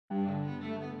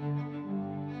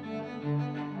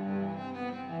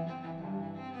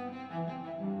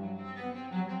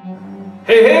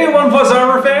Hey, 1 Plus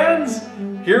Armor fans!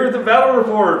 Here at the Battle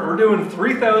Report, we're doing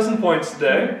 3,000 points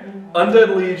today.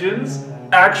 Undead Legions,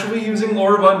 actually using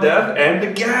Lore of Undead, and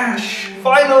Nagash,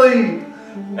 finally!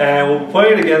 And we'll be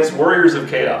playing against Warriors of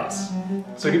Chaos.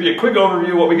 So to give you a quick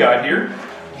overview of what we got here.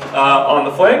 On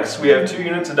the flanks, we have 2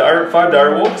 units of 5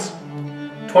 direwolves,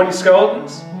 20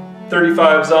 skeletons,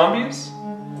 35 zombies,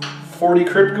 40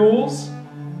 crypt ghouls,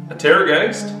 a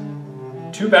terrorgeist,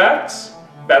 2 bats,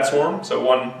 bat swarm, so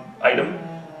 1 item,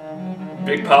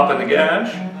 big pop and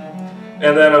Nagash,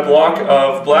 and then a block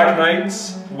of black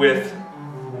knights with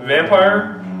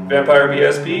vampire, vampire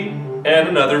BSP, and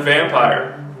another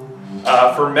vampire.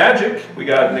 For magic, we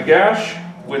got Nagash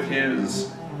with his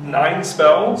 9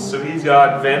 spells, so he's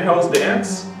got Van Hell's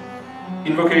Dance,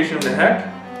 Invocation of the Heck,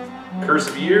 Curse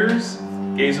of Years,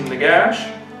 Gaze of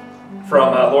Nagash,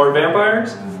 from Lore of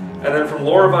Vampires, and then from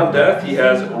Lore of Undeath he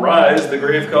has Rise, the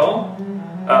Grave Call,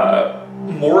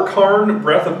 Morkarn,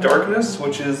 Breath of Darkness,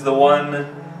 which is the one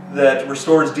that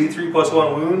restores D3 plus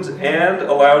 1 wounds and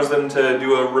allows them to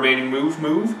do a remaining move.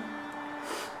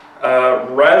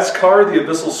 Razkar, the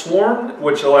Abyssal Swarm,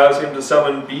 which allows him to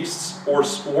summon beasts or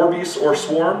war beasts or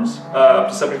swarms up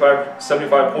to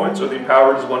 75 points, or the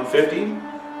empowered is 150. In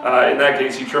that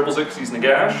case, he triples it because he's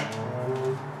Nagash.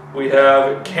 We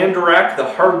have Kandarak, the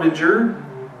Harbinger,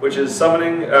 which is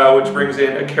summoning, which brings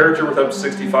in a character with up to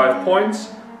 65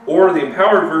 points. Or the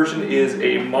empowered version is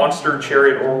a monster,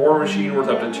 chariot, or war machine worth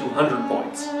up to 200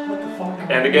 points. What the fuck?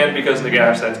 And again, because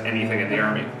Nagash, that's anything in the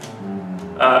army.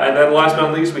 And then last but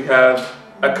not least, we have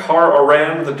Akar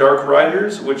Aran, the Dark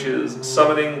Riders, which is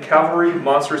summoning cavalry,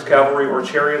 monstrous cavalry, or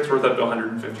chariots worth up to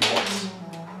 150 points.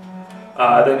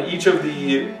 Then each of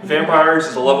the vampires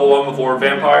is a level 1 with Lore of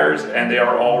Vampires, and they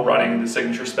are all running the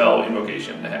signature spell,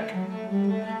 Invocation of the Heck.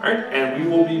 Alright, and we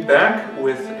will be back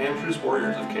with Andrew's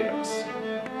Warriors of Chaos.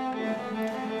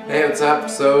 Hey, what's up?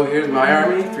 So here's my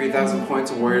army, 3,000 points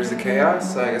of Warriors of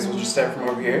Chaos. I guess we'll just start from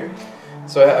over here.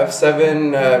 So I have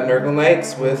 7 Nurgle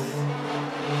Knights with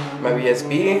my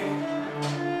BSB.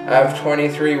 I have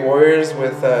 23 Warriors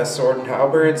with Sword and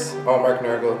Halberds, all marked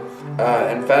Nurgle.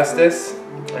 And Festus,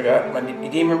 I got my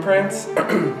Demon Prince.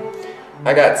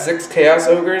 I got 6 Chaos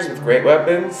Ogres with great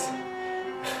weapons.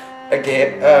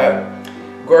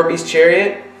 Gorby's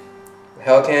Chariot,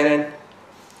 Hell Cannon.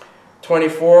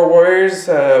 24 Warriors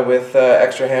with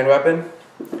extra hand weapon.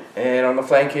 And on the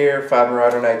flank here, 5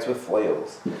 Marauder Knights with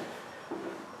flails.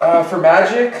 For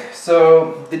magic,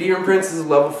 so the Demon Prince is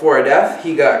level 4 of death.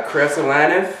 He got Caress of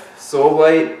Lanif, Soul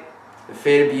Blight,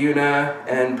 Fate of Buna,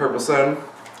 and Purple Sun.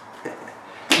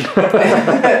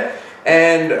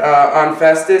 And on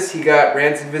Festus, he got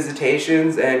Rancid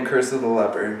Visitations and Curse of the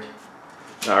Leopard.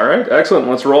 Alright, excellent.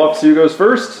 Let's roll up to see who goes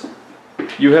first.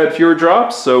 You had fewer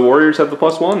drops, so Warriors have the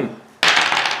 +1.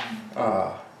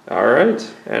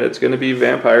 Alright, and it's going to be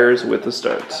Vampires with the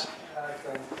start.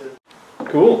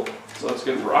 Cool. So let's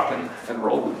get rocking and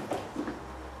rolling.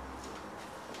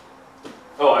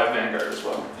 Oh, I have Vanguard as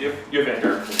well. You have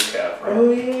Vanguard from the Cav, right?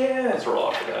 Oh yeah. Let's roll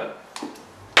off of that.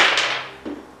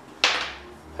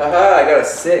 Haha, I got a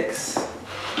 6.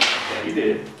 Yeah, you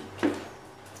did.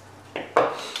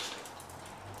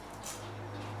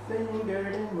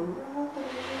 Vanguard and Marauders.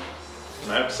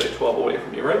 And I have to say 12 away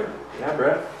from you, right? Yeah,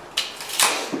 bro.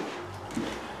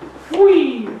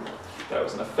 Whee! That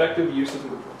was an effective use of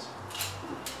movements.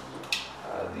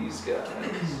 These guys,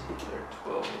 they're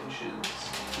 12 inches.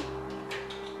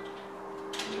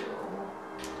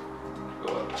 Go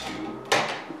up to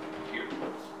here.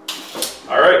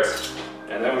 Alright,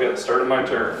 and then we got the start of my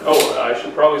turn. Oh, I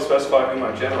should probably specify who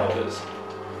my general is.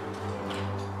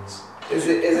 Is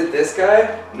it this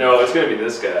guy? No, it's gonna be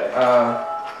this guy.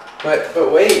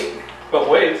 But wait. But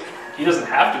wait, he doesn't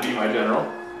have to be my general.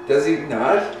 Does he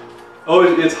not? Oh,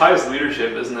 it's highest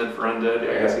leadership, isn't it, for Undead?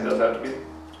 Yeah, I guess he does have to be.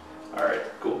 Alright,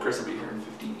 cool. Chris will be here in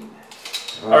 15.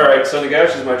 Alright, so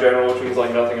Nagash is my general, which means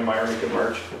like nothing in my army can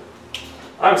march.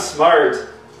 I'm smart.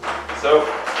 So,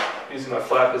 he's going to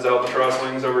flap his albatross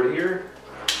wings over to here.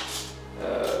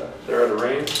 They're out of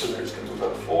range, so they're just going to move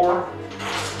up 4.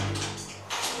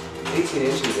 18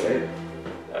 inches, right?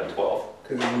 12.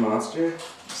 Because he's a monster?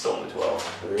 It's only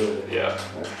 12. Really? Yeah.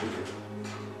 That's pretty good.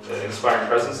 The Inspiring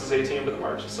Presence is 18, but the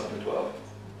march is only 12.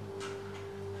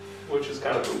 Which is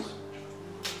kind of cool.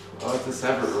 Oh, it's a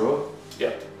separate rule?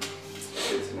 Yeah.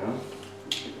 Good to know.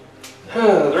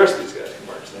 The rest of these guys can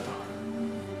march now.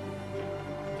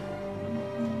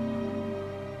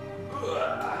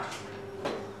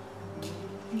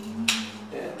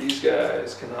 And these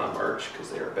guys cannot march because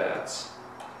they are bats.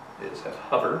 They just have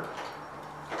hover.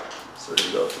 So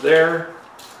they go up to there.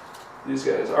 These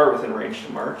guys are within range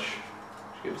to march,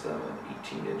 which gives them an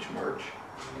 18-inch march.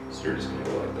 So you're just going to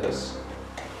go like this.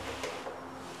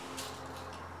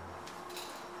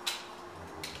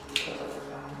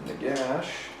 Nagash,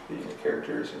 being a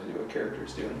character, is going to do what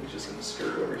character's doing. He's just going to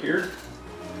skirt over here.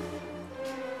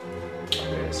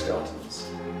 Okay, skeletons.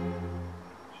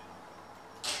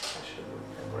 I should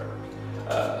have, whatever.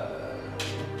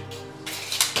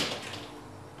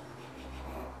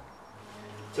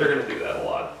 They're going to do that a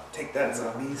lot. Take that,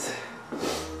 zombies.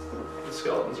 The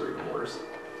skeletons are even worse.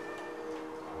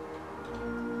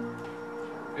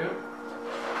 Yep.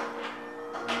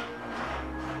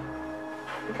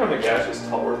 Look how Nagash is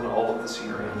taller than all of the scene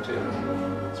around too.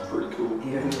 It's pretty cool.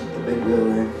 Even the big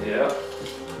building. Yeah,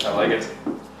 I like it.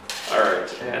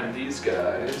 Alright, and these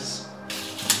guys.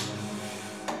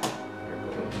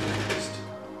 Just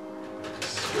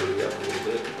scurry up a little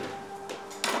bit.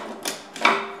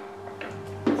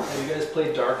 Have you guys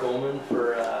played Dark Omen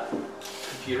for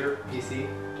computer, PC?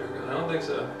 I don't think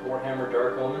so. Warhammer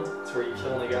Dark Omen? It's where you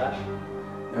kill Nagash.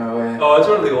 No way. Oh, it's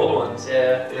one of the old ones.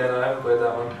 Yeah. Yeah, no, I haven't played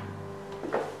that one.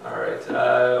 Alright,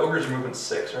 ogres are moving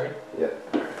 6, right? Yeah.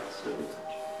 Alright, so.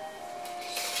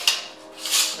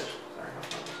 Sorry, how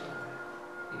much was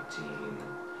that? 18.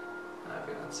 I've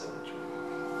got 7.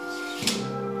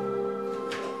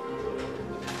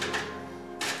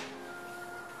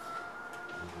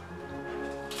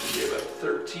 Be about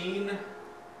 13.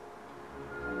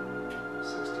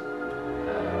 16.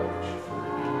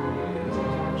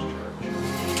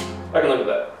 I can live with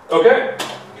that. Okay,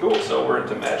 cool. So we're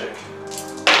into magic.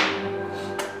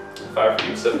 5 for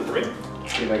you, 7 for me.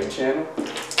 See if I can channel.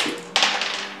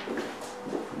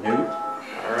 Nope.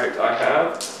 Alright, I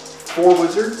have 4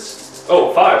 wizards.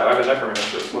 Oh, 5. I have a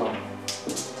necromancer as well.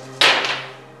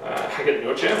 I get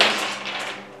no channels.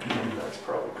 That's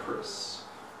probably Chris.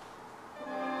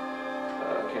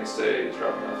 Can't stay. He's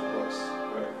dropping off the books.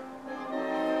 Right.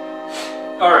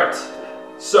 Alright,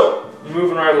 so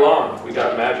moving right along. We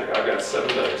got magic. I've got 7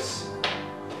 dice.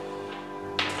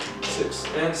 6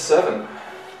 and 7.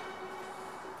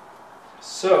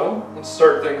 So, let's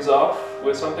start things off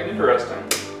with something interesting.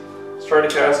 Let's try to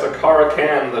cast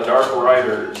Karakan, the Dark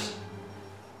Riders.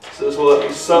 So this will let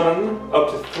me summon up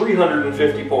to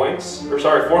 350 points, or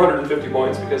sorry, 450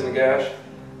 points because Nagash,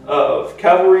 of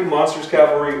cavalry, monsters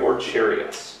cavalry, or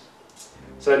chariots.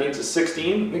 So that needs a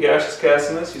 16. Nagash is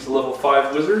casting this. He's a level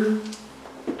 5 wizard.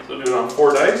 So we'll do it on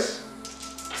 4 dice.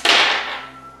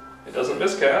 It doesn't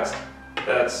miscast.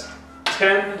 That's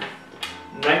 10,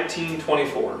 19,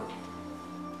 24.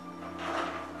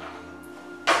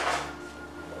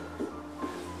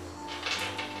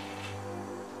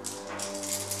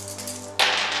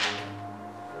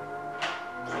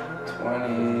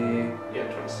 Yeah,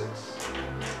 26.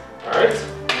 Alright.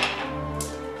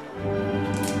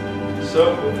 So,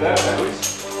 with that, at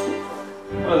least,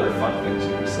 what other fun things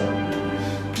can we sell?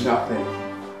 Nothing.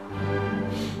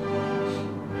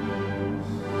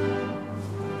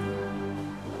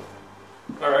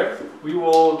 Alright, we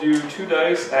will do 2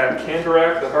 dice at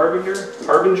Kandarak the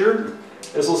Harbinger.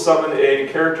 This will summon a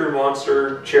character,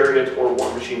 monster, chariot, or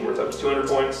war machine worth up to 200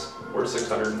 points, or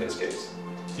 600 in this case.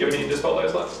 Do you have any dispel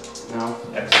dice left? No.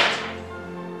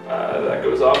 Excellent. That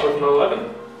goes off with an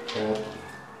 11. Okay.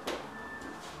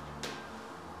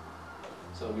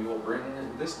 So we will bring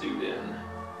this dude in.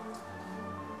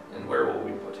 And where will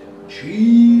we put him?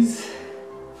 Cheese.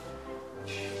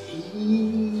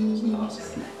 Cheese.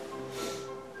 Awesome.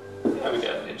 Yeah, we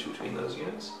got an inch between those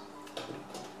units.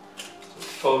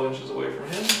 So 12 inches away from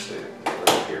him, so you can get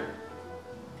right here.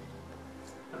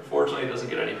 Unfortunately, it doesn't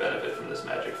get any benefit from this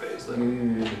magic phase, though.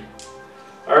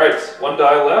 Alright, 1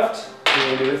 die left. What do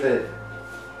you do with it?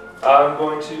 I'm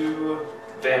going to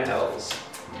Van Hels.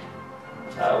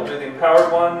 We'll do the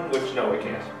empowered one, which no, we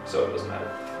can't, so it doesn't matter.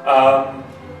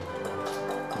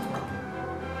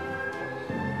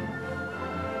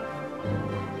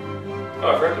 Oh, I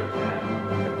forgot to.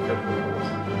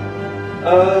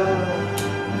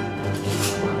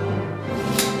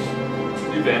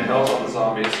 Do Van Hels on the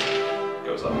zombies.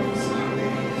 Goes up.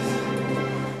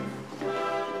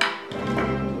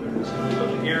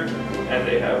 Here, and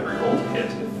they have reroll to hit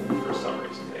if for some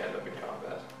reason they end up in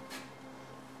combat.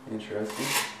 Interesting.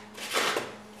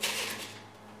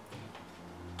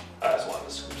 I just wanted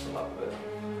to screw them up a bit.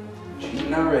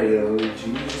 Cheating already, though.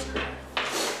 Jesus Christ.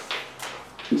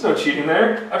 There's no cheating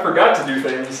there. I forgot to do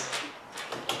things.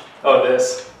 Oh,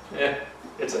 this.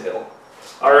 It's a hill.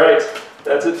 Alright,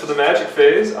 that's it for the magic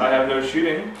phase. I have no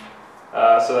shooting.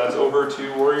 So that's over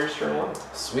to Warriors turn 1.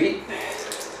 Sweet.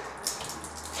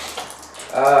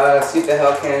 Sweep the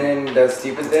Hell Cannon does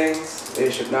stupid things.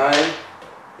 Bishop 9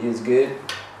 is good.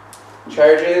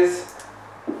 Charges.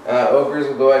 Ogres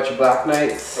will go at your Black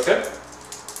Knights. Okay.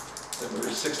 Then we're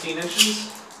 16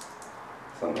 inches.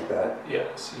 Something like that.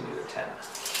 Yeah, so you need a 10.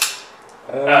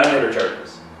 Ender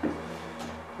charges.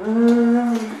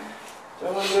 Do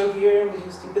I want to go here and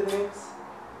do stupid things?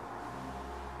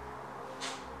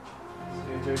 So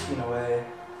you're 13 away.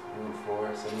 Move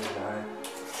 4, so you're 9.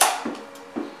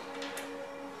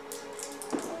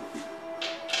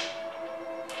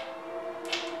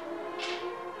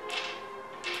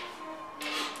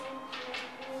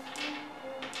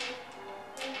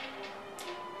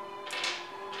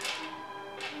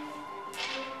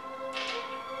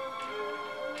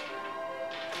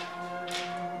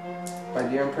 My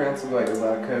dear Prince will go at your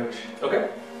left, coach. Okay.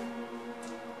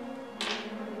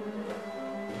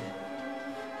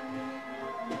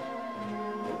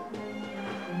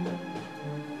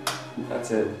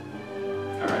 That's it.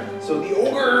 Alright. So the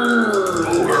ogre!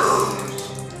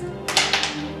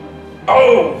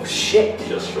 Oh, shit!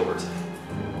 Just short. 6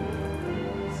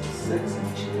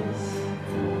 inches.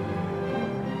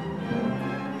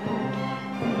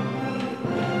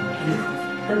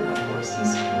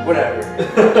 Whatever.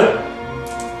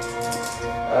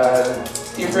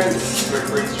 Dear Prince.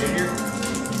 Prince Jr. You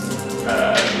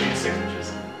need 6 inches.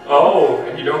 Oh,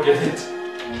 and you don't get it.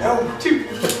 No. 2.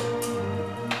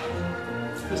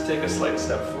 Just take a slight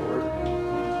step forward.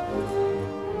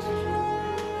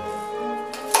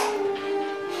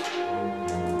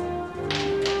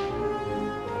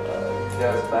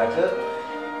 Guys, back up.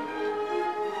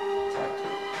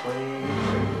 Tactically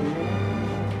right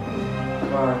here.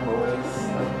 Come on, boys.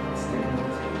 Let's stick with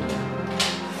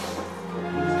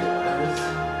these guys.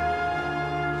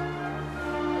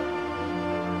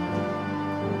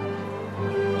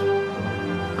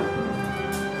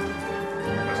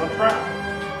 That's on track.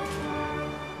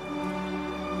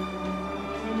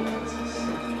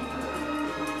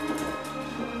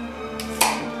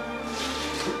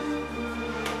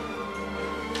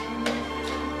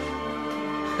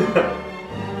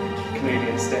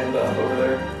 Canadian standoff over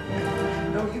there.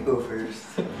 No, you go first.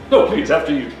 No, please,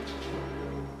 after you.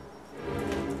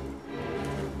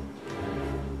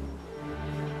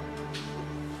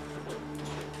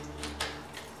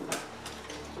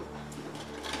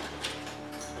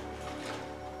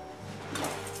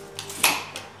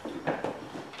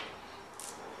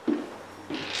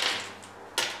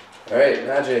 Alright,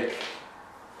 magic.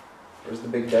 Where's the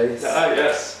big dice? Ah,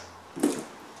 yes.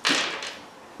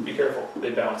 Be careful,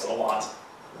 they bounce a lot.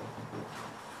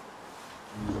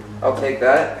 I'll take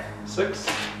that. 6.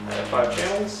 I have 5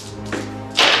 channels.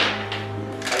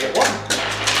 I get 1.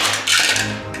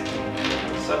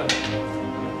 7.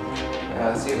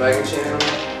 See if I can channel.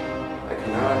 I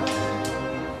cannot.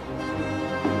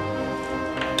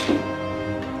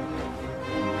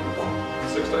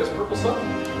 Six dice purple sun.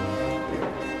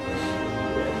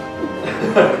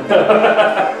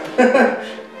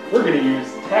 We're gonna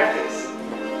use tactics.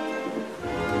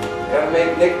 Gotta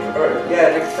make Nick proud.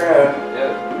 Yeah.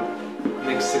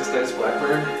 Make 6 dice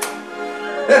blackbird.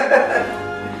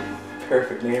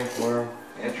 Perfect name for him.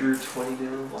 Andrew 20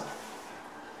 down black.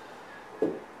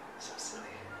 So silly.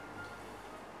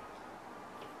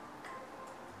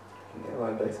 Get a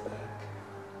lot of dice back.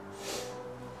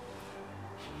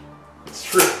 It's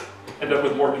true. End up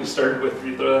with more than you started with if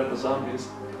you throw that in the zombies.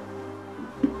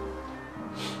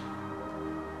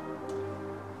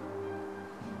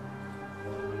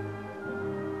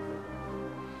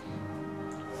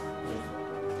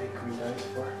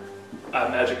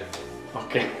 Magic.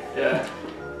 Okay. Yeah.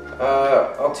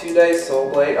 I'll 2 dice soul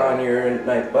blight on your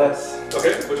night bus.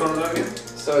 Okay, which one is that again?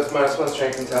 So it's -1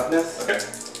 strength and toughness. Okay.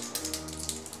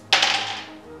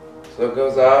 So it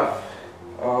goes off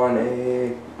on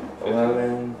a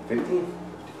 11, 15.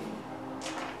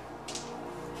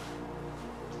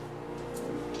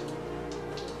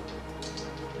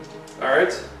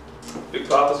 Alright. Big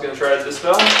Papa's gonna try to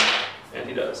dispel, and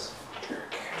he does.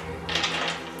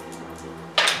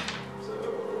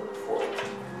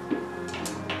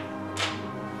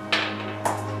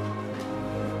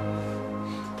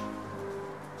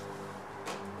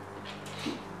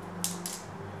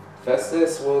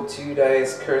 Festus will 2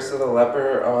 dice Curse of the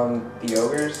Leper on the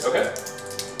ogres. Okay.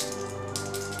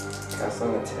 Cast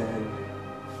on a 10.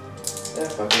 Yeah,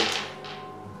 fuck it.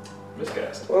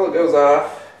 Miscast. Well, it goes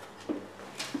off.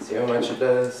 See how much it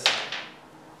does.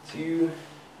 2.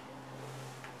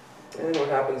 And what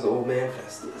happens to old man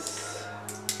Festus?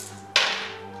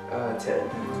 10. 10.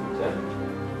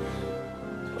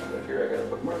 Right here, I got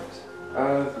bookmarks.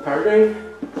 Power drain?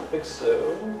 I think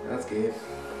so. That's good.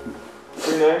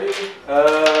 390.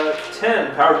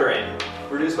 10 power drain.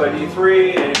 Reduced by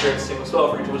D3, and you create a single spell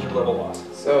for each wizard level lost.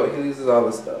 So he loses all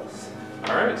the spells.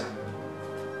 Alright.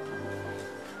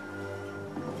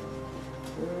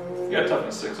 You got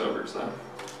toughness 6 ogres though.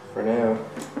 For now.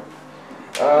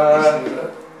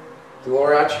 The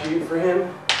lore attribute for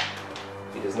him,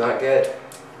 he does not get.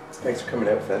 Thanks for coming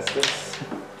out, Festus.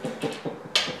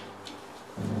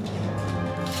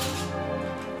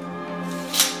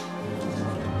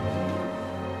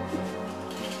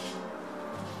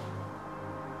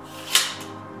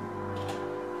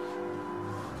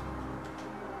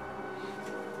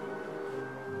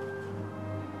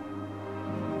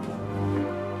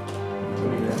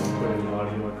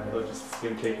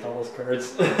 You take all those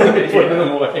cards, put them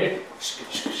away.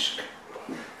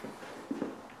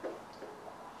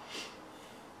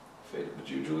 Fate of the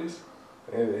Jujulies?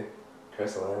 Maybe.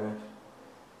 Cresseline.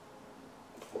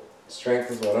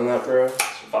 Strength is what on that, bro?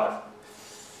 5.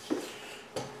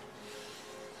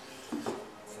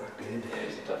 It's not good. Yeah,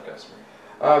 he's a tough customer.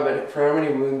 But for how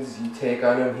many wounds you take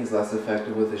on him, he's less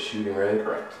effective with his shooting, right?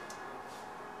 Correct.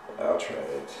 I'll try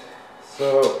it.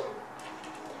 So,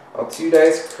 I'll 2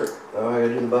 dice. Oh, I gotta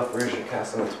do the buff version.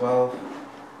 Cast on a 12.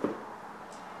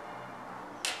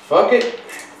 Fuck it.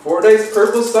 4 dice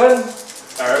purple sun.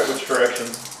 Alright, which direction?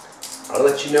 I'll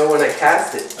let you know when I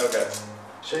cast it. Okay.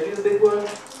 Should I do the big one?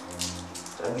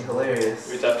 That'd be hilarious.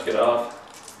 We'd have to get off.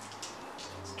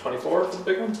 It's 24 for the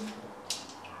big one?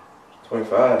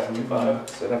 25. 25.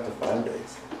 Set up to 5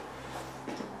 dice.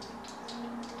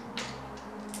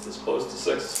 As close to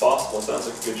 6 as possible. Sounds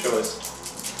like a good choice.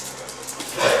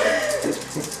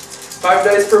 5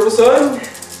 dice purple sun.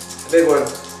 Big one.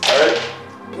 Alright.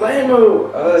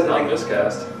 Blammo! It's not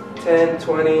miscast. 10,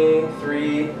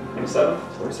 23, 27?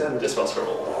 27. Dispel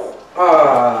Scroll.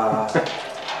 Ah.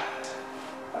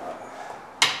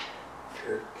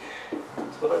 Jerk.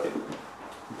 That's what I do.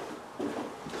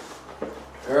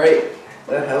 Alright.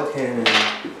 The hell cannon.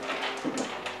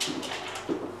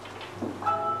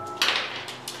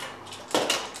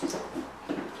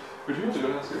 Would you have to go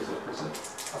downstairs that person?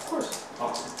 Of course.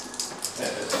 Awesome.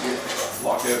 And it's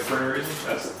locked out for any reason.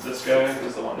 That's this guy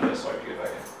is the one that I swiped to get back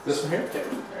in. This one here? Yeah.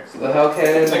 So the hell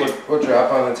cannon will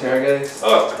drop on the Terrorgeist.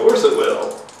 Oh, of course it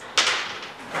will.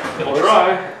 It'll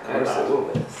try. Of course it will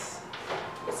miss.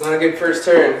 It's not a good first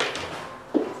turn.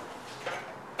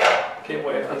 Came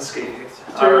away unscathed.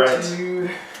 Turn Alright. 2.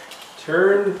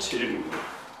 Turn 2.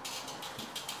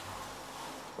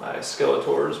 My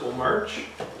Skeletors will march.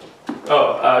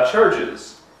 Oh,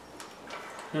 charges.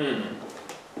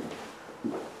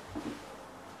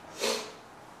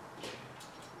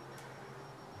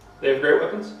 They have great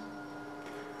weapons?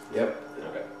 Yep.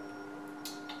 Okay.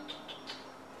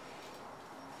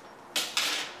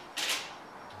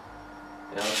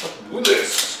 Yeah, let's fucking do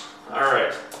this.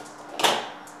 Alright.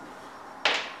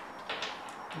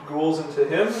 Ghouls into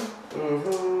him.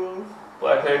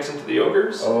 Black Knights into the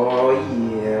ogres. Oh,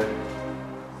 yeah.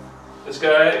 This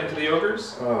guy into the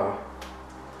ogres. Oh.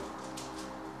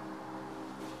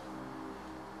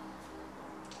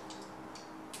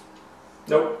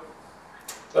 Nope.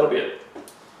 That'll be it.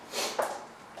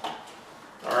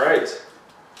 Alright.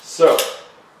 So,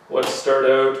 let's start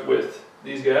out with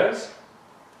these guys.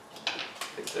 I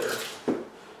think they're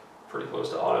pretty close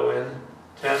to auto in.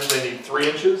 10, they need 3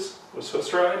 inches with Swift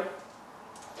Stride.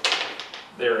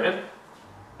 They're in.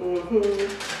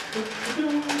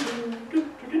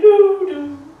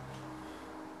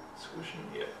 Squishing,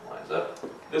 yeah, lines up.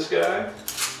 This guy,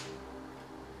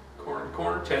 corner to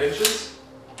corner, 10 inches.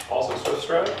 Also Swift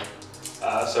Stride.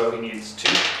 So he needs 2.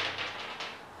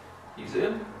 He's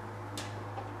in.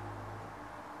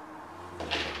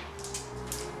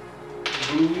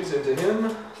 Buoys into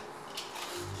him.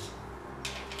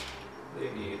 They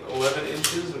need 11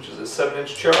 inches, which is a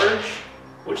 7-inch charge,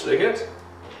 which they get.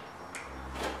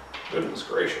 Goodness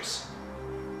gracious.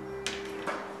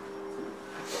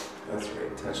 That's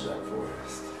right, touch that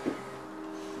forest.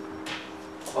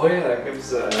 Oh yeah, that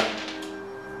gives, You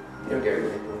don't get rid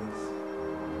of things.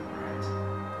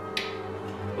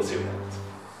 We'll see what happens.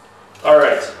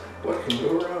 Alright. What can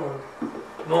go wrong?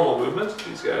 Normal movement.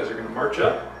 These guys are going to march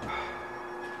up.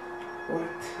 What?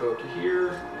 Go up to here,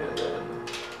 and then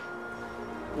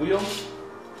wheel.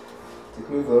 Take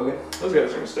move, Logan. Those guys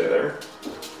are going to stay there.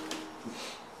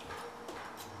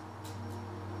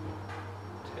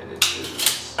 10 inches.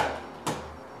 These guys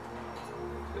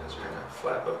are going to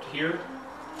flap up to here.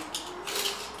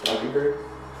 Mockingbird.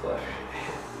 Flash.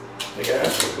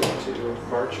 Nagash is going to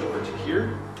march over to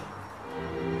here.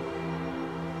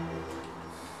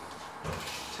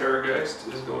 Terrorgeist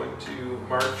is going to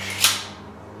march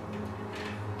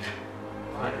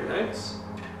behind your knights.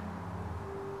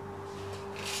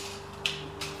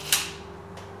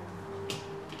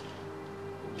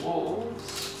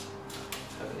 Wolves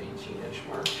have an 18-inch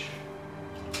march.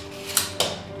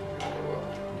 Go up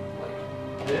like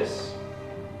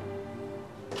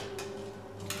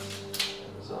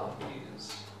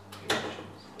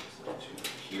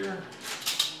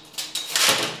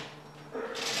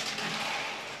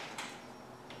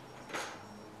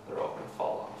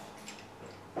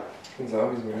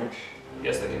zombies work.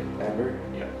 Yes, they do. Ever?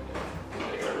 Yeah.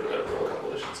 They got rid of that rule a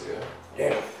couple editions ago.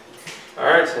 Yeah.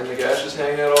 Alright, and Nagash is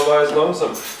hanging out all by his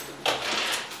lonesome.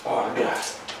 Oh, yeah.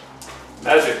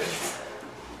 Magic.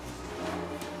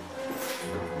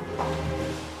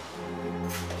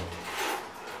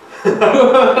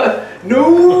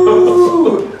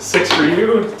 No! 6 for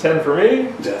you, 10 for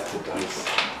me. Death to dice.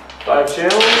 5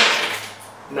 channels.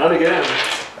 None again.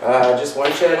 Just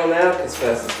one channel now, because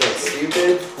Fast is so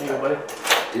stupid. Yeah, buddy.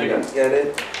 Didn't get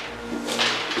it.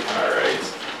 Alright.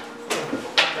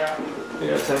 You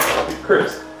got 10 copies.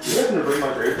 Chris, you guys gonna bring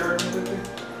my graveyard with me?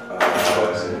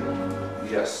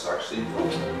 Yes, actually.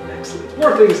 Excellent.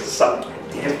 More things to summon.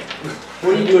 Damn.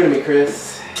 What are you doing to me,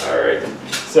 Chris? Alright.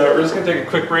 So we're just gonna take a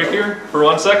quick break here for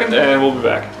 1 second and we'll be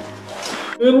back.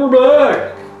 And we're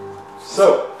back!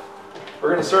 So, we're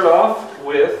gonna start off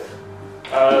with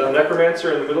the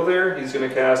Necromancer in the middle there. He's gonna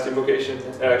cast Invocation.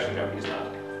 Actually, no, he's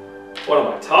not. What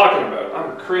am I talking about?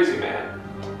 I'm a crazy man.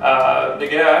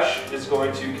 Nagash is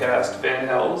going to cast Van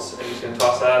Hells, and he's going to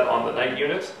toss that on the Knight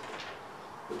unit,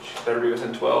 which better be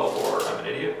within 12 or I'm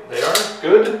an idiot. They are.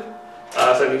 Good.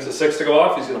 So that needs a 6 to go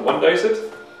off. He's going to 1 dice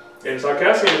it. And he's not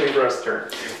casting anything for the rest of the turn.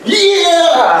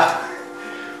 Yeah!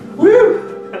 Woo!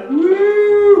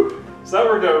 Woo! So that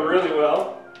worked out really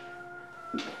well.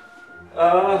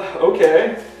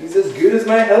 Okay. He's as good as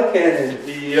my hell cannon.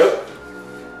 Yep.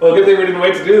 Well, good thing we didn't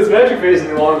wait to do this magic phase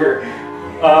any longer.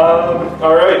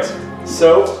 Alright,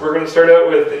 so we're going to start out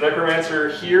with the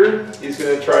Necromancer here. He's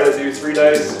going to try to do 3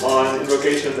 dice on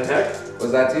Invocation of the Heck.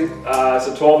 What's that do? It's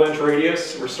a 12-inch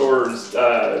radius, restores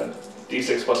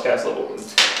d6 plus cast level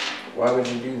wounds. Why would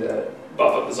you do that?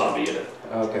 Buff up the zombie unit.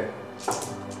 Okay.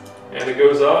 And it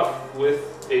goes off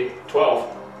with a 12.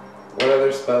 What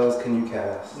other spells can you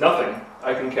cast? Nothing.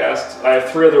 I can cast, I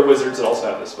have 3 other wizards that also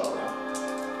have this spell now.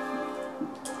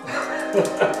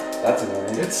 That's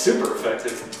annoying. It's super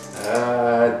effective.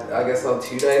 I guess I'll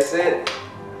 2 dice it.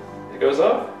 It goes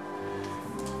up.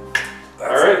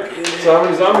 Alright, so how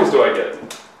many zombies do I get?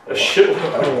 A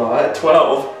shitload. A lot.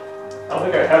 12. I don't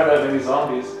think I have that many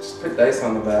zombies. Just put dice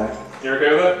on the back. You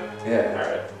okay with that? Yeah.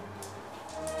 Alright.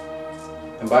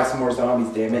 And buy some more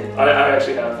zombies, damn it. I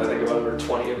actually have, I think, about over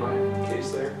 20 in my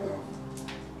case there.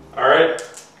 Alright.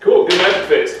 Cool, good magic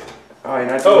phase. Oh, you're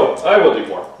not Oh, I will do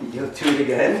more. You'll 2 it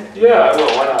again? Yeah, I will,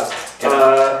 why not?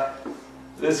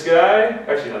 This guy,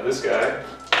 actually no, this guy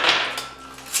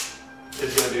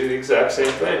is going to do the exact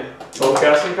same thing. 12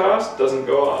 casting cost, doesn't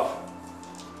go off.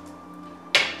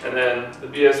 And then the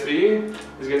BSB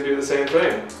is going to do the same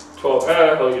thing. 12,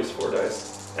 he'll use 4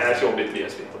 dice. And actually won't be the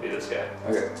BSB, it'll be this guy.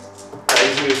 Okay.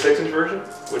 He's going to do a 6-inch version,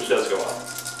 which does go off.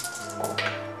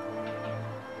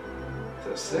 Is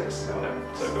that 6? Oh no,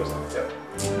 so it goes off, yep.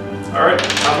 Alright,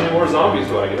 how many more zombies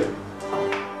do I get?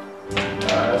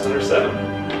 That's under 7.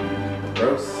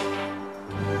 Gross.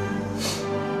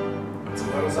 That's a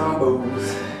lot of zombos.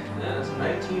 Yeah, there's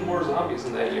 19 more zombies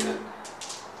in that unit.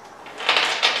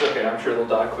 It's okay, I'm sure they'll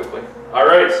die quickly.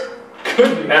 Alright,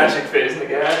 good magic phase,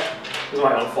 Nagash. It was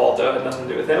my own fault though, it had nothing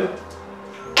to do with him.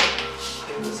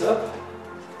 Clean this up.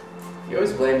 You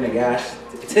always blame Nagash.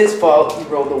 It's his fault he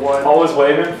rolled a 1. Always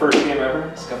waving, first game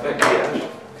ever. Scumbag Nagash.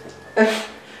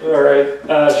 Alright,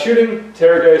 shooting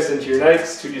Terrorgeist into your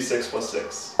knights, 2d6 plus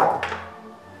 6.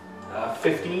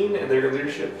 15 and their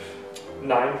leadership.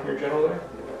 9 from your general there.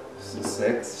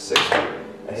 6. 6. I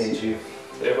hate you.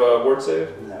 They have a ward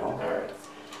save? No. Alright.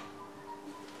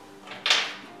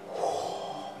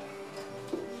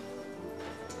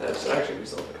 That's actually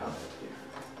result of conflict here.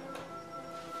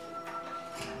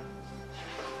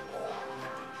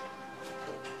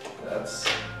 That's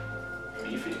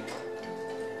beefy.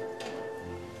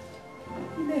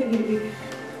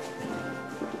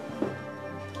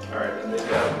 Alright, and they've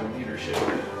got leadership.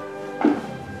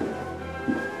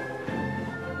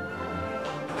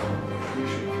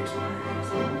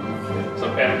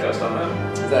 Some panic test on that.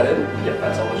 Is that it? Yeah,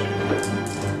 that's all it should be.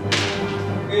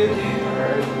 Good.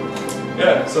 Alright.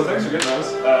 Yeah, so thanks for getting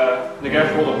those.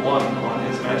 Nagash rolled a 1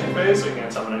 on his magic phase, so he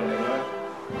can't summon anything now.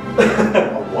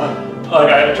 A 1?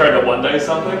 Like, I tried to 1 dice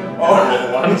something, and I rolled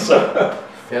a 1, so.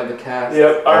 Failed the cast.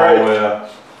 Yep, alright. Oh, yeah.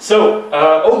 So,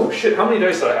 oh shit, how many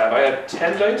dice did I have? I had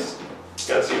 10 dice?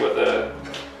 Gotta see what the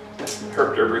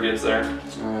Herp Derber gets there.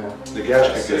 The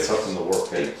Gash could get something to work,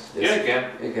 hey? Yeah, you can.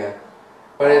 You can.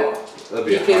 But That'd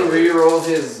be he can re-roll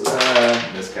his,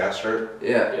 miscast hurt?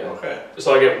 yeah. Yeah. Okay.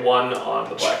 So I get 1 on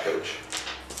the Black Coach.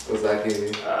 What does that give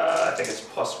you? I think it's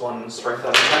 +1 strength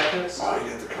on attack hits. Oh, you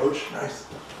get the coach? Nice.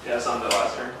 Yeah, it's on the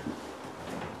last turn.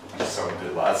 just sounded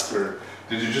good last. Or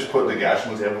did you just put the gash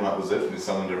on the table and that was it, and you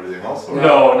summoned everything else? Or?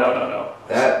 No.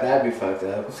 That'd be fucked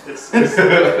up. It's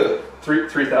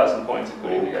 3,000 points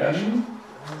including the gash.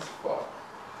 Fuck.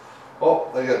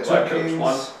 Well, I got Black two Coach, kings.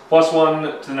 1. Plus 1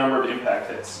 to the number of impact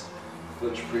hits.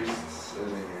 Lich priests,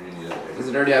 and then you need it. Does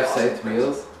it already have scythe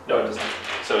wheels? No, it doesn't.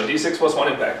 So D6 plus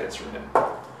 1 impact hits from him.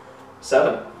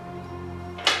 7.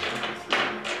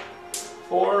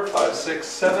 4, 5, 6,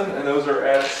 7, and those are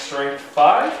at strength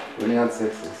 5. Winning on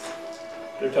 6s.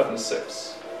 They're toughness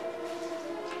 6.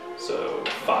 So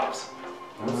 5s.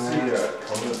 What's the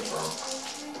covenant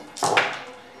from?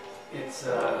 It's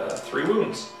 3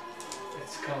 wounds.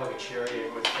 it's kind of like a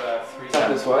chariot with 3.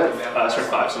 Toughness what? Strength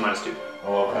 5, so minus 2.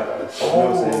 Oh, okay.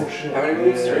 No shit. How many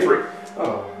moves? Yeah. 3.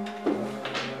 Oh.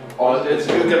 Oh, It's a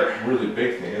good getter. really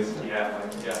big thing, isn't it? Yeah.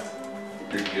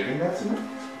 You're giving that to me?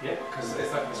 Yeah, because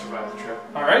it's not going to survive the trip.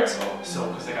 Alright. So,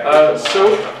 because they got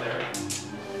so- up there.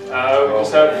 We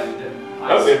just have.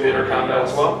 Oh, we have the inner combat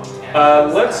as well.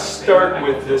 Let's start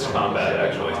with this combat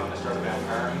actually.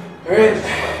 Alright,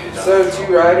 so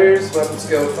 2 riders, weapon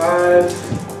skill 5,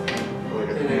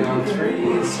 hitting on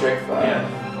 3, strength 5.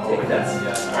 Yeah. Take that.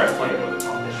 Alright.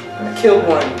 I killed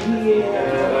one.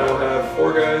 And I'll have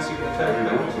 4 guys who can attack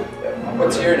now.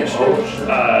 What's your initiative?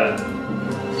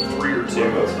 3 or 2.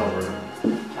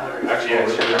 Actually, yeah,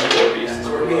 it's your 4 beasts.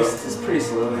 Sword Beast is pretty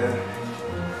slow,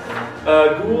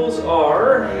 yeah. Ghouls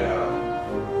are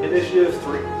Yeah. initiative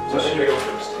 3. So I should go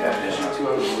first. Yeah, initiative 2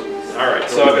 on the Sword. Alright,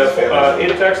 so I've got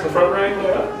 8 attacks in the front rank,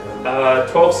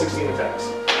 12, 16 attacks.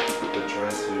 They're trying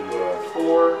to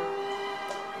 4,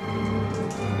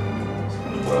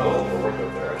 12 or work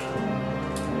up there actually.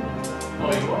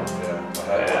 Oh, you are?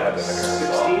 Yeah. I had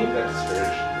 16?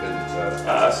 Dexterity.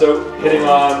 So hitting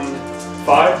on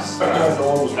 5s. No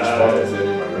one was responding to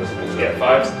any of my resumes. Yeah,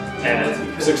 5s,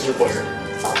 and 6s are poison.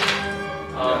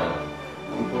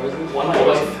 One My poison.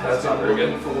 wife has That's not been very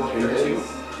good. working for work there too.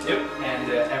 Yep.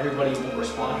 And everybody will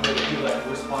respond to her. The people that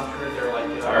respond to her, they're like,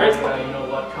 All right. you know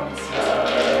what, come and see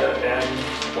And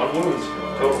 1 wound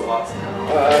total. lots.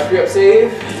 3 up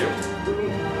save. Yep.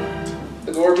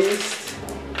 The Gore Beast.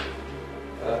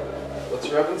 What's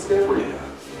your weapon skill?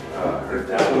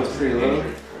 That one's pretty low.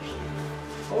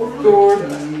 Gore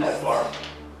Beast. That far.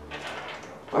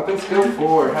 Weapon skill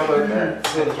 4, how about that?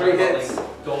 So 3 hits.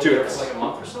 Go 2 there hits. for like a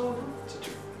month or so.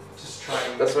 Just try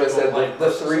and That's what I said, like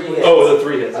the 3 hits. Oh, the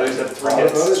 3 hits. I said 3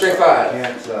 hits. Strength 5.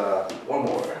 Can't, 1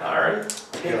 more. Alright.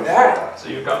 Take that. So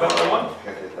you've got that by 1.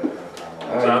 Can't take that kind of time off.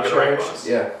 So I'm gonna rank charged. bonus.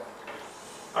 Yeah.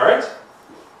 Alright.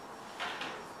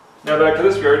 Now back to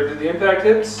this. We already did the impact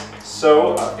hits.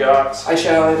 So I've got. I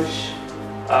challenge.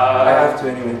 I have to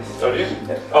anyways. Oh, do you?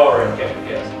 Yeah. Oh, right. Okay.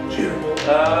 Yes.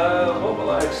 What will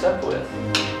I accept with?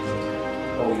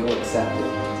 Oh, you'll accept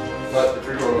it. But if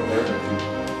you're going there,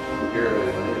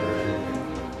 you're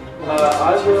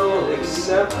I will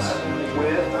accept with.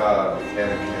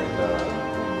 mechanic and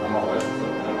I'm not licensed.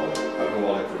 I've been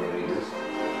welding for 8 years.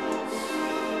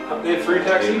 They have 3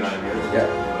 attacks 8 or each. 9 years.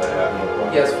 Yeah. But I have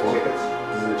no Yes, tickets.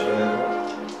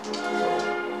 So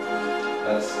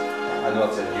that's, I know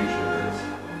it's a huge difference.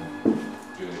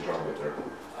 Doing the job right there.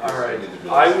 Alright. I need to do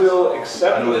I this. will I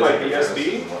accept know with they my take advantage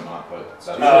BSB. and whatnot, but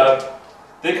that's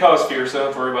They cause fear, so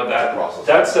don't worry about that. process.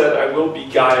 That said, I will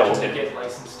beguile to him. get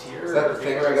licensed here. Is that the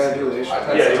thing where I gotta do a leadership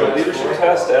test? Yeah, you have a leadership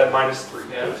test at -3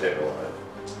 Yeah. to the table.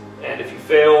 And if you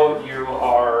fail, you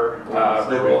are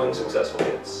rerolling successful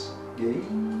hits. Yay.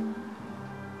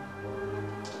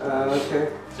 Okay.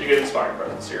 So you get inspiring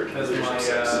presence here. Because Leadership my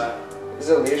 6. Is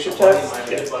it a leadership buddy, test?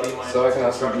 my Yes. buddy, my So I can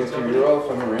also get through reroll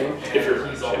if I'm in range? If you're-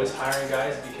 he's always hiring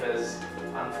guys because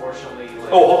unfortunately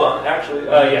like, Oh, hold on. Actually,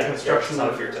 yeah. construction It's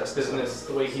not a fear test. business,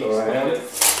 the way he So I explained have-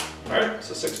 it, Alright,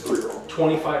 so 6 to reroll.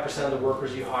 25% of the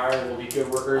workers you hire will be good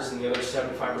workers, and the other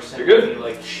 75% You're good. will be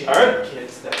like shit Alright.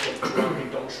 kids that get drunk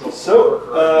and don't show up. So,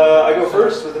 for work. I go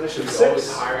first with initiative He's always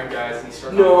 6. hiring guys, and he's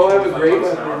starting. No, I have a great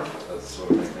 $25 an one. hour. That's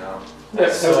what I make now.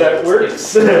 That's how So that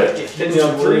works. If Hitting he's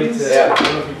on willing to, 3s. Yeah. I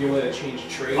don't know if you'd be willing to change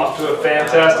trades. Off to a stuff like that,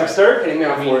 fantastic but- start. Hitting me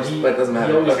on 4s, but it doesn't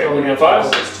matter. Okay, we're gonna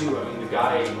 5s? Too. I mean, the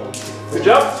guy. Good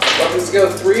job. Weapon skill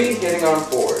 3, hitting on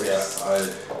 4s. Yeah,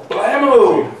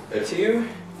 Blammo! if 2,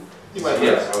 You might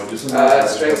yes, I would do some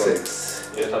strength 6.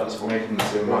 Yeah, toughness 4. making the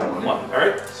same amount of money. 1.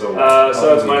 Alright. So,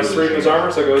 So it's -3 to his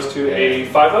armor, so it goes to a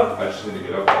 5 up. I just need to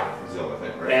get up there, is the only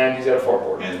thing, right? And he's got a 4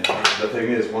 board. And the thing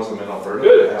is, once I'm in Alberta,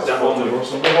 Good. I have Down full one to move. or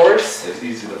something, Horse. it's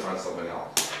easy to find something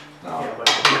else. Now, Yeah, but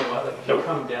you know what? Like, he'll Nope.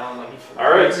 come down like.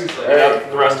 Alright. He's like, Alright,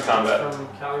 the rest of combat. From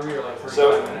Calgary or like 35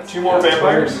 So, minutes. 2 more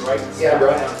vampires. Right, Yeah,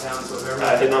 bro. downtown, so if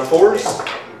everyone- Hitting on 4s. Come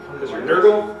Because to you're my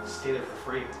Nurgle. Stay there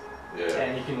for free. yeah.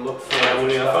 And you can look for And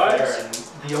winning on stuff 5s. there,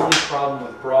 and The only problem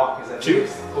with Brock is that Two.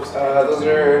 supposed Those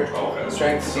are Oh, okay.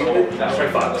 strength so stupid. that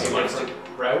Strength would five, be so a minus different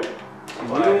route.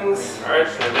 Wounds. Alright,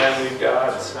 and then we've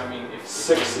got I mean, if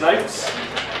 6 knights.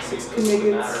 Six it doesn't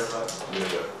Canadians. matter,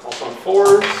 but Also on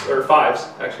 4s, or 5s,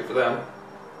 actually, for them.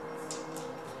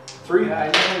 3. yeah, I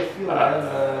know how you feel.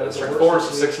 man. strength The 4s,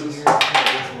 worst situation 6s. here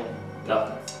is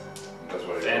Nothing. That's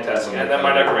what Fantastic. And then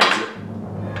my necromancer.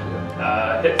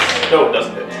 Hits. No, it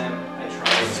doesn't hit. and I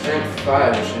tried. Strength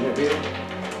 5, shouldn't it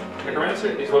be?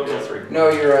 Necromancer? He's weapons of 3. No,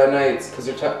 you're knights, because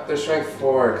they're strength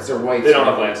 4, because they're white. They don't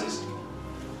have lances.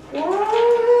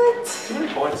 What? Too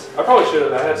many points. I probably should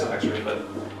have. I had some extra, but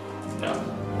no.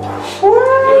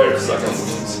 What? They're suck on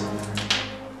wounds.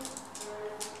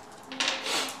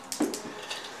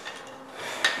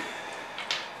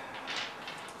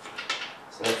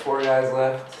 So 4 guys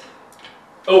left.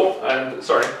 Oh, and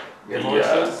sorry. You have The,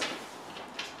 horses?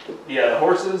 Yeah, the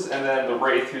horses, and then the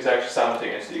wraith, who's actually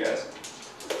simultaneous to you guys.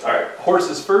 All right,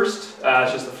 horses first.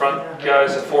 It's just the front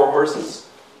guys have 4 horses.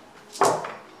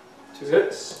 2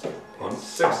 hits.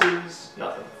 6s.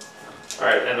 Nothing. All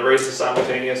right, and the wraith is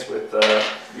simultaneous with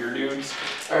your dudes.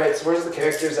 Alright, so where's the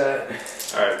characters at?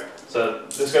 All right, so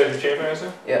this guy's your champion, I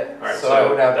assume. Yeah, Alright, so, so I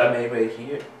would have that- the midway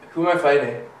here. Who am I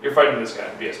fighting? You're fighting this guy,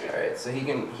 BSB. Alright, so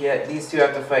these two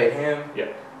have to fight him. Yeah.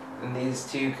 And these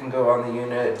two can go on the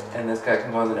unit, and this guy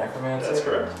can go on the necromancer. That's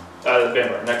correct. The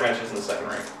vampire. Necromancer's in the 2nd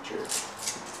rank.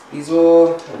 These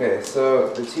will, okay, so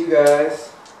the 2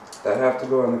 guys that have to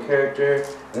go on the character,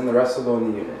 and then the rest will go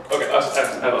on the unit. Okay, I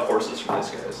have a horses from this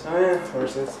guys. Oh yeah,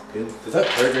 horses, good. Did that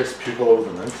tiger puke all over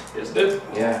the mint? Yes, it did.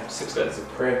 Yeah, 6 dead. it's a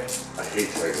prick. I hate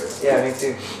tigers. Yeah, me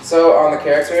too. So on the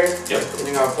character, Yep.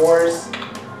 hitting on 4s.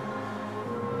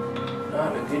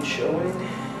 Not a good showing.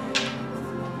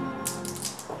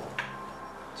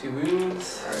 2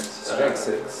 wounds. Alright, Strength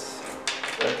 6.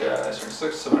 That guy, strength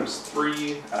 6, so there's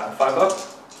 3, 5 up.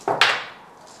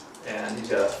 And he's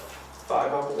got a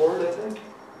 5 up ward, I think.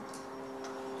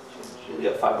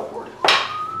 Yeah, 5 up ward.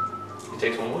 He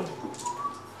takes 1 wound.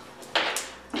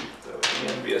 So he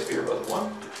and BSB are both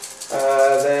 1.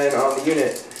 Then on the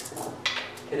unit,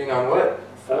 hitting on what?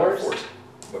 4s? 4s.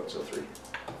 Weapons of 3.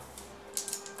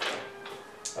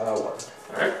 1.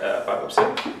 Alright, 5 up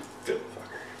save. Good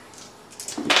fucker.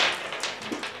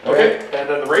 Okay, and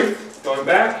then the Wraith, going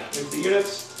back into the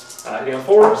units, hitting on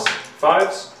 4s,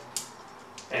 5s,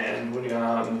 and winning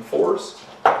on 4s.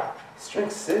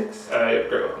 Strength 6? Yep,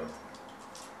 great weapon.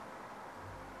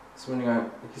 So when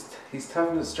you he's tough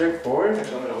in the strength 4?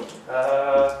 Actually, I'm gonna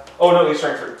oh no, he's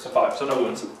strength 3, so 5, so no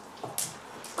wounds.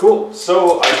 Cool,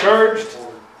 so I charged,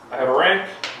 I have a rank,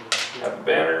 I have a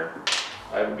banner,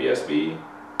 I have a BSB,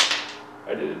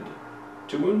 I did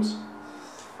 2 wounds.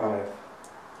 5.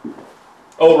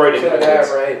 Oh, right, So in yeah,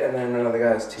 right, and then another guy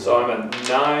has 2. So I'm at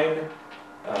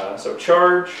 9, so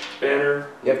charge, banner,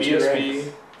 You have 2 BSB,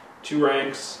 ranks. 2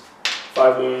 ranks,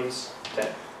 5 wounds, 10.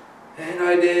 And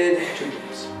I did 2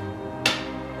 wounds.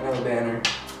 another banner.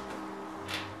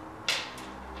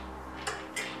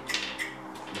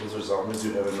 Those are zombies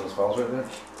you have in those files right there?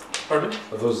 Pardon me?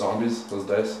 Are those zombies? Those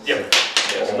dice? Yep.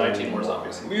 Yeah, so 19 more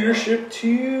zombies. Leadership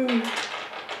 2.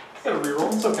 Gotta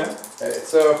reroll, it's okay. Alright,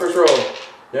 so first roll.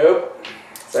 Nope.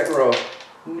 Second roll.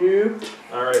 Nope.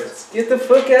 Alright. Get the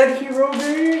fuck out of here,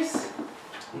 Rovers.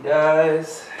 He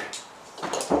dies.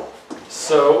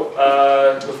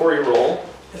 So, before you roll,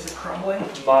 Is it crumbling?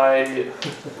 my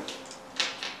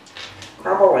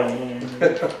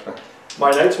my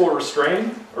knights will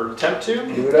restrain, or attempt to.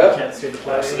 Do it up. Can't see the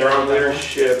play. So they're on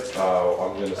leadership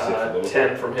I'm gonna see a little 10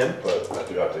 bit, from him. but I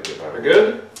do have to get back. They're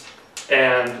good.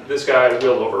 And this guy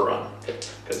will overrun,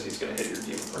 because he's going to hit your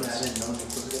demon Yeah, I first. didn't know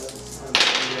those guys.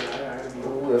 I gotta be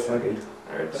Ooh, that's not good.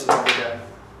 Alright, That's so not good.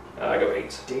 I go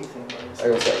 8. Date thing, I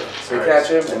go 7. So you Alright. catch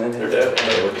him and then They're hit him. dead.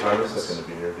 Hey, And what time is this gonna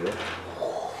be here, deal?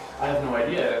 I have no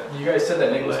idea. You guys said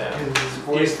that Nick was Yeah. his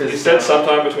voice. He said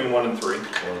sometime between 1 and 3.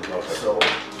 Okay. So,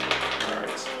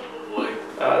 Alright.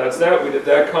 That's that. We did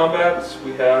that combat.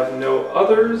 We have no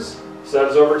others. So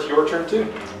that is over to your turn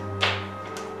too.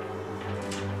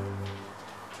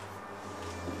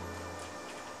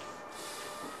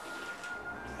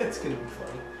 it's gonna be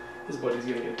funny. His buddy's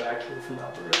gonna get back here from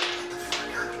Alberta.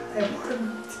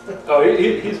 Oh,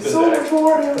 he's been So back. much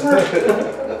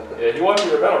Warhammer! Yeah, he watched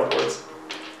your battle reports.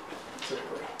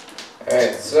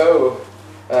 Alright, so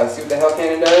see what the Hell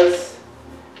Cannon does?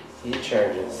 He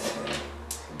charges.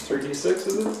 3d6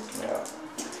 is it? Yeah.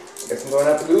 Guess I'm going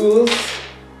out the ghouls.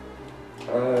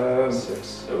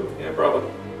 6. Oh, yeah, probably.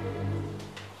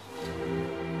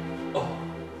 Oh.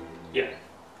 Yeah.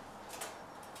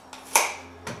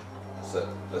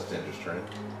 That's dangerous terrain.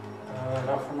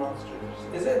 Not for monsters.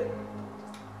 Is it?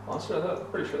 monster?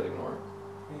 I'm pretty sure they ignore it.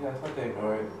 Yeah, I thought they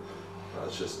ignore it.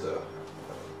 It's just okay.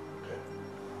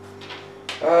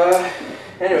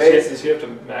 Anyways. Does he have to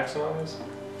maximize?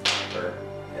 Or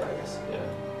Yeah, I guess. yeah.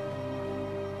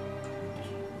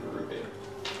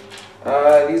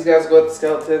 Groupie. These guys go at the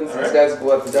skeletons. All These right. guys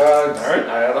go at the dogs. All right,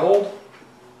 I had a hold.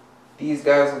 These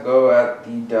guys will go at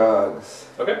the dogs.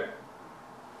 Okay.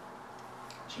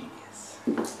 Genius.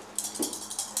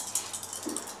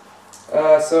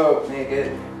 So make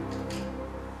it.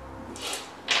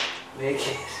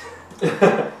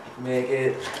 Make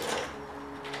it.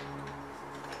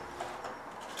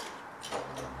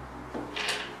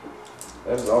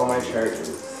 That is all my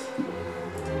charges.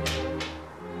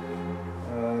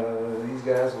 These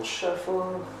guys will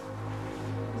shuffle.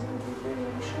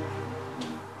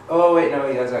 Oh wait, no,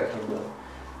 you guys got covered up.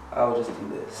 I'll just do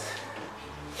this.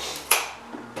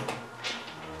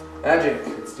 Magic,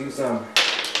 let's do some.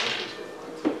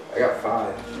 I got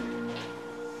 5.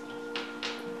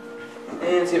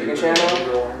 And see if we can channel.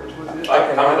 How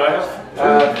many do I have?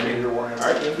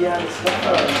 Alright. Yeah, it's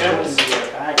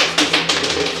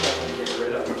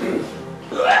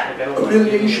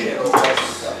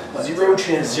Zero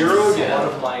chance. 0 again. One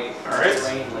of my Alright.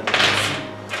 terrain limits.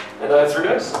 And I have 3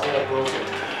 dice. I broke it.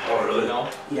 Oh, really? No.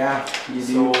 Yeah, you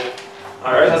So, do.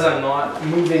 Alright. because I'm not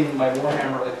moving my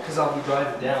Warhammer, like, because I'll be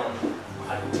driving down,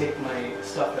 I can take my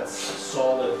stuff that's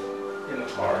solid in the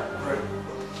car. Right.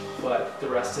 But the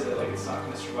rest of it, like, it's not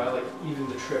going to survive. Like, even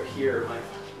the trip here,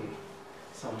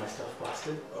 some of my stuff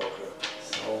busted. Okay.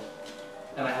 So,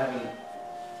 and I haven't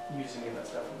used any of that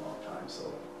stuff in a long time,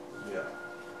 so. Yeah.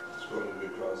 It's going to be a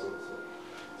closet. So.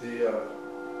 Did you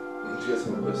get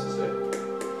some of this to say?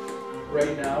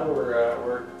 Right now,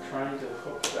 we're trying to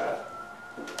hook that.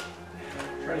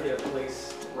 Trying to get a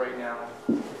place right now.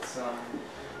 It's just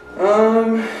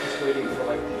waiting for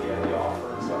like the offer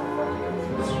and stuff.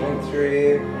 Strength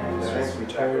 3. And Strength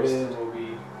retarded. retarded. Will be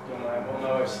doing that. Well, no,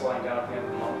 I'm sliding down at the end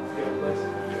of the month to get a place.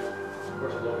 Or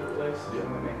to Logan place. Yeah. And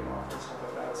we make an offer and stuff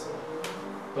like that. So,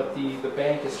 but the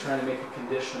bank is trying to make a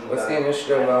condition. What's that the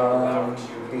initiative I'm allowed on to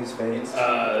these fades? institute a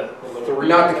little 3.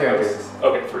 Not the characters.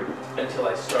 Okay, 3. until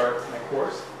I start my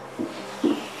course.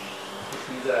 Which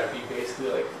means that I'd be basically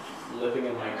like living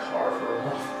in my car for a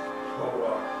month. Oh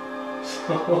wow. So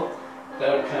that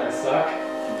would kind of suck.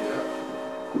 Yeah.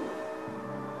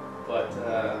 But no,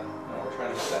 we're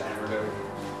trying to get that hammered out.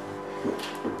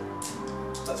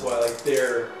 That's why like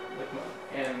they're like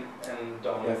and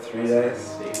Dominic Yeah, 3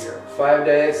 dice. stay here. 5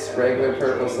 dice, regular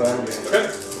purple sun. Okay.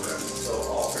 So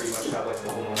I'll pretty much have like the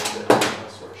whole month to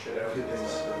sort shit out. Good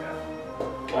things.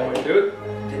 Yeah. One way to do it.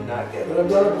 Did not get But it. I've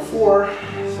done it before.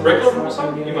 Regular purple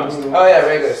sun? You must. Oh yeah,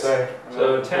 regular, sorry.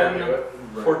 So 10,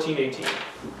 14, 18.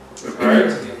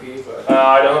 Alright. But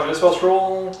I don't have a dispel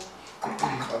scroll. I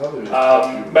thought we were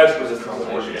Magic resistance on the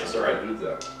against, alright? do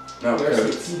that. No, there's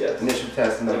because some T-Debs. initiative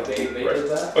test and Like then. they did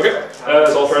that. Okay.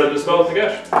 So I'll try to dispel with the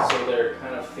gash. So they're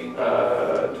kind of thinking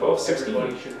 12, 16.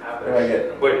 everybody should have What did I their get?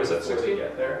 shit Wait, was that before they 16?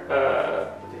 get there. Uh,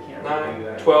 But they can't really do 9,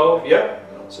 that. 12, yep.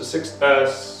 So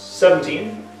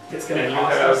 17. It's And gonna you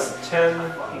cost have us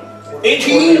 10, fucking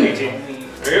 18! 18.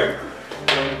 There you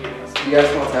You guys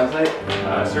want template? go.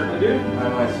 I certainly do. I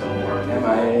might.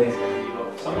 MIA.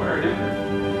 Somewhere I do.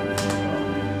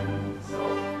 So,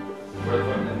 Where the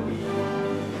and fuck? then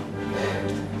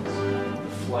the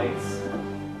flights.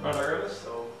 Oh, Nagash?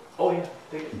 So, oh yeah,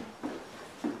 they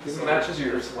This matches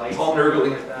yours. lights. All Nurgle.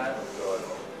 like that.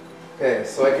 Okay,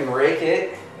 so I can rake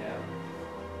it Yeah.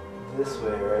 this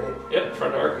way, right? Yep,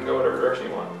 front door can go whatever direction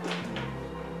you want.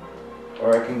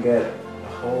 Or I can get a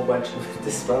whole bunch of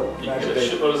dispel. You can get a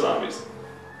magic. shitload of zombies.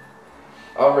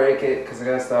 I'll rake it because I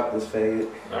gotta stop this fade.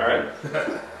 Alright.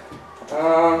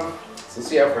 So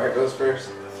see how far it goes first.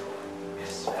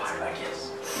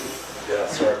 Yeah,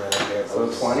 sorry man. I So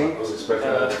 20? I was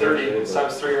expecting 30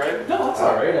 times 3, right? No, that's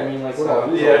alright. I mean, like, what So- I'll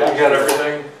do is Yeah, I'll you got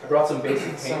everything. I brought some basic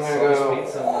paints, So I'm so gonna I'll just go- paint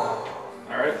some,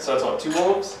 Alright, so that's all 2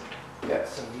 wolves. Yes.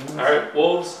 some units. Alright,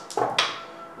 wolves.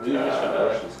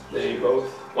 They both.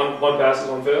 One passes,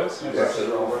 one fails. Yeah. Yeah. So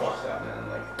I'll watch that, man.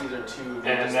 Like, these are two.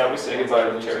 And now we say goodbye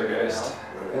to the Terrorgeist.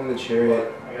 And the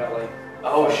chariot. I got like.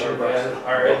 Oh shit, man.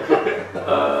 Alright.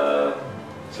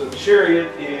 So the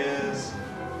chariot is.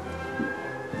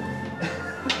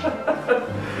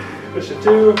 Mission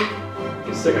 2.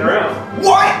 He's sticking around.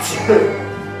 What?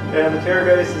 And the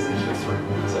Terrorgeist is mission 3.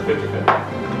 So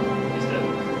 50-50. He's dead.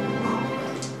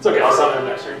 It's okay, I'll summon him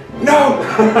next turn. No!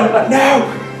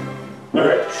 No!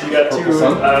 Alright, so you got Purple 2,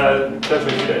 sun?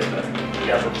 potentially 2 days then.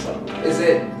 Yeah, purple sun. Is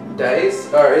it dice?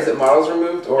 Or is it models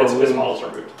removed? Or It's wound? models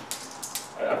removed.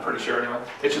 I'm pretty sure anyway.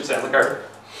 It should say on the card.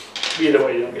 Either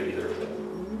way, you don't get either of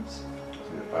those.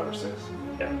 5 or 6.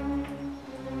 Yeah.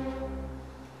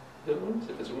 Hit wounds?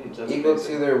 If it's wounds, that's Equal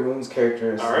to their wounds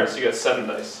characteristics. Alright, so you got 7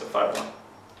 dice, so 5 1.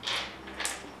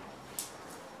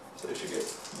 So you should get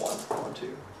 1 or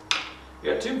 2.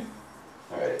 You got 2.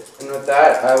 Alright, and with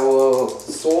that, I will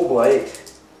Soul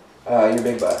Blight your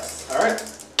big boss. Alright.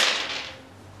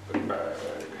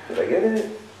 Did I get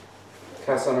it?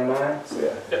 Cast on a 9, so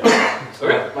yeah.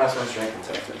 Okay. Minus 1 strength and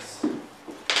toughness.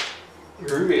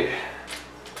 Groovy.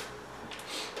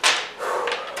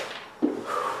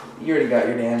 You already got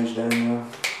your damage done though.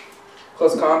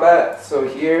 Close combat, so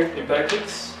here. Impact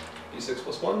hits. D6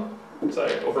 plus 1. So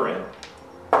I overran.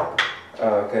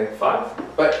 Oh, okay.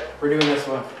 5. But we're doing this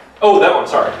one. Oh, that one,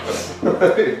 sorry.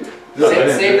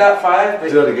 Save that 5. But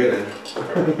Do that again.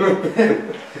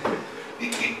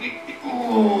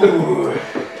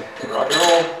 Rock and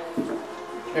roll.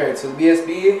 Alright, so the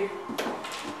BSB,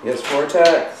 he has 4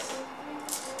 attacks.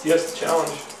 Yes, the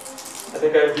challenge. I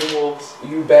think I have Doom Wolves.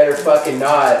 You better fucking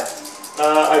not.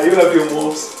 I do have Doom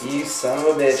Wolves. You son of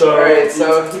a bitch. So Alright,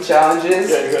 so he challenges.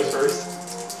 Yeah, you guys first.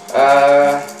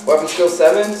 Weapon skill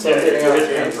 7, so Yeah, I'm hitting you're on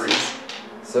hitting on 3.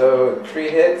 3s. So 3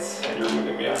 hits. And you're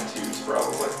moving me on 2s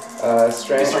probably.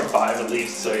 Strength. Strength 5 at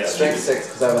least, so yeah. Strength 6,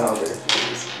 because I have a halberd.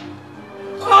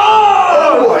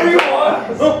 Oh my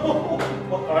god!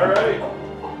 Alright.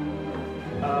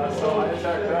 So I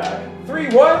attack back. 3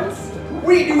 ones?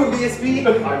 What are you doing, BSB?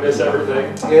 I miss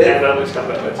everything. Good. And I lose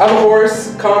combat with. I'm a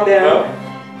horse, calm down.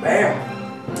 Oh. Bam.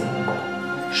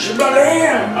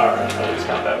 Shabam! Alright, I lose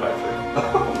combat by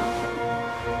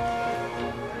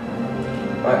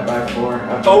 3. By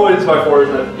 4. Oh, it is by 4,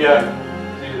 isn't it? Yeah.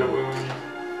 So you did a wound.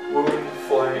 Wound,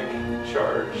 flank,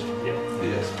 charged. Yeah.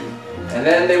 BSB. And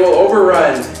then they will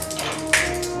overrun.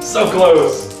 So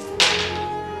close.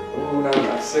 Ooh, no,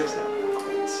 no. 6 now.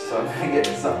 So I'm gonna get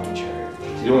something charged.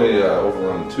 You only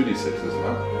overrun 2d6, isn't it?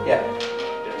 Yeah.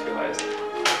 Yeah, 2 highest.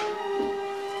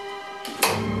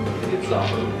 It's not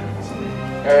moving.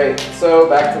 Alright, so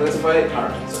back to this fight.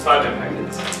 Alright, so 5 impact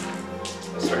hits.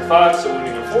 Let's start 5, so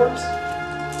wounding of 4s.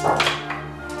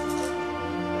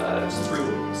 That's 3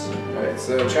 wounds. Alright,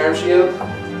 so Charm Shield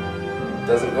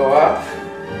doesn't go off.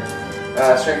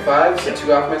 Strength 5, so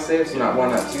 2 off my save, so not 1,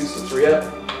 not 2, so 3 up.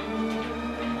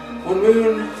 1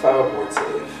 wound, 5 upward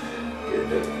save.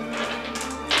 Good.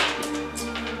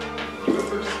 You go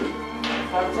first.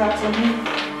 5 attacks on me?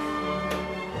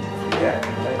 Yeah,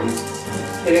 that is.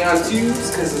 Hitting on 2s,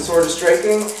 because the sword is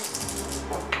striking.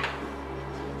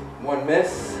 1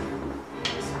 miss.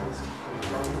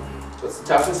 What's the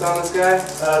toughness on this guy?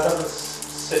 That was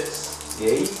 6.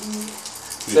 Yay.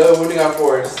 So, wounding on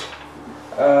 4s.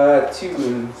 2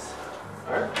 wounds.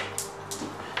 Alright.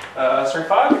 Strength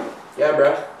 5? Yeah,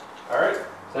 bro. Alright.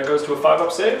 So that goes to a 5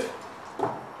 up save.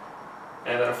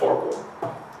 And then a 4 roll.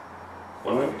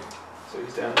 1 wound. So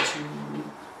he's down to 2.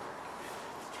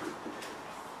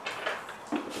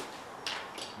 3.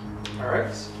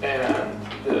 Alright. And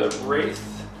the Wraith.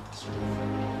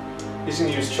 He's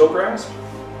going to use Chill Grasp,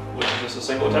 which is just a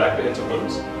single attack that hits and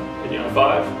wounds. Hit you on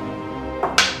 5.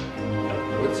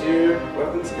 What's your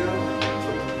weapon skill?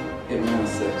 Hit me on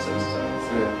 6. So,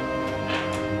 yeah.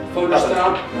 Focus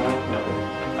down? No.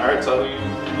 Alright, so you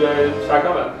guys attack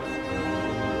combat.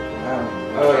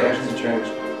 Oh yeah, she's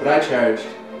charged. But I charged.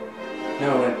 No,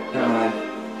 wait, never mind.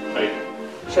 Right.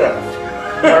 Shut up.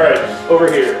 Alright, over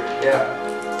here. Yeah.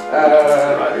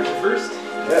 Riders are first.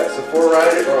 Yeah, so 4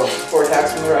 riders, or 4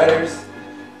 attacks from the riders.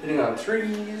 Hitting on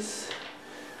 3s.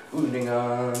 Wounding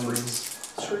on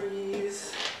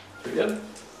 3s. Pretty good.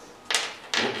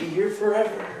 Won't be here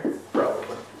forever.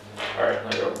 Probably. Alright,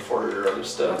 now go for your other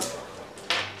stuff.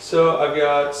 So I've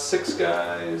got 6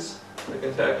 guys that can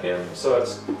attack him, so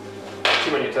that's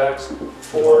too many attacks.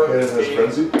 4, Okay, that's 8,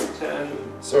 frenzy?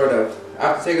 10. Sort of. I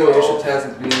have to take a leadership test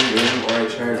at the beginning of the game, or I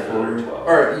charge forward.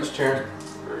 Or each turn.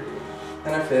 3,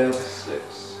 And I failed.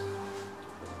 6,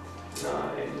 9.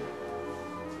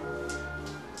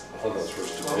 Oh, that's for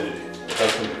stupidity.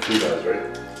 That's when the crew dies, right?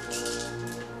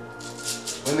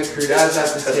 When the crew dies, I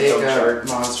have to That's take dumb a chart.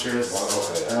 monstrous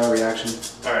Okay. reaction.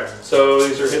 Alright, so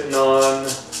these are hitting on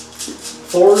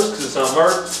 4s because it's not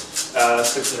marked.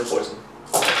 6s are poison.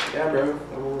 Yeah, bro.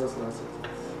 What was last?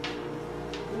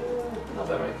 Not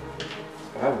that many.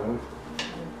 5 of them.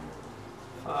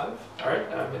 5. Alright,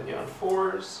 I'm hitting you on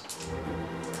 4s.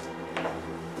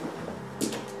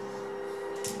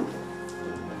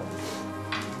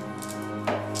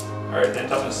 Alright, and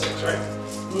toughness 6, right?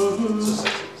 Mm-hmm. So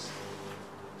 6s.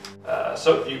 So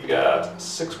you've got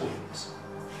 6 wounds.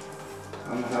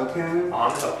 On the hell cannon? On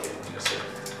the hell cannon, yes sir.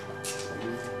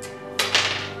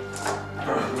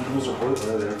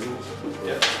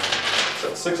 Yeah. So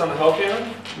that's 6 on the hell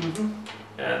cannon.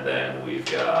 Mm-hmm. And then we've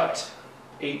got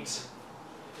 8,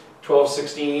 12,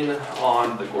 16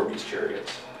 on the Gorby's chariot.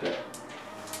 Okay.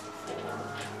 4,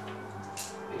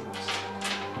 8,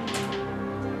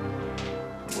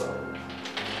 12,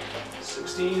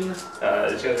 16. These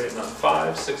guys are hitting on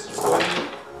 5, 6 is avoiding.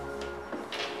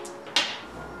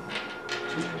 2.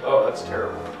 Oh, that's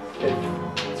terrible.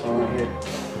 That's all I here.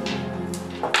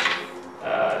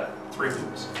 3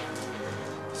 moves.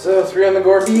 So 3 on the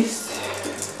Gore Beast.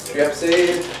 3 up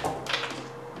save.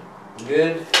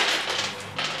 Good. And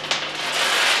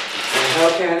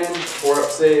Hell Cannon. 4 up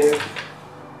save.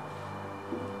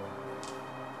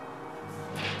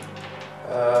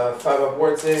 5 up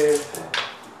ward save.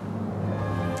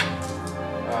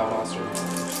 Monster.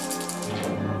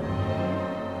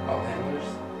 All handlers.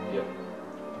 Yep.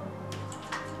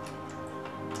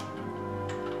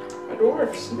 My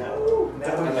dwarfs. No. And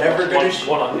I'm then never one, gonna.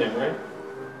 one on him, right?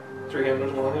 3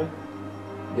 handlers, 1 on him?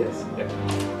 Yes. Yep.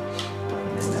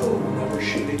 No, never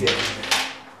shoot again.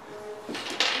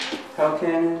 Hell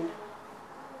Cannon.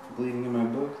 Bleeding in my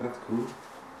book. That's cool.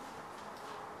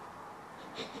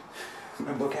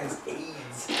 My book has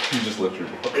AIDS. You just lift your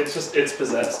book. It's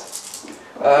possessed.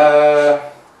 5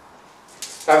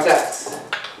 attacks.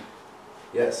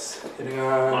 Yes. Hitting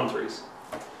On on 3s.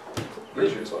 Pretty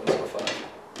sure it's weapons go 5.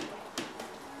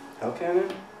 Hell Cannon.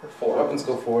 Or 4. Weapons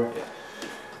go 4.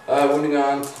 Wounding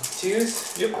on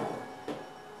 2s. Yep.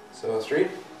 So 3.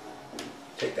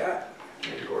 Take that.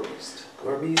 And your Gore Beast.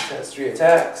 Gore Beast has 3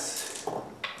 attacks.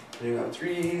 Hitting on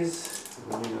 3s.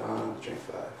 Wounding on strength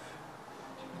 5.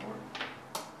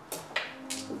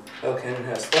 Hell Cannon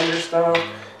has Thunder Stomp. He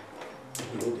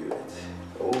will do it.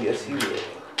 Oh, yes, he will.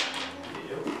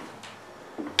 Yep.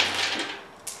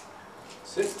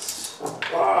 6.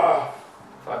 Ah.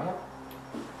 5 more.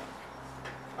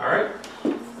 Alright.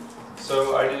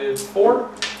 So I did 4.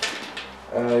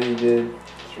 You did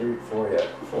 3, 4, yeah.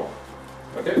 4.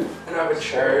 Okay. And I have a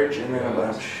charge and then a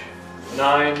bunch.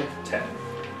 9, 10.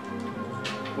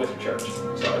 With your charge.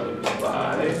 So I lose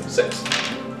by 6. 1,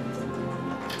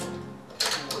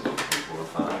 2, 3, 4,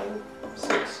 5,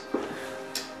 6.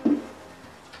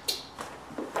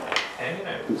 Hanging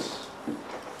out.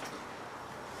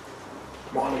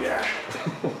 Come on, Nagash.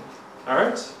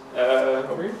 Alright.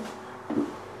 Over here.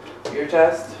 Your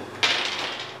test.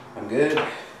 I'm good.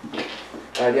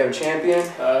 Do you have a champion?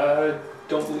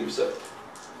 Don't believe so.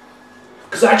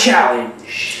 Because I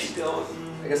challenge.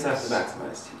 Skeleton. I guess I have to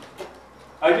maximize too.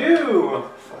 I do!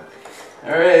 Fuck.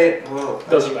 Alright, well.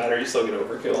 Doesn't matter, you still get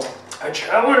overkill. I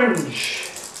challenge.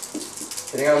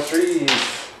 Hitting on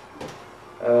 3s.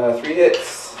 3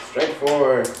 hits. Strength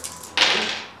 4.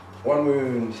 1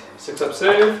 wound. 6 up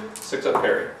save, 6 up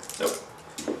parry. Nope.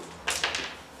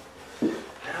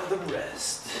 Now the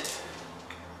rest.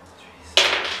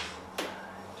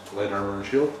 Light armor and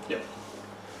shield? Yep.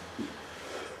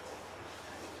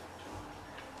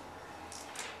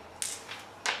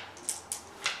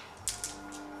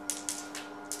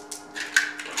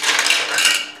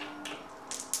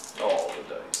 All the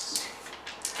dice.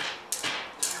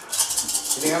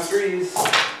 Hitting on 3s.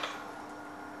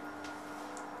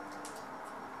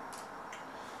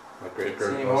 My great See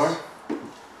any grandpa. more?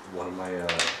 One of my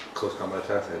close combat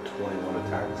attacks, I had 21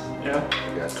 attacks. Yeah. I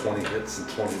got 20 hits and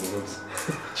 20 wounds.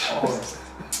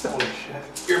 Holy shit.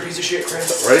 You're a piece of shit,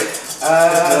 Chris. Right?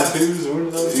 Who's one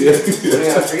of those? Yeah.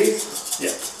 Hitting on 3s.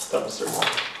 Yeah, that was certain.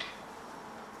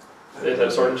 Did it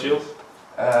have sword and shield?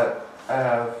 I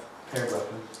have paired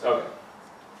weapons. Okay.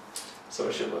 So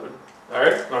a shield weapon.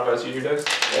 Alright, not if I use your dice.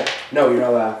 Yeah. No, you're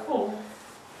not allowed. Oh.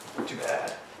 Too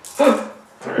bad.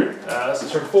 Alright, so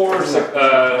turn 4, There's 6,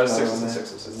 another 6s one and there. 6s.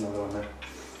 There's another one there.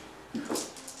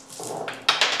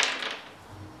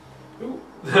 Ooh,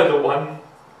 the 1.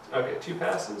 Okay, 2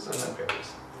 passes and then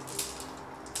parries.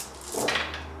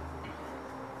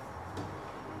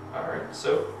 Alright,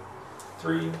 so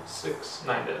 3, 6,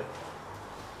 9 dead.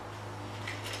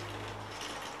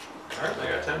 Alright, I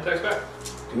got 10 attacks back.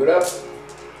 Do it up.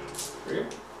 Here you go.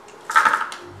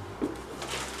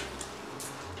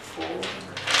 4,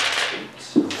 8,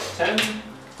 10.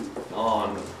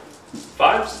 On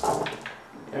 5s.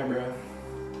 Yeah, bro.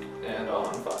 And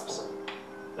on 5s.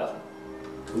 Nothing.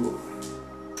 Cool.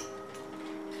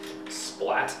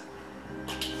 Splat.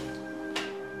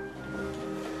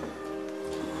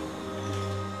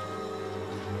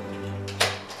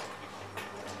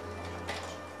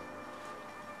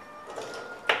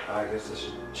 I guess I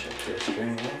should check this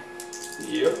strain.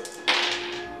 Yep.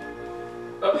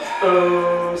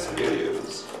 Uh-oh,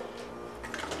 spaghettios.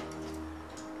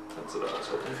 That's what I was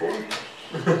hoping for.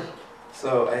 So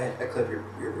I clip your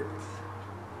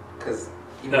because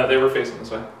No, they were facing this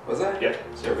way. was that? Yeah,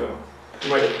 0 go. You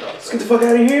might hit the dog. Let's get the fuck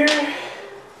out of here.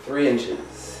 3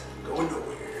 inches. Going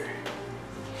nowhere.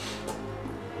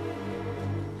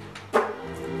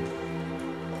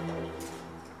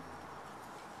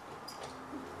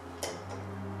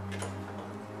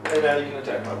 And now you can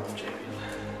attack my wolf champion.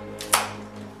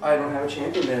 I don't have a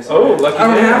champion there. So Oh, lucky I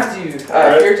don't man. have to.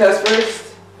 Fear test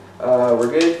first. We're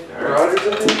good. All right. Marauders,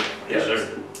 I think. Yeah,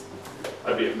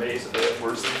 I'd be amazed if they had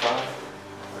worse than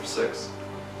 5 or 6.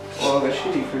 Well, that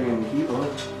should be freaking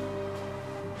keyboard.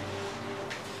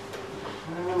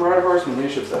 Marauder horseman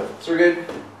leadership stuff. So we're good.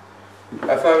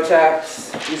 5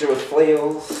 attacks. These are with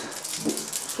flails.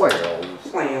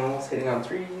 Flails hitting on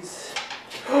 3s.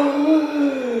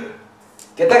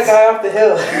 Get that guy off the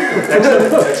hill.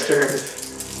 Next turn.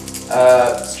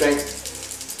 Strength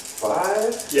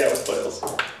 5. Yeah, with flails.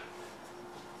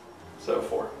 So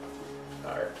 4.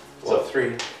 Alright. So So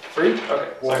 3. 3? Okay.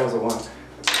 One So was a 1.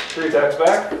 3 attacks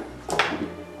back.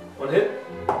 1 hit.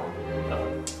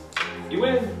 Nothing. You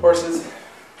win. Horses.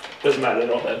 Doesn't matter,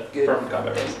 they're all dead. Good. From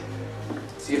combat race.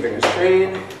 See if I can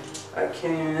strain. I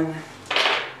can.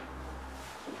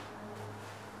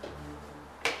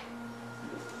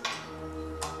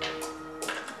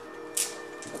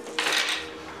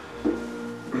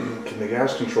 Can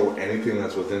Nagash control anything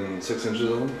that's within 6 inches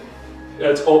of him?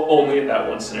 It's only in that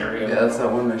one scenario. Yeah, that's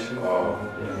that one mission. Oh.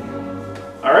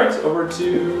 Alright, over to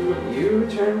You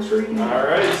turn 3.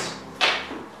 Alright.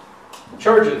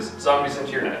 Charges. Zombies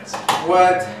into your nets.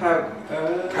 What? How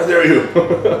dare you?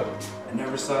 I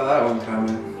never saw that one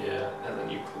coming. Yeah, and then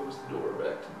you close the door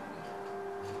back to me.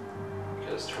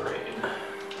 Because terrain.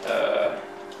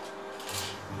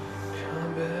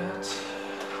 Combat.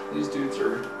 These dudes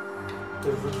are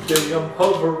every day I'm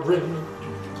hovering.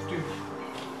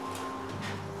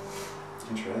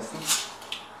 Interesting.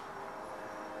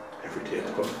 Every day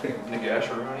I'm going. Nagash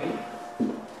around.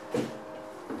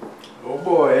 Oh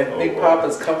boy, Oh Big boy.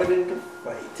 Papa's coming in to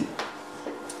fight.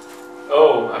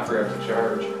 Oh, I forgot to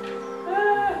charge.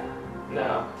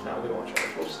 No, we won't charge.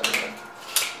 We'll just have that.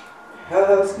 How the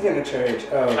hell is he gonna charge?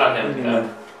 Oh, Not him, you mean no.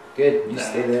 that. Good, you No.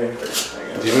 stay there.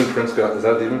 Demon Prince got. Is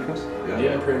that Demon Prince?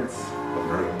 Yeah. Prince.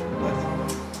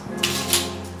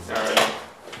 Alright.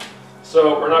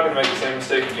 So, we're not going to make the same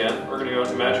mistake again. We're going to go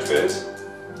into magic phase.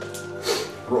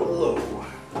 Roll low.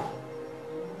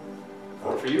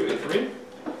 4 for you, 8 for me.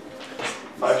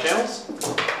 5 channels.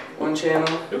 1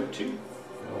 channel. Nope, 2.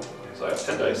 So I have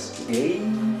 10 dice. Yay.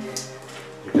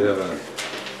 You could have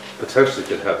potentially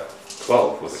could have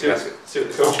 12 with a casket. See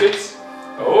what the coach gets.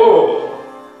 Oh!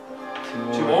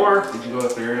 2 more. Did you go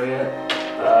up there yet?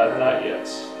 Not yet.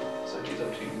 So he's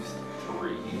up to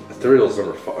 3. The third was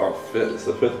number 5. Oh, 5th. It's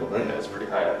the 5th one, Yeah, right? it's pretty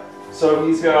high up. So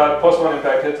he's got +1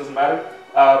 impact hit, doesn't matter.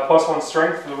 +1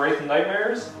 strength for the Wraith and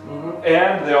Nightmares. Mm-hmm.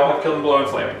 And they all have killing blow and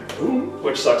flaming.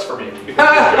 Which sucks for me.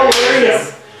 because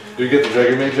Hilarious! Do you get the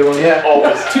Dragon Mage one? Yeah.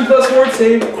 Always. 2+4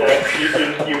 save.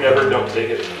 Yeah, you never don't take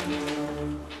it.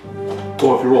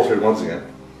 Well, if you roll 3 once again.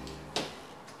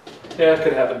 Yeah, it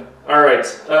could happen. Alright,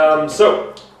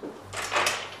 so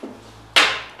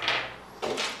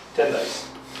 10 dice.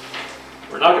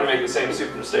 We're not going to make the same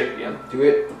stupid mistake again. Do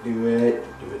it. Do it.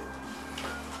 Do it.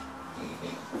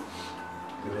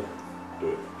 Do it. Do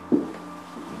it.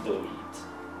 Do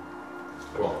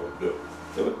Come on, do it. it.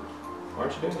 Do it. Why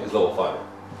aren't you doing He's it? level 5.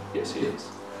 Yes, he is.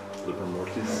 Liver And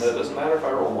Mortis. that doesn't matter if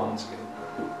I roll ones.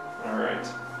 Alright.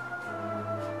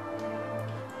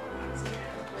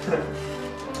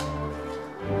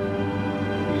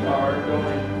 We are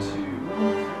going to...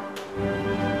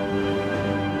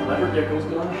 Remember Gecko's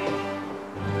gone?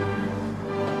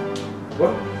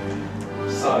 What?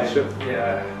 Ship.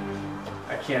 Yeah,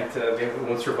 I can't. They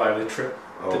won't survive the trip,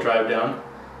 Oh. the drive down,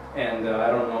 and I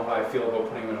don't know how I feel about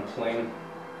putting them in a plane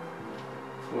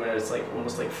where it's like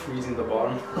almost like freezing the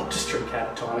bottom. I'll just drink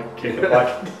catatonic, kick the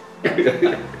bucket,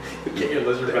 get your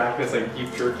lizard back, and it's like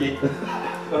beef jerky.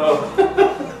 Oh,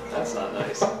 that's not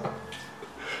nice.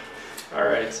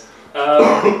 Alright.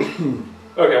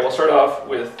 Okay, we'll start off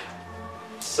with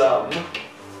some...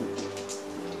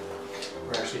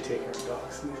 We're actually taking our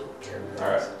dogs and they don't care.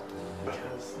 Alright.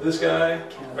 Because This guy,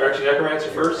 or actually Necromancer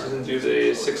first, he's going to do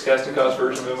the 6 casting cost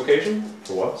version of Invocation.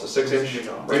 For what? So 6 inch range.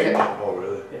 Oh,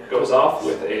 really? yeah. Goes off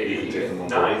with You can take a them on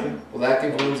 9. Well, that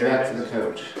concludes back to the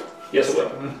coach. Yes, it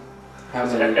will. How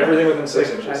many? Everything within 6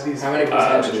 inches. How many The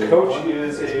potentially? coach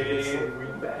is a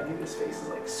His face is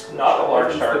like not a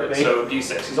large target, so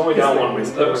D6. He's only down 1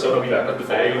 with them, so he'll be back up to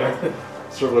full.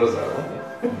 So what is that one?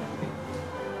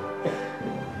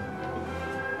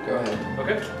 Go ahead.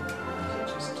 Okay.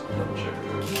 So just double check.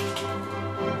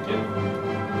 Yeah.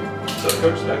 So the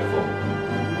coach is back to full.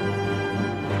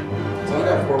 It's only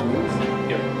got 4 moves.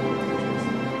 Yep.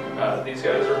 These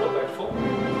guys are built back to full.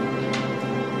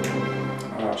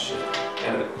 Oh shit.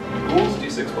 And ghouls,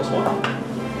 d6 plus 1.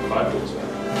 5 ghouls.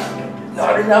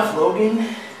 Not enough, Logan.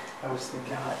 I was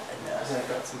thinking, as I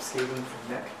got some scaling from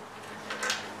Nick.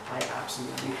 I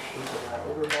absolutely hate the rat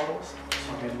ogre models, so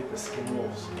I'm gonna get the skin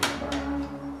wolves from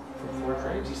 4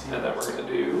 frames. You see? And then we're gonna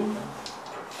do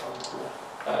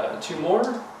 2 more.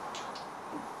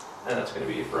 And that's gonna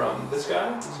be from this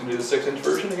guy. He's gonna do the 6-inch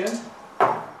version again.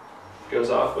 Goes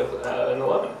off with an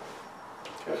 11.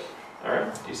 Okay.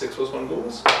 Alright, d6 plus 1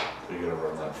 ghouls. So you're gonna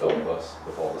run that full plus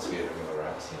with all the skating and the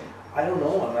rats? I don't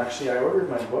know. I ordered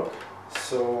my book,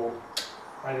 so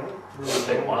I don't really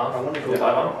Take one off. I want to go Go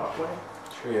 5 on. that way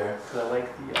Sure, yeah. because I like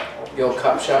the The old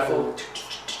cup shuffle.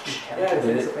 Yeah, I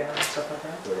did it. Stuff like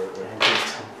that.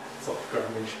 It's all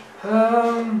garbage.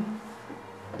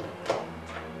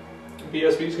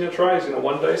 BSB's gonna try. He's gonna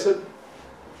 1 dice it.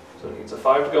 So he needs a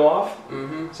 5 to go off.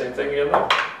 Mm-hmm. Same thing again though.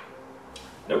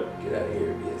 Nope. Get out of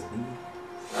here, BSB.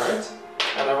 Alright.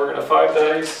 And then we're gonna 5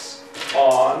 dice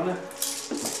on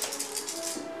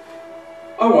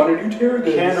I wanted you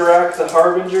Terrorgeist. Kandarak the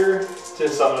Harbinger to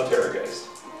summon a Terrorgeist.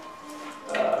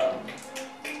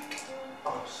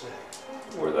 Oh, sick.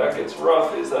 Where that gets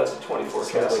rough is that's a 24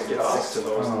 So casting get cost. 6 of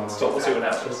those. Oh. And So we'll see what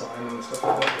happens. design and stuff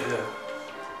like that. Yeah.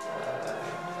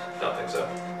 Don't think so.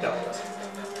 No, it doesn't.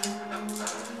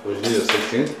 Would you need a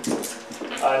 16?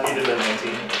 I needed a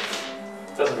 19.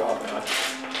 Doesn't go off that much.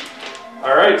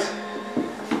 Alright.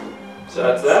 So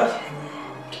that's that.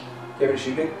 You have any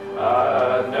shooting?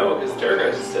 No, because the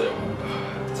Terrorgeist is dead.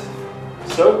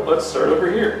 So let's start over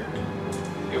here.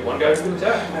 Get 1 guy who can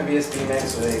attack. My BSB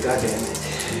max way, god damn it.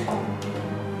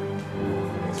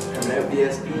 Thanks for coming out,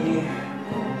 BSB.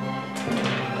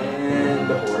 And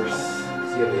the horse.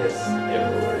 CLS. Yep.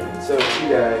 So 2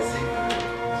 guys.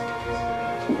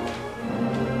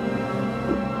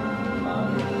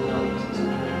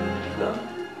 Done.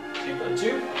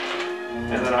 2.2.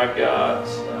 And then I've got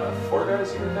 4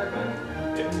 guys who can attack back.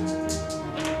 Yep.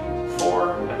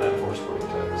 4, and then 4 sporting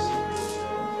attacks.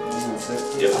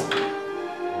 Yep.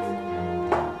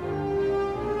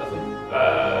 Nothing.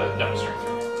 No, strength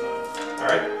 3.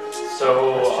 Alright. So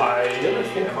I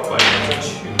am up by 2.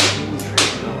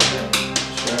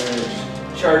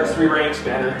 Charge 3 ranks,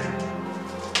 banner.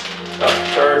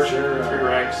 Charge 3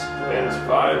 ranks, banner's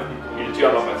 5. You did 2,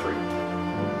 I'm up by 3.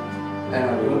 And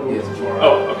I'm doing BSB.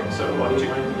 Oh, okay, so 1, 2.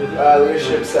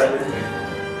 Leadership 7.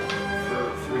 For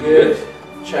 3 Good.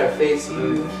 Try to face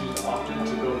you. He opted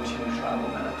to go to travel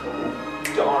Manitoba.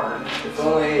 Darn. If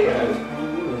only I'm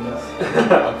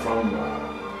from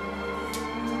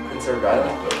Prince Edward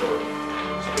Island. the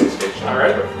space station.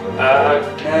 Alright.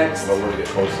 Next. But when we get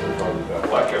closer, we'll probably back.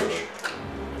 Black coach.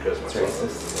 Because my It's son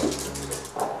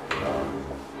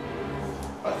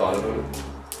I thought about it.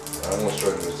 I almost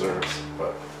joined the reserves,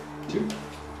 but 2.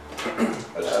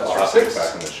 I'll have to get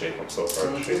back into shape. I'm so far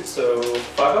in shape. So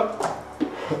 5 up.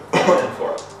 And 4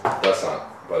 up. That's not,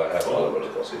 but I have thought about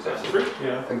it. So he's down to 3.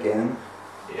 Yeah. Again.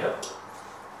 Yep.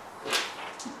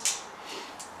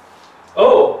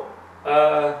 Oh!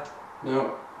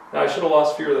 No. No, I should have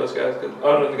lost fear of those guys.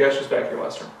 Oh no, Nagash was back here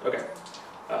last turn. Okay.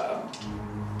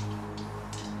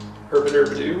 Herbidur.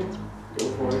 Go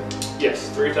for it. Yes,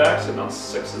 3 attacks and on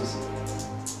 6s.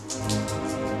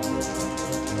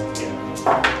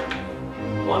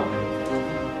 Yeah. 1.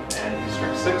 And he's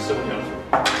strength 6, so we're going to 3.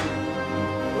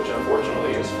 Which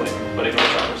unfortunately is flaming, but ignore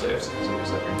counter saves, so he's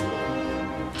second.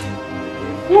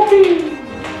 Whoopee!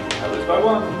 I lose by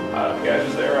 1. Nagash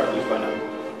is there, I lose by 9.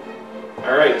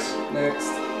 Alright,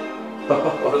 Next.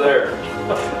 over there.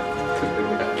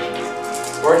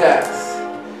 Vortex.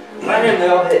 Bam, they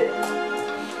all hit.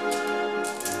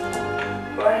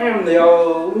 Bam, they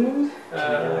all lose.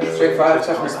 Straight 5,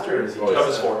 toughness 3.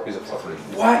 Toughness 4. He's a fluffery.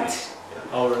 What?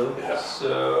 Oh, really? Yeah.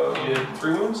 So you did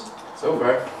 3 wounds? So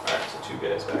far. Alright, so 2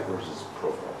 guys back. Where's his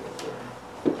profile up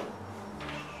there?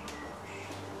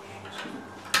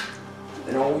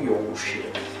 And all your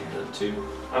shit. And then 2.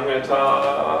 I'm going to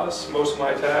toss most of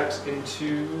my attacks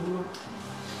into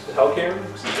the Hellcam.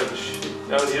 Because he's got the shit.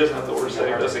 No, he doesn't have the worst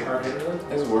save, does he?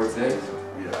 That's worth it.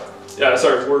 Yeah. Yeah,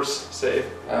 sorry, worst save.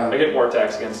 I Um, get more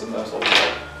attacks against him, that's all.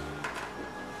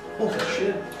 Holy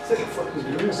shit. It's like a fucking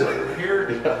dude. So over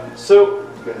here. So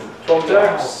 12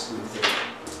 attacks.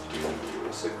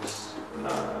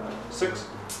 6,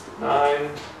 9,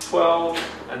 12,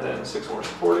 and then 6 more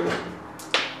supporting. 4,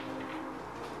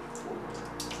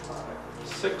 5,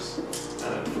 6, and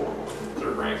then 4 more.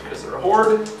 3rd rank because they're a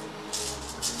horde.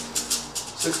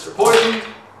 6 are poisoned.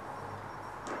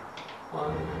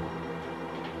 1,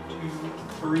 2,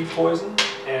 3 poison,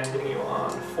 and hitting you on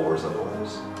 4s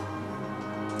otherwise.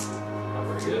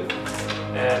 Number Very good.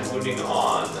 And wounding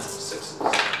on 6s.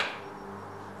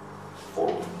 4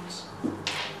 wounds.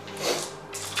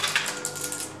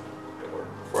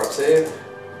 4 up save.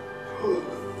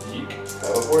 Yeek.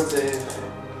 Have a 4 save.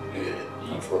 Yeek.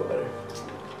 That's a little better.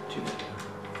 2.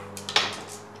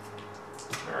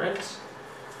 Alright.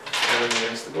 And then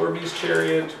against the Gorby's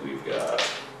Chariot, we've got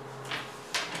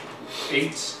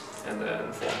 8, and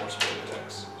then 4 more spell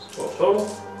attacks. So 12 total.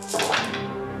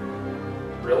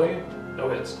 Really? No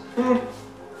hits.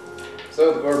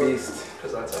 So the Gore Beast.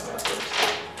 Because that's how math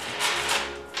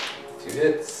works. 2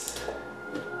 hits.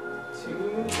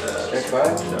 2. Strength 5.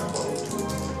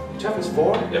 Definitely. Tough is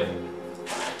 4. Yep.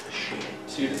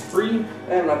 So you did 3.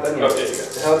 I'm not done yet. Oh, yeah, you got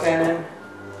it. The Hell Cannon.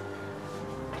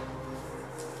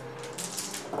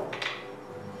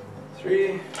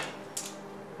 3.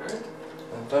 Alright.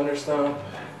 And Thunderstomp.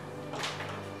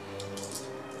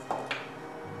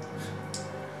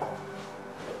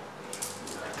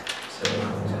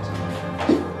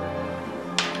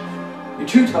 You're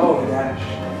too tall, Nagash.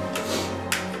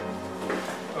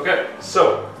 Okay,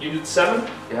 so you did 7.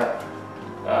 Yeah.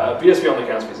 BSB only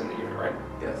counts if he's in the unit, right?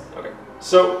 Yes. Okay.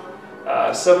 So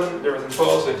 7, everything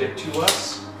falls, so I take 2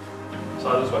 less. So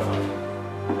I lose by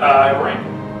 5. I rank.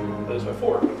 I lose by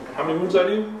 4. How many moves I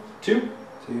do? 2?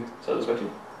 2. So I lose by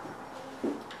 2.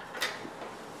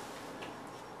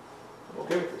 I'm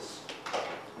okay with this.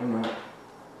 I'm not.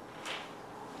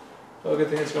 Well, good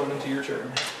thing it's going into your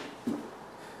turn.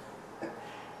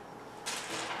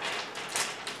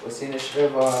 What's the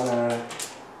initiative on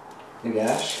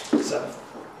Nagash? 7.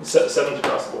 7's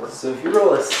across the board. So if you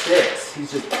roll a 6,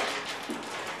 he's just...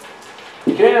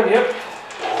 You can, yep.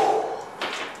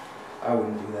 I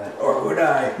wouldn't do that. Or would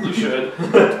I? You should.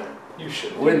 You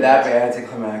should. Wouldn't that be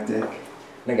anticlimactic?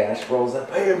 Nagash rolls up.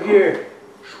 Hey, I'm here.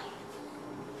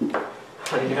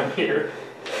 I am here.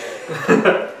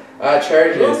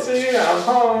 Charges. We'll see, I'm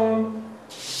home.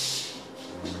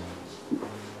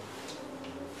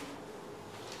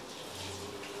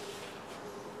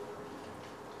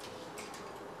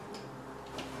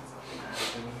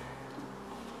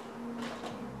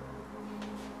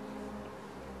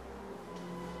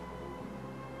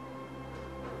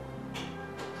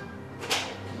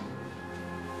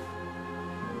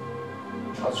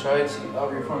 I'll try to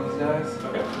reform these guys.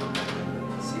 Okay.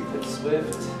 See if it's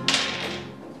swift.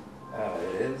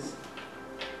 It is.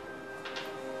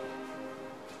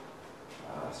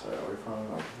 So I'll reform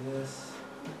like this.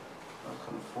 I'll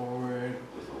come forward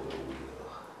with a little wheel.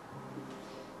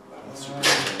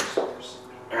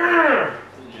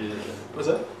 What's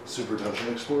that? Super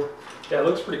Dungeon Explorer? Yeah, it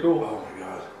looks pretty cool. Oh my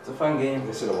god. It's a fun game.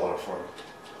 They said a lot of fun.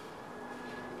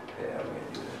 Yeah, I'm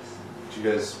gonna do this. Do you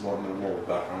guys want to know more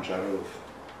background chat of?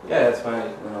 Yeah, that's fine.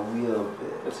 And a wheel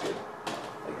bit. That's good.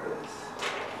 Like this.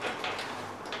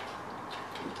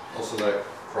 Also that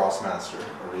Crossmaster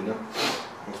arena.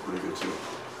 That's pretty good too.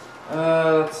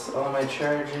 That's all my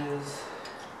charges.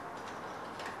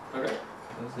 Okay.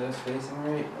 Those guys facing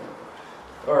right?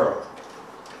 Or,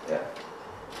 yeah.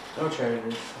 No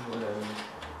charges, whatever.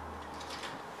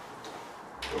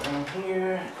 Down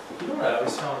here. You know what I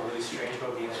always found really strange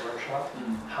about Games Workshop?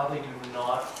 How they do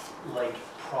not like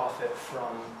profit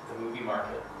from the movie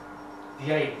market.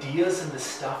 The ideas and the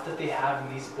stuff that they have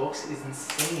in these books is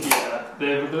insane. Yeah,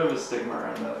 they have a bit of a stigma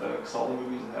around that though, because all the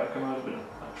movies that have come out have been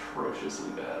atrociously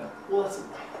bad. Well, that's,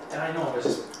 and I know,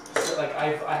 it's just like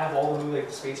I have all the movie, like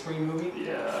the Space Marine movie. It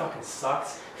Yeah. fucking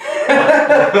sucks. They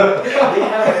have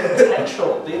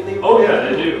potential. They Oh yeah,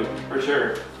 they do, for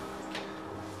sure.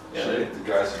 Yeah, Shit, they, the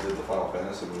guys who did the Final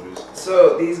Fantasy movies.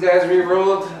 So these guys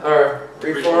re-rolled, or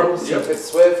reformed, see if Yep. it's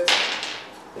swift.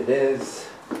 It is.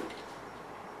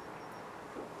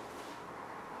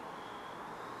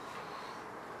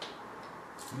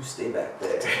 You stay back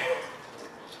there.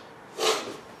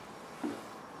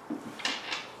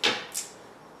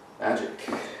 Magic.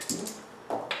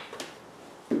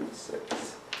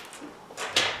 6.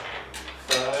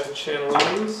 5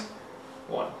 channelings.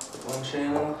 1. 1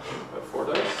 channel. I have 4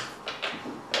 dice.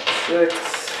 6.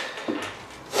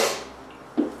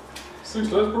 6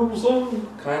 dice purple sun.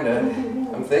 Kinda.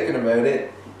 I'm thinking about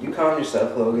it. You calm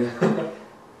yourself, Logan. Calm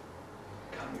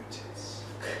your tits.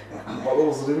 What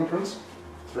level's the Demon Prince?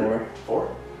 4.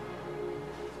 4?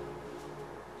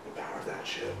 The power of that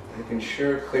shit. You can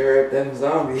sure clear out them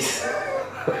zombies.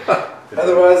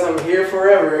 Otherwise, I'm here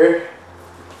forever.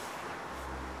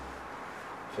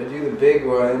 If I do the big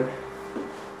one,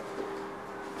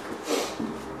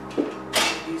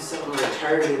 do something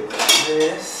retarded like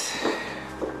this.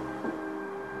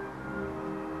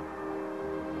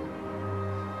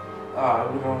 Oh,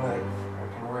 I would want to like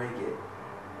freaking rake it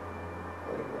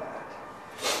like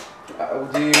that. I will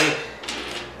do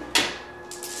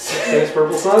 6 dice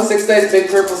purple sun? 6 dice big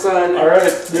purple sun.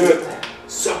 Alright, do it.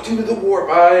 Sucked into the warp.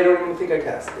 I don't even think I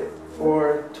cast it.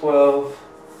 4, 12,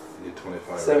 You need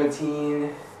 25.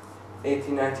 17,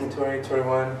 18, 19, 20,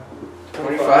 21,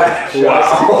 25.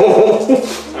 Wow.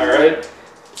 Alright.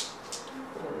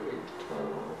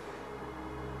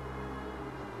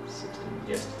 16.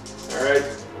 Yes. Alright.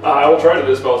 I will try to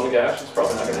dispel Nagash. It's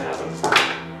probably not going to happen.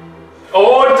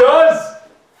 Oh, it does!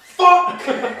 Fuck!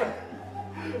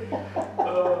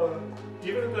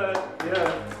 Even at that,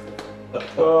 yeah.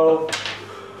 12.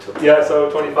 Yeah, so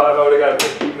 25 I would have got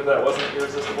it, even if that wasn't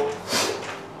irresistible.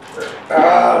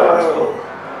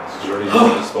 Sure, you need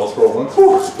the spell scroll once?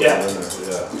 Yeah.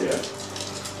 Yeah.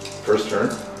 First turn?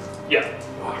 Yeah.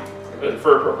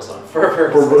 For a purple sun. For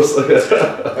a purpose.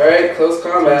 Alright, close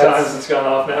combat. Sometimes it's gone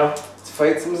off now. Let's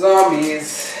fight some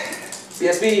zombies.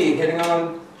 CSB, hitting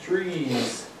on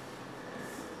trees.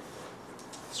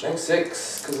 Strength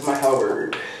 6, because of my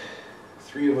halberd.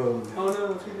 3 of them. Oh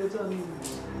no, 3 dead zombies.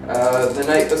 The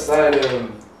knight beside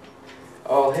him.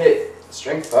 All hit.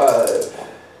 Strength 5.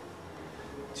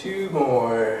 2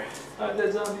 more. 5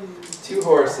 dead zombies. 2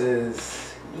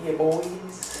 horses. Yeah,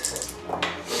 boys.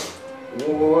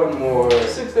 1 more.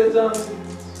 6 dead zombies.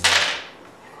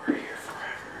 We're here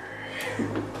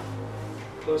forever.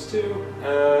 Close 2.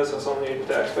 So it's only 8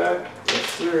 attacks back. Yes,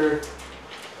 sir.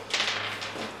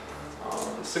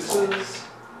 6s.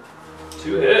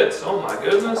 2 hits. Oh my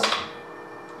goodness.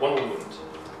 1 wound.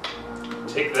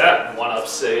 Take that 1-up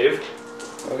save.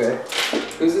 Okay.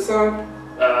 Who's this on?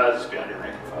 Just be on your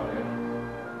rank file.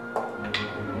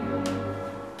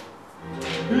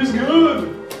 He's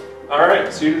good. All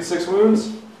right. So you did 6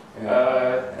 wounds. And I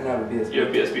have a BSB. You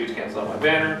have BSB to cancel out my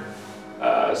banner.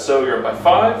 So you're up by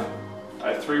 5. I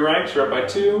have 3 ranks. You're up by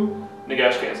 2.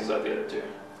 Nagash cancels out the other 2.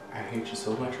 I hate you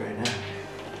so much right now.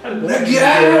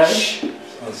 Nagash!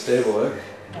 Unstable, eh?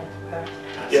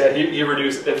 Yeah, he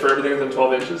reduced, for everything within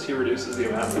 12 inches, he reduces the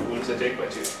amount of wounds I take by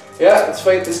 2. Yeah, let's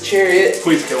fight this chariot.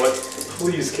 Please kill it.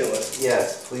 Please kill it.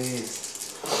 Yes,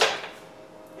 please.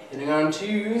 Hitting on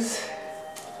 2s.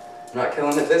 Not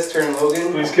killing it this turn,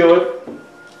 Logan. Please kill it.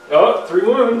 Oh, 3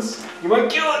 wounds. You might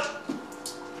kill it.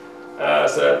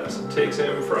 So that takes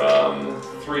him from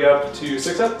 3 up to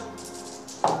 6 up.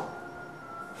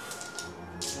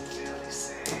 Daily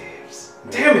saves.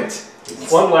 Damn it!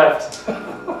 1 left. I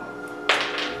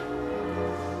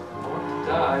want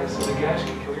to die so Nagash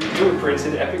can kill your blueprints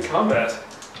in epic combat.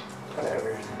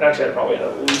 Whatever. Actually, I'd probably end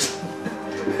up losing.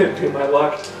 It'd be my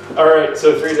luck. Alright,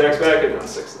 so 3 attacks back and then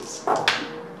 6s.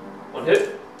 1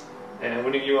 hit. And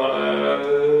winning you on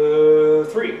a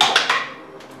 3.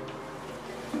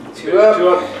 2 up. 2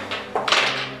 up.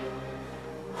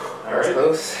 That's Alright.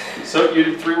 close. So you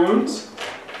did 3 wounds?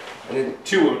 I did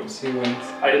 2 wounds. 2 wounds.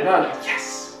 I did none.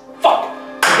 Yes! Fuck!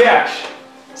 Gash!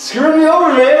 Screw me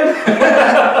over, man!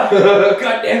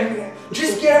 God damn it.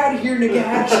 Just get out of here,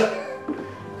 Nagash.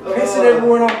 Pissing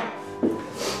everyone off.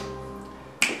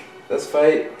 Let's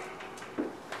fight.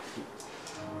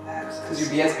 Because your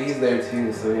BSB is there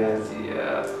too, so yeah.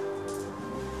 Yeah.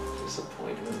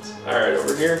 Disappointment. Alright,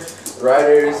 over here.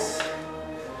 Riders.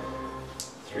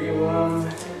 3 of them.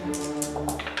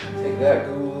 Take that,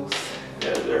 ghouls.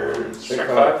 Yeah, they're strength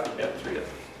 5. Yeah, 3 hit.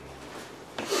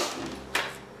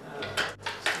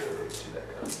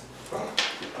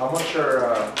 How much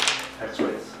are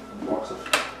X-rays? Box of?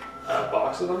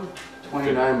 Box of them?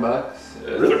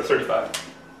 $29. Really? 35.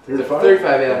 35?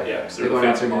 35, yeah. Yeah, because They they're go the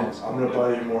fancy after ones. I'm gonna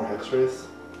buy you more X-rays.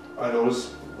 I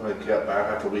noticed when I got back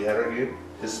after we had our game,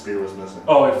 his spear was missing.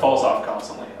 Oh, it falls off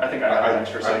constantly. I think I have an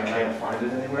extra I second. can't find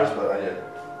it anywhere, but I did.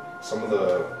 Some of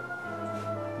the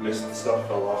missed stuff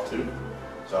fell off too.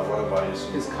 So I want to buy you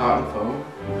some. His cotton foam.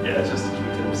 Yeah, it's just the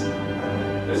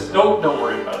Q-tips. Don't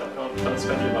worry about it. Don't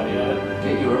spend your money on it.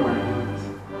 Get you armor.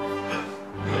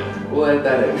 We'll edit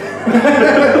that in.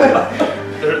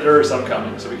 There are some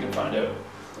coming, so we can find out.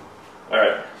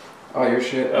 Alright. Oh, your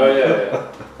shit. Oh, yeah.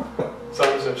 So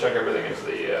I'm just going to check everything into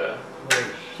the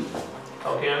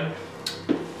Alcan.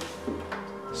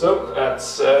 So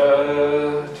that's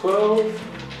 12, 4,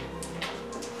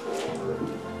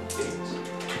 8,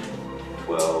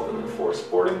 12, and then 4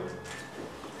 sporting.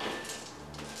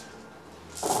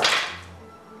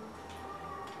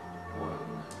 1,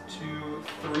 2,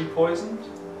 3 poisoned.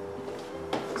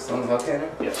 Still in the hell cannon?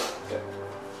 Yes. Okay.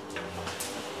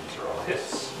 These are all hits.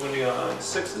 Wounding on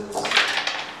 6s.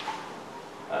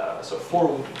 So 4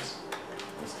 wounds.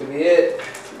 This could be it.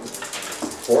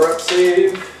 4 up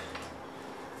save.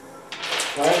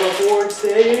 5 up forward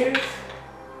save.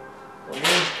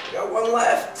 Got 1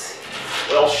 left.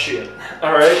 Well, shit.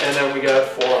 Alright, and then we got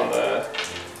 4 on the.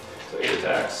 So 8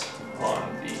 attacks on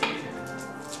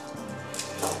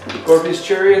the Gorby's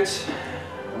chariot.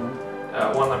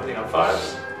 One I'm hitting on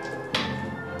 5s.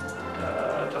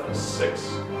 Toughness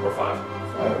 6 or 5.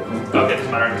 Okay,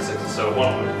 doesn't matter, I need 6, so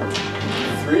 1.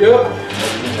 3 up.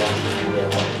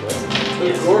 The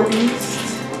Gorbies.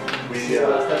 We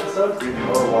last episode? we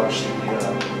power watched the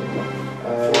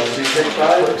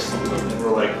 335. and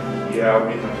we're like, yeah,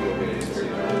 we have to go get agency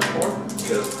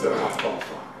because the whole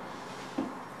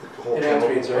It chemical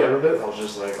happens, part right? of it. I was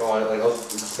just like, oh, I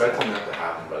was expecting that to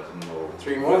happen, but I didn't know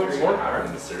 3 it more. was going to happen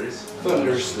in the series.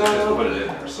 Thunderstorm. They just put it in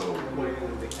there, so Waiting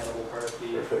with the cannibal part of the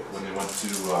when they went to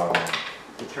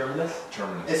terminus.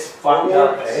 Terminus. It's fucked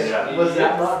up, eh? Yeah. Was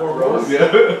that not gross?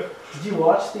 Yeah. Did you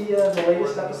watch the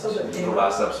latest episode that The came out?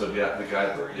 last episode, yeah, the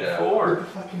guy, yeah. 4. The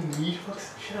fucking meat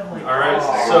hooks and shit. I'm like, Alright,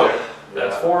 oh, so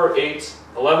that's 4, 8,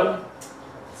 11.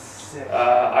 sick.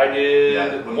 I did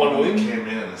Yeah, 1 when they wound. came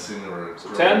in and seen they were So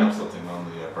grilling 10. up something on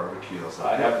the barbecue, I was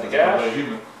like, I have the that's gash. probably a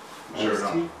human. Sure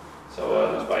enough. So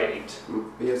that's by 8.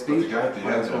 BSB. But the guy at the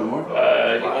end, One more.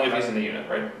 Only if he's in the unit,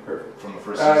 right? Perfect. from the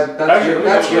first season. That's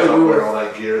your Wearing move. all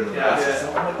that gear and the Yeah. masks. Yeah.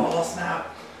 I'm like, oh snap.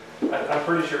 I'm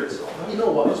pretty sure it's. You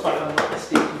know what? If I'm not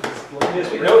mistaken,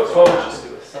 No, it's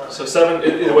 12. So 7,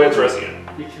 either way, it's res unit.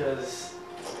 Because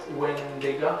when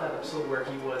they got that episode where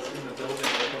he was in the building,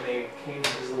 like when they came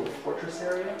to this little fortress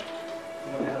area,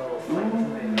 when they had a little fight with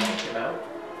him, they knocked him out,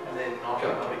 and then knocked him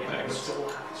out again. He was still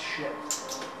half his shit.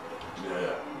 Yeah,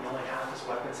 You know, like half his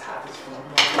weapons, half his food, and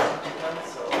all that stuff like that.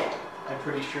 So I'm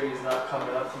pretty sure he's not coming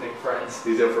up to make friends.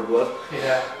 He's out for blood?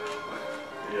 Yeah.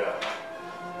 Yeah.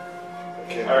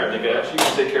 Alright, Nagash, you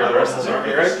can take care of the rest of this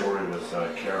army, right? Story with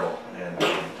Carol and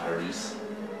Tyrese.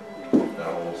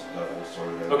 That whole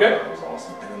story there. Okay. That was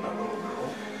awesome. And then that little girl.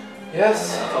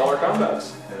 Yes. That's all our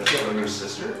combats. And it's your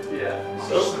sister. Yeah.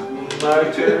 So,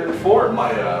 my turn 4.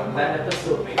 My That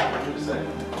episode made me lose it.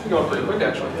 You're going pretty quick,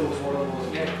 actually. It was one of those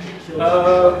games. She killed a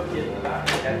kid in the back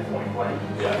of the head point blank.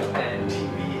 Yeah. And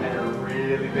TV had a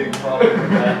really big problem with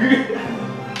that.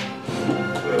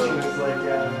 She was like,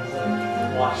 yeah, it was like,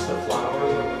 watch the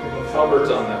flowers.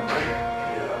 Albert's on that.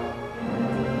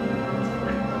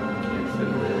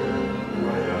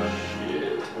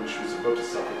 Shit. when she was about to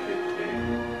suffocate the baby,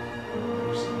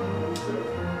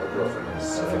 her girlfriend was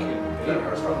suffocated. Yeah,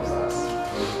 her spouse last.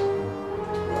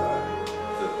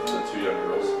 The 2 young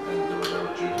girls, and they were there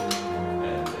with Judy,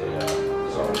 and the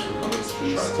zombies were coming, so she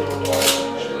tried to take the ball, and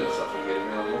she like suffocated her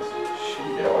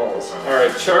almost.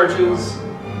 Alright, charges.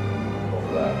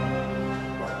 Over that.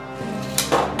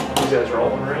 You guys are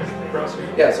all in range across here?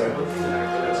 Yeah, sorry.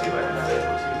 Let's see if I can say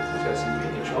these guys can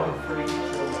beat each one.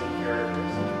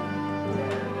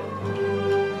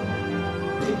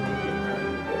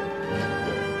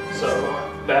 So,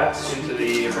 bats into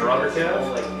the Marauder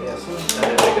Cav, and then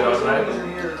take it automatically.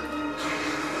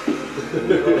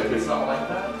 It's not like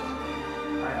that. I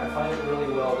find it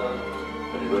really well done.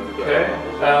 And you look at Okay, I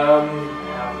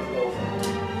have to go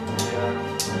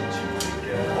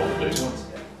all the big ones.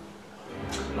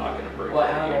 I'm not gonna break Well, I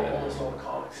that have unit. almost all the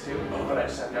comics too, but I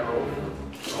just have never opened them.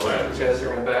 Alright, these guys are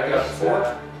gonna back up 4.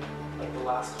 Like the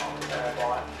last comic that I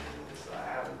bought, I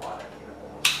haven't bought any in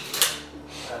almost a year.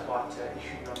 I bought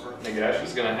issue number Nagash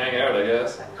is gonna hang out, I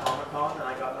guess. at Comic Con, and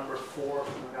I got number 4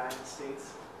 from the guy in the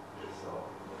States. So,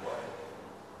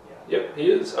 yeah. Yep, he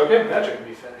is. Okay, I'm magic. gonna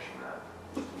be finishing that.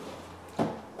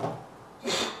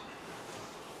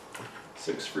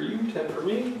 6 for you, 10 for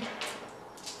me.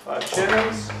 5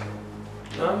 channels.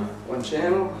 None. 1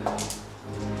 channel.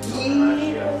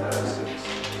 Actually, I got 6,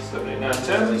 7, 8, 9,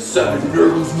 10. 7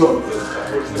 Nurgle's numbers.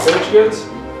 Where's the finished goods?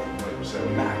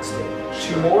 Max damage.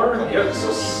 2 more. Yep,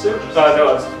 so 6.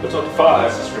 No, it's up to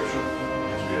 5. Description.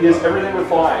 He has everything with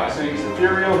flying. So he's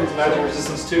ethereal, he's magic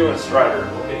resistance 2, and a strider.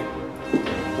 Okay.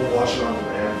 We'll watch it on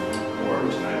demand, or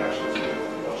tonight actually.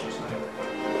 We'll watch it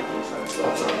tonight. So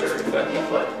that's not very effective,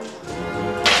 but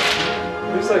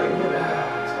at least I can hit it.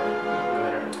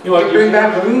 You know what? Bring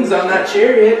back runes on that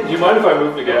chariot. Do you mind if I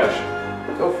move Nagash?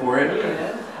 Go for Me it. and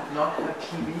Ed have not had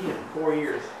TV in 4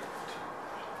 years.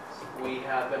 We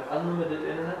have an unlimited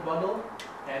internet bundle,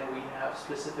 and we have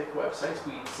specific websites.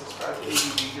 We subscribe to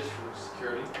ABG just for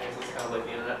security, because it's kind of like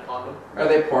the internet condom. Are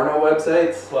they porno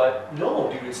websites? But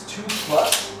no, dude, it's 2+.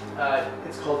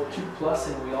 It's called 2+,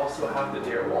 and we also have the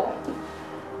Dare Wall.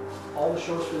 All the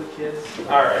shows for the kids.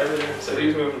 Alright, Everything. so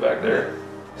he's moving back there.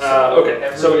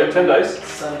 Okay, so we got 10 dice.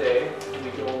 Sunday,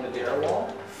 we go on the Dare Wall.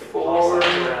 4,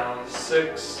 Around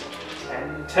 6,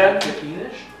 10, 10.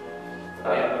 15-ish.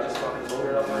 And we just fucking load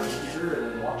it up on our computer and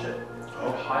then watch it.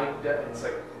 Oh. High def, it's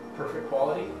like perfect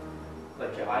quality.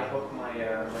 Like if I hook my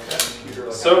my computer.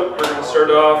 Like So we're gonna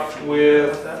start off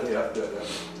with Yeah.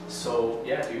 So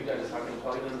yeah, dude, I just fucking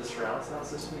plug it into the surround sound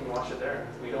system and watch it there.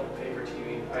 We don't pay for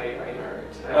TV. I'm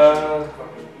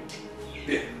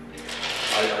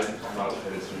not a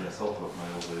fan of myself, but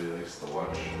my old lady likes to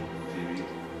watch TV.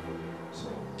 So.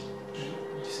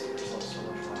 You save yourself so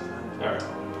much time. Alright.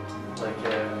 Like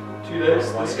 2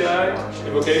 days. This guy,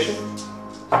 invocation.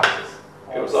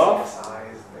 Goes off.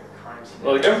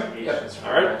 Well, you go? Yep.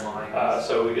 Alright.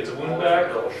 So we get to wound back.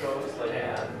 And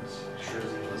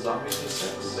The zombies are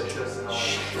 6.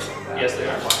 Yes, they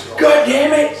are. God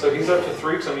damn it! So he's up to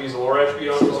 3 because I'm going to use the lore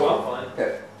attribute on him as well.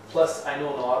 Okay. Plus, I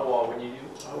know in Ottawa when you do.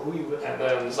 Who are you with? And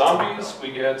then zombies,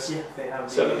 we get Yeah, they have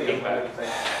 7 the ping back. thing.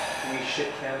 We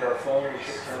shit canned our phone, we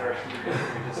shit canned our TV, we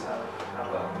just have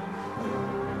that.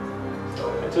 So,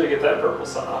 until you get that purple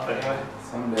sun off anyway.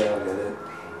 Someday I'll get it.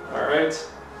 Alright.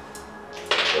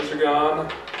 Those are gone.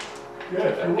 yeah,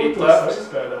 if you Eight want those left.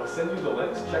 links, man, I'll send you the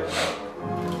links, check them out.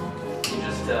 You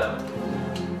just,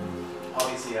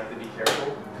 obviously you have to be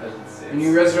careful, because it's When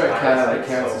you resurrect Cat, it parasite,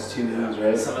 counts so as 2 wounds,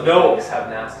 right? some of the No. links have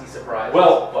nasty surprises.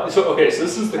 Well, but so okay, so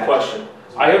this is the question.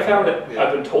 I have found it,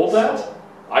 I've been told that.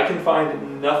 I can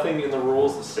find nothing in the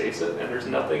rules that states it, and there's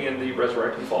nothing in the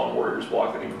Resurrecting Fallen Warriors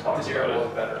walk that even talks the about Daredevil it.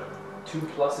 is better.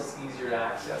 2+ is easier to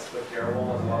access, but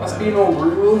Daredevil is a lot Must better. be an old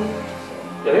rule. Yeah, I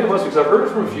think it must be, because I've heard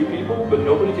it from a few people, but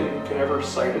nobody can ever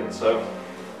cite it, so.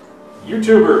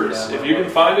 YouTubers, if you can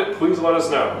find it, please let us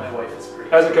know. My wife is pretty.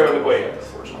 Hasn't come into play yet,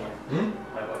 unfortunately.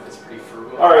 My wife is pretty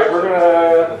frugal. Alright, we're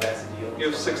gonna The best deal.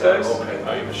 give 6 dice. Oh, you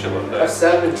have a shitload of I have dice.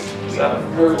 7.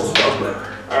 7.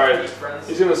 Alright,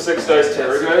 he's gonna 6 dice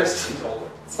Terrorgeist.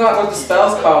 It's not what the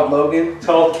spell's called, Logan. It's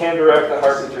called Kandarak the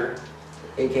Harbinger.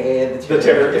 AKA The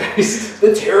Terrorgeist. The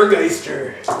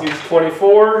Terrorgeister. He's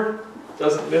 24,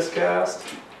 doesn't miscast,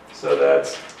 so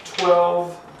that's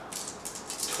 12,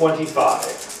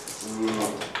 25.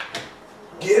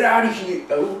 Get out of here.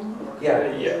 Oh.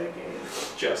 Yeah. Yeah.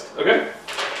 Just. Okay.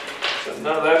 So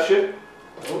none of that shit.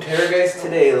 No Terrorgeist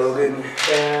today, Logan.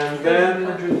 And then.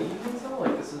 evenings though?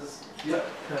 Like this is kind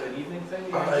of an evening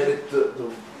thing?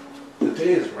 The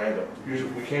day is random. Usually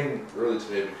we came early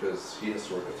today because he has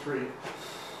to work at 3.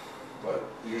 But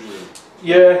usually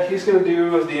Yeah, he's gonna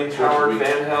do the Empowered Once a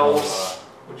week. Van Hells,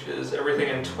 which is everything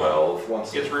in 12.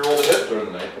 Once Gets rerolled a hit. during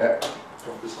the night. Yeah.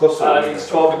 It's close to Needs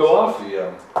 12 to go off.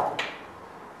 The,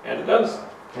 And it does.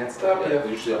 Can't stop you.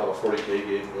 usually I'll have a 40k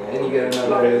game going. And you get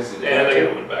another- And I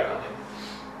get a win back on him.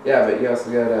 Yeah, but you also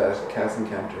got a cast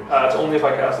encounter. It's only if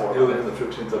I cast Lore. He'll hit the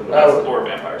 15th of That's the November. Lore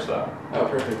Vampire stuff. Oh,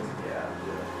 perfect.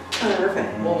 Yeah.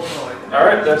 Perfect. Well, no,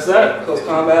 Alright, that's that. Close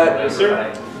combat. Yes,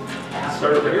 sir.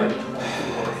 Start over here.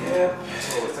 Yeah.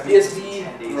 BSD.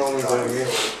 Rolling over here.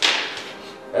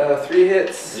 3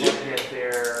 hits. Yep. Get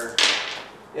there,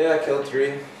 Yeah, I killed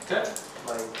 3. Okay.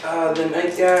 like, The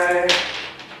night guy.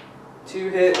 2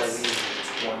 like hits. the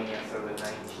 20th or the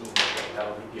 19th. Like,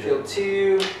 that'll be good. Killed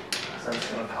 2. So I'm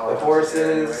just gonna power The up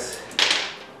horses.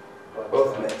 there, right?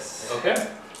 Both miss. Okay.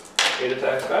 8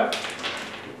 attacks back.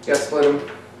 Gotta split them.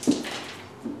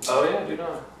 Oh yeah, do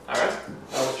not. Alright.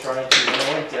 I was trying to, when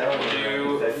I went down,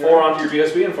 Do in February, 4 onto your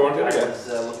BSB and 4 onto the I other guy. was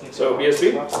looking So, for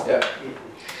BSB? Yeah.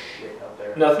 Shit out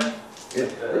there. Nothing.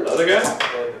 Good. Other guy?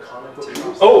 The comic book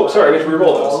shops. Oh, sorry, I get to reroll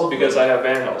All those of because them. I have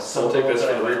Van Hells. So we'll take this for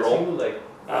the Some of those reroll. that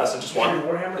I went to, So just one.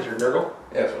 Warhammer? Is your Nurgle?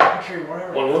 Yeah.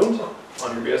 Warhammer. 1 wound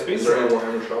on your Is BSB. there any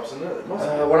Warhammer shops in there? It must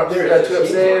be. 1 up there. There's 2 up a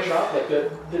save. shop, like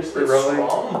there's Rerolling.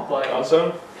 strong, but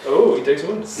Johnstone. Oh, he takes a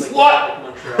wound. it's like What?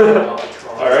 Montreal, not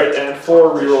Toronto. Alright, and 4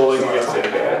 rerolling against the I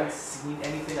other guy. haven't seen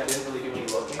anything. I didn't really do any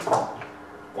looking,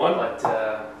 1. but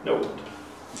No wound.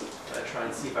 I try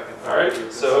and see if I can. Alright,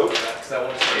 find so because I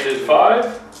want to start I did doing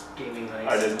 5. Gaming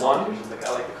nights. I did 1. competitions. Like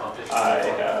I like the competition. I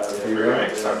have 3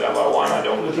 ranks. I'm down by 1. I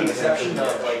don't With lose the exception anything.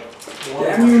 of like. the one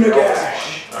Damn you, in Montreal was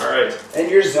Nagash. Alright.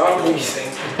 And your fun. zombies.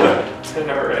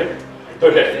 Alright.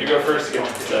 Okay, you go first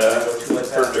against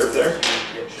Perk Derp there.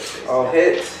 All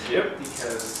hit. Yep.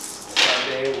 Because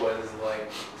Sunday was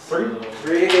like 3.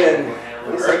 3 again.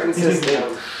 At least I'm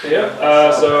consistent. Yep.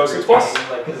 So 6 plus.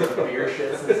 Like because of the beer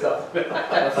shits and stuff. And 4 I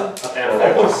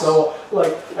was plus. so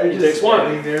like I He just takes 1.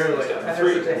 standing there like He's I got had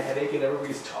 3. such a headache and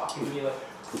everybody's talking to me like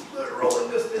they're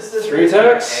rolling this. 3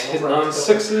 attacks, hitting on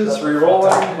 6s,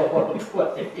 re-rolling.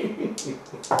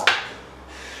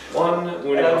 1,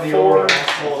 wounding on 4.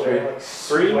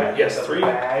 3, yes, 3.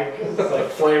 Like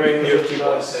flaming, you have 2 I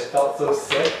plus. felt so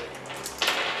sick.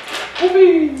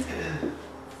 Whoopee!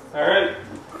 Alright.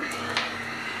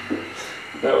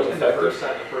 That was The effective. first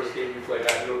time, the first game you played,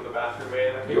 I had to go to the bathroom,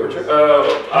 man. Your turn.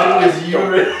 Oh, I think it was you.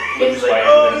 don't lose by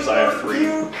anything, so I have 3.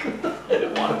 I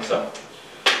did 1, so.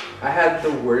 I had the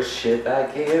worst shit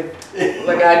that game.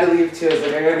 Like I had to leave too. I was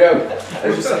like, I gotta go. I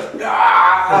was just like,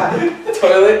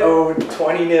 toilet. Oh,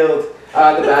 20 nilled.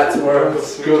 The bats were.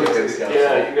 Good against the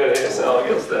Yeah, you got ASL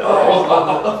against that.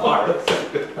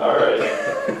 Alright.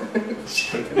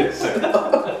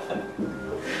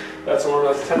 That's one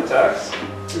of those 10 attacks.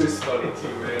 It was funny too,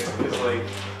 man. Because like,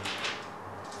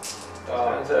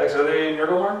 10 attacks. Are they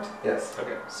Nurgle marked? Yes.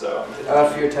 Okay, so.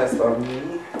 Fear test on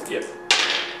me. Yep.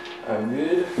 I'm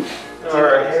good.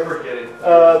 Alright. ever get it.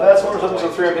 That's one of them, so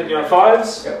 3 I'm hitting you on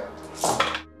 5s. Yep.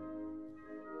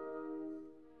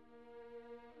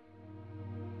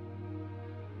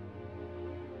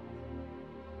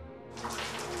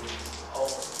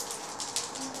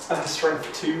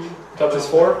 Strength 2, touches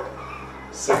 4,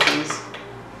 6s,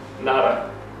 nada.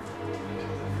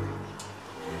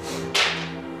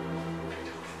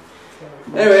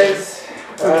 Anyways,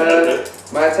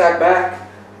 my attack back.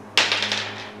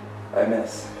 I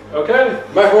miss. Okay.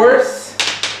 My horse.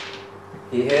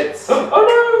 He hits. Oh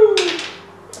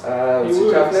no! What's He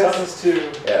your wounds, toughness?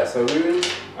 2. Yeah, so wounds.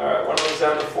 Alright, one of them's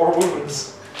down to 4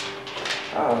 wounds.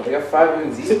 Oh, they got 5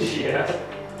 wounds each. Yeah.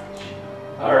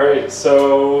 Alright,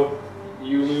 so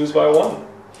you lose by 1.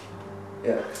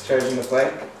 Yeah, it's charging the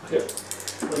flank. Yep.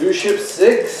 Leadership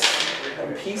 6.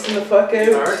 I'm piecing the fuck out.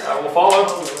 Alright, I will follow.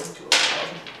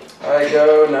 I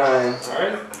go 9.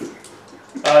 Alright.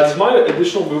 Does my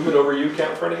additional movement over you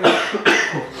count for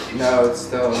anything? No, it's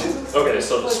still. Okay,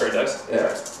 so just straight dice.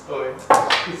 Yeah. Oh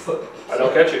yeah. I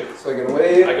don't catch you. So I get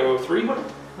away. I go 3.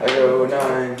 I go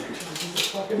 9.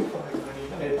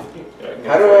 Yeah,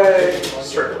 How do I?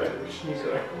 Straight away.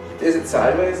 Is it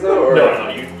sideways though? Or? No,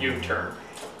 you turn.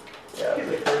 Yeah.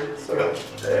 So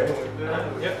there.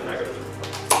 Yep, and I go.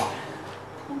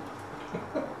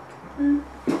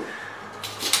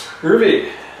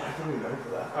 Groovy.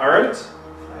 Alright.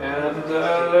 And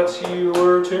that's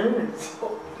your turn.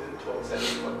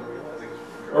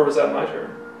 Or was that my turn?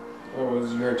 Or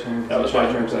was your turn? That was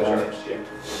my turn because I charged. Yeah.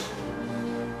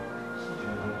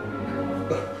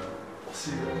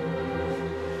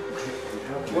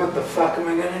 What the fuck am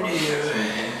I gonna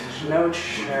do? No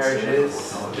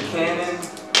charges. The cannon.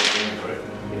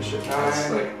 It's your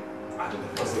time.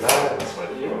 What's that? That's why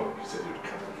you said you'd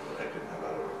come in, but I didn't have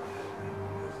that over.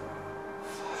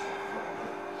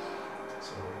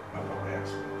 So I probably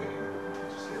asked for thinking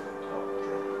to stay at the top,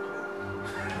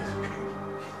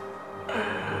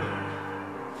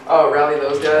 Oh, rally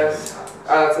those guys?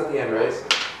 That's at the end, right?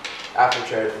 After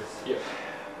charges. Yep.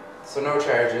 So no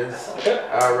charges. Okay.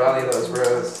 Rally those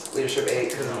bros. Leadership 8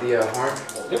 because of the horn.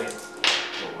 Yep.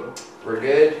 We're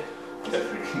good. Where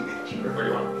do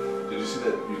you want? Did you see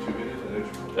that YouTube video?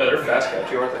 Yeah, they're fast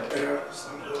catchy, aren't they? Right here.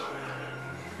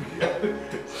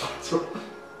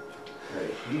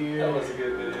 That was a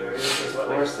good video.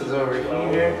 Horse is over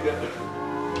here.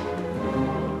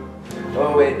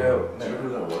 Oh wait, no. Do you know who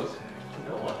that was?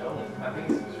 No, I don't. I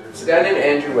think it's It's a guy named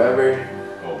Andrew Weber.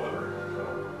 Oh,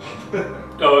 whatever.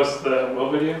 Oh, it's the Will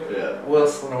video? Yeah. Will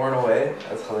snoring away.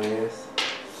 That's hilarious.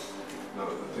 No,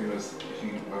 the thing was, he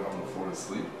went on the floor to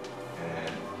sleep,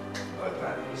 and like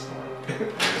that, he was snoring. And it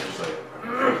was like, are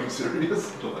you fucking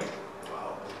serious? I'm like,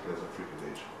 wow, you guys are freaking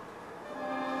age.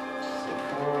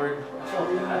 Forward. I felt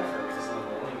bad for him because in the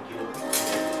morning he looked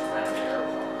like a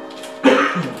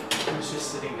airphone. He was just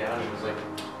sitting down. He was like,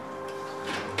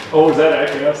 Oh, is that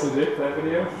actually us legit, that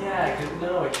video? yeah, I couldn't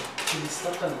know. He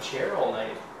slept on the chair all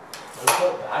night. I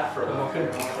felt bad for him. I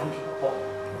couldn't be comfortable.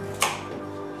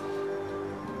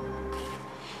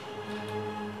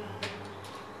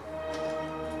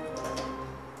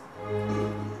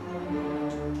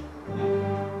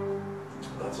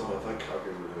 That's all I thought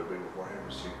Calgary would have a big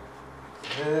Warhammer scene.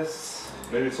 This.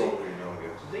 Maybe it's all we know, I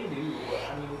guess. They do.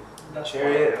 I mean, that's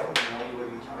Chariot. why I don't know what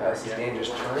you This is dangerous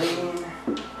terrain.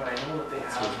 But I know that they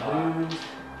This have, is wounds.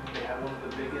 they have one of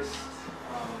the biggest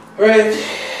Right.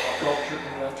 sculpture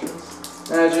conventions.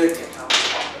 Magic. in town,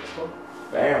 Expo.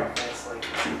 Bam. And it's like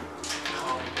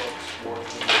comic books,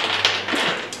 Warhammer.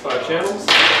 5 channels.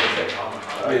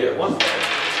 I get 1.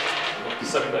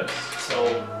 7 dice. So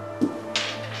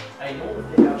I know that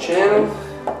they have Channel.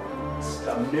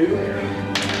 stuff New. there.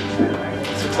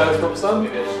 6 dice per sun.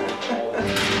 Maybe I just want to call it.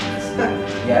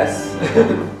 Yes.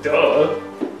 Duh.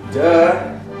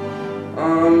 Duh.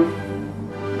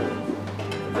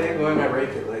 They're going to break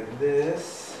it like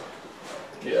this.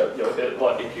 Yeah, you'll hit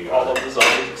like all of the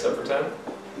zombies except for 10.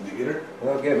 Did you get her?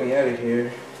 They'll get me out of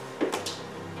here.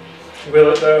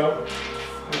 Will it though?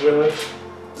 Will it?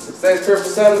 6 dice per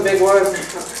percent, the big one.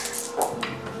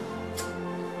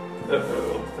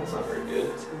 Oh, that's not very good.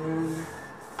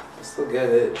 I still get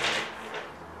it.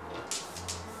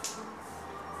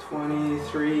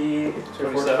 23,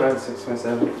 24, 27. 25, 26,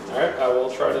 27. Alright, I will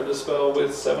try to dispel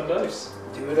with 7 dice.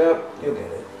 Do it up, you'll get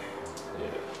it.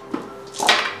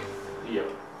 Yeah. Yep.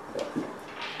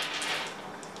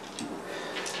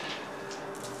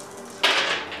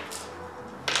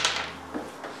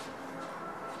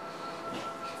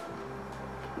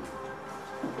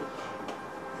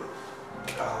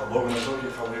 Logan, I told you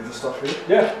if I leave this stuff here.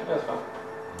 Yeah, that's fine.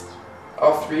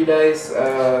 All 3 dice,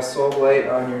 soul blight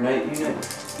on your knight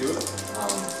unit. Do it.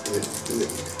 Do it.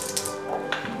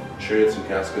 Chariots and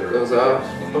casket or Goes off.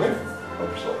 Okay. Help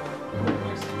yourself.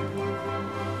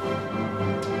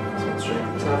 This one's strength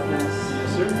and toughness.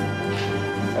 Yes, sir.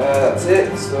 That's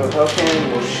it. So Hellcan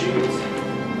will shoot.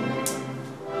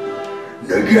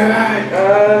 Nagash!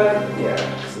 Yeah.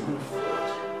 So I'm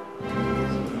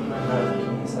gonna have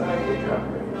Kingside drop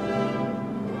right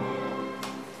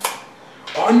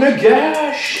On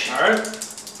Nagash! Alright.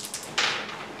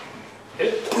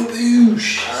 Hit.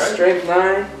 Boosh! Alright. Strength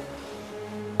 9.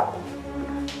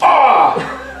 Ah!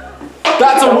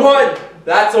 That's a 1!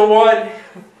 That's a 1!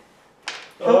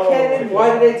 Oh, Cannon, my why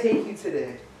God. did I take you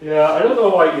today? Yeah, I don't know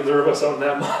why either of us own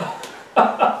that model.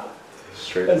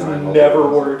 Straight Has 9. never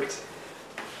worked.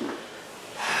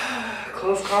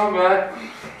 Close combat.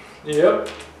 Yep.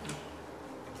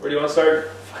 Where do you want to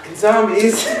start? Fucking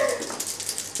zombies.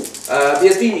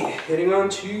 BSB, hitting on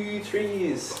 2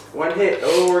 3s. 1 hit.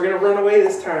 Oh, we're gonna run away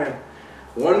this time.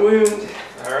 1 wound.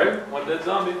 Alright, 1 dead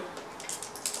zombie.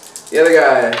 The other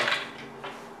guy.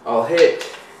 I'll hit.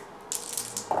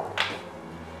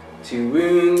 2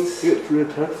 wounds. You get 3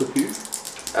 attacks apiece?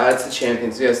 It's the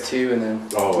champion, so he has 2 and then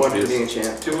 1 for being a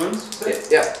champ. 2 wounds?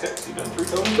 Yeah. Okay, so you've done 3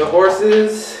 total. The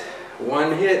horses,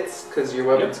 1 hits, because your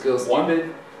weapon skill is 1.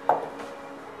 stupid.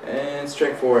 And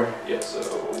strength 4. Yeah, so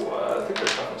I think they're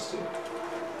toughness 2.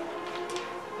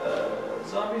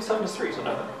 Zombies toughness 3, so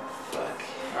nothing. Fuck.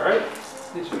 Alright,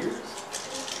 these are yours.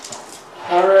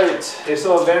 Alright, they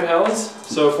still have Van Hells,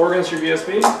 so 4 against your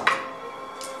VSB.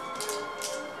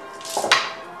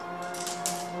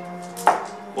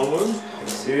 One wound. Are you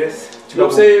serious?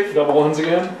 Double save. Double 1s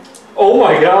again. Oh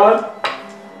my god!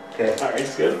 Okay. Alright,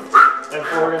 he's good. And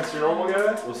 4 against your normal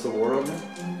guy. What's the war on there?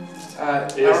 I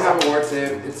don't have a ward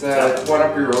save. It's a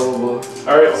 1-up rerollable.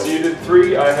 Alright, so you did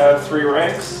 3, I have 3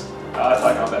 ranks.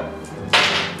 Tie combat. I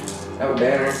have a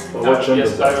banner. Well, what gender?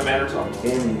 Yes, I have a banner as well.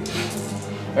 Damn you.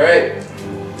 Alright.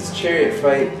 It's a chariot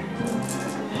fight.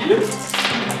 Yep.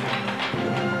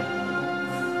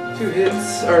 2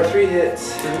 hits, or 3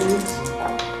 hits. 3 wounds.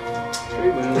 3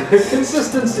 wounds.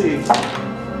 Consistency.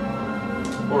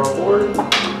 Or a board.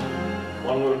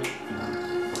 1 wound.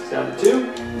 It's down to 2.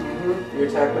 Your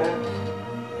attack back.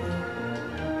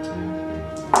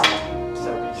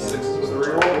 6 is with the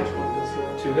reroll.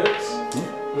 2 hits.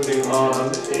 Moving on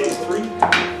a 3.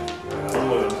 1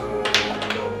 wound.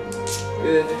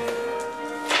 Good.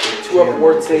 2-up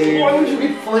ward save. Why would you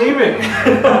be flaming?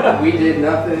 We did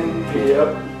nothing. Yep.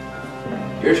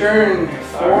 Your turn.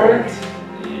 4. Alright.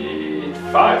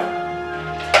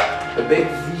 5. The big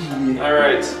V.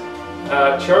 Alright.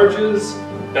 Charges,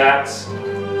 bats.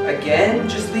 Again?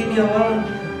 Just leave me alone.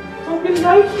 Don't be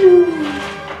like you.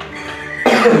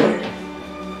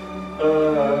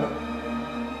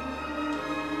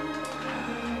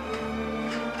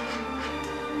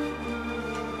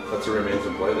 That's a remains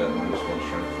in play then. I'm just going to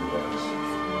strength from bucks.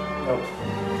 Oh.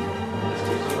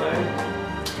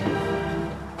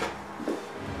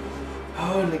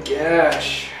 Oh,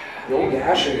 Nagash.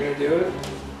 Nagash. Are you gonna do it?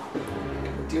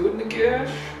 Gonna do it,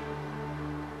 Nagash?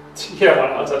 Yeah, why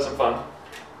not? Let's have some fun.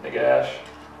 Nagash.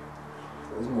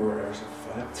 Those mortars are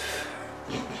fucked.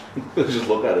 Just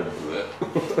look at it and do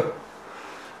that.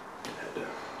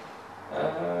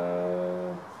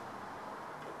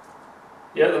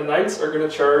 Yeah, the knights are gonna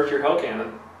charge your hell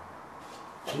cannon.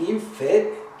 Can you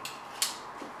fit?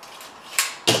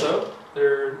 So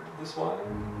they're this one,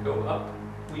 go up,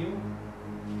 wheel.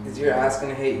 Is your ass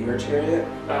gonna hate your chariot?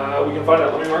 We can find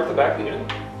out. Let me mark the back unit.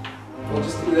 We'll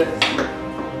just do this.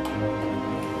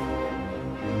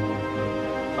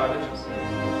 5 inches.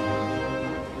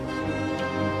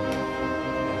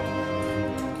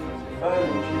 5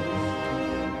 inches.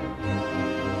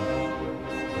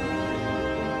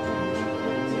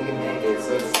 So you can make it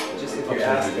so it's just if your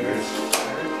ass there.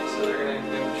 So they're gonna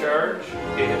do charge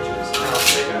 8 inches. And I'll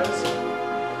say guys.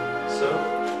 So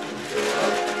go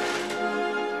up,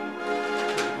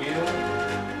 wheel,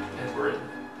 and we're in.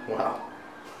 Wow.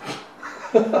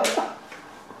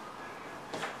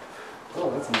 Oh,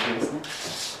 that's interesting.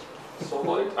 Soul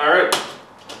Light. Alright.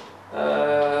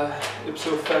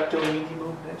 Ipso facto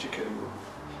minimo magico.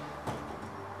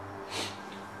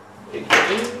 8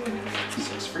 for me,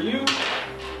 6 for you.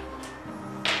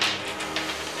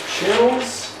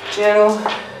 Channels. Channel.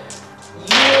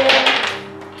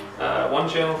 Yeah. One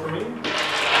channel for me.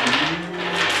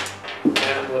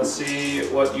 And let's see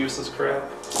what useless crap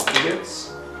he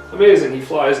gets. Amazing, he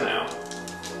flies now.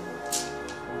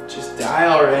 Just die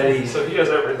already. So he has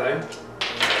everything.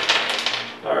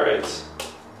 Alright.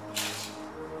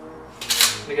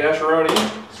 Nagasharoni.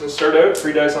 He's gonna start out,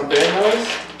 3 dice on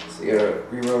Banhouse. So you gotta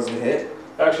rerolls to hit.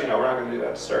 Actually, no, we're not gonna do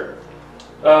that to start.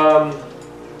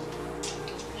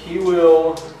 He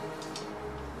will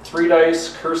 3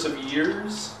 dice Curse of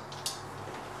Years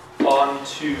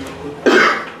onto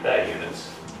that unit.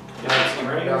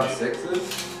 Right on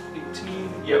 6s.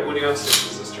 18. Yeah, when you on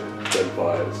 6s this turn. 10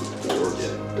 5s,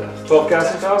 4s, death. 12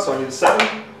 casting cost, so I need a 7,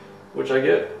 which I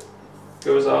get.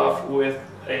 Goes off with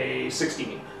a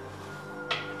 16.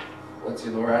 What's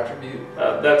your lore attribute?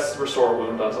 That's Restore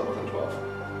Wound on something within 12.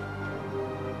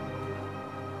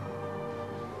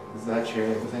 Is that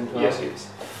chariot within 12? Yes, he is.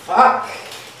 Fuck!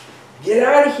 Get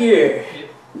out of here! Yeah.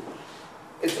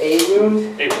 It's a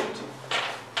wound? 8 wound.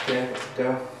 Okay,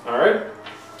 go. Alright.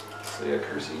 So yeah,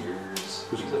 Curse of Years.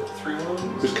 Is that 3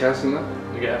 wounds? Who's casting that?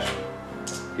 Nagash.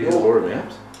 He has Lord of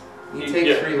Maps. You take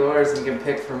Yeah. 3 lores and you can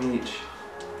pick from each.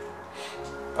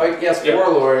 Oh, yes, 4 Yep.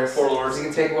 lores. 4 lores. So you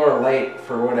can take lore light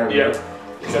for whatever. Yep.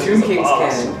 Tomb King's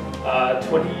Cannon.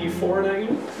 24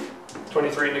 negative?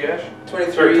 23 Nagash?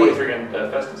 23. Sorry, 23 and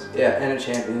Festus. Yeah, and a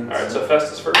champion. Alright, so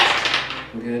Festus first.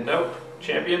 Good. Nope.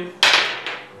 Champion.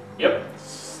 Yep.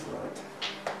 Slut.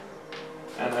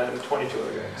 And then 22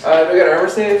 other guys. Do we got armor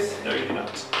saves? No, you do not.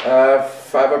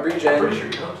 5 up regen. I'm pretty sure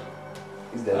you don't.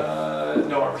 He's dead.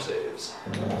 No armor saves.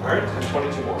 Alright, and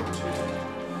 22 more.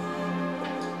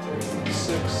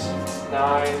 6,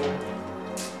 9,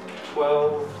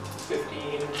 12,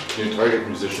 15, Can you target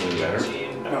musician and banner?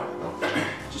 18, no.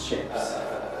 Just champs.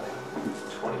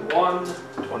 21,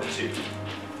 22.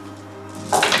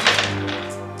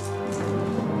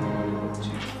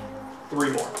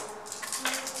 3 more.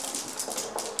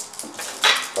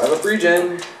 5 up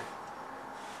regen.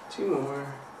 2 more.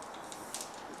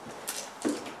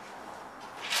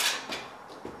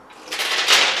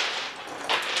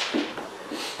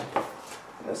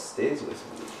 That stays with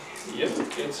me. Yep,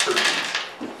 it's herpes.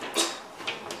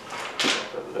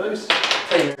 The dice.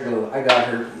 Play Nurgle. I got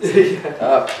herpes. Yeah.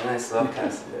 Up. Nice love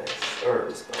casting dice. Or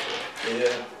spell.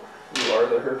 Yeah, you are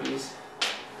the herpes.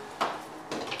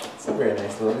 It's not very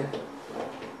nice, Logan.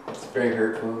 It's very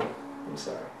hurtful. I'm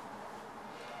sorry.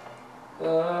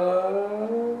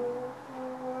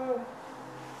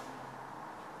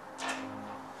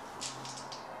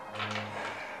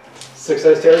 6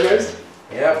 dice Terrorgeist.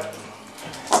 Yep.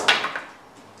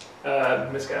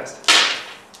 Miscast.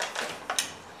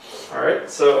 Alright,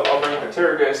 so I'll bring my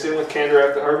Terrorgeist in with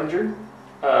Kandarak the Harbinger.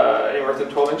 Anywhere within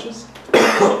 12 inches.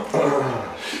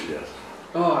 Yes.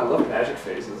 Oh, I love magic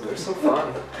phases. They're so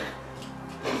fun.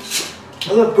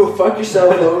 I love go fuck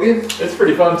yourself, Logan. It's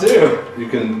pretty fun too. You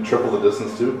can triple the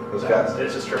distance too, as cast.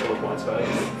 It's just triple the points value.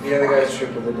 The other guy's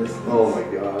triple the distance. Oh my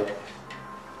god.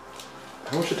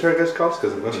 How much should Terrorgeist cost?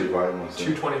 Because I'm going to be buying one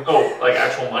soon. 220. Oh, like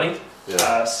actual money?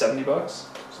 Yeah. $70.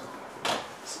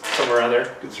 Somewhere around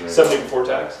there. Good range. 70 before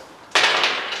tax.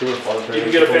 You You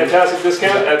can get a fantastic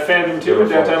discount at Fandom 2 in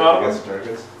downtown Ottawa. Against the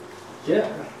Terrorgeist?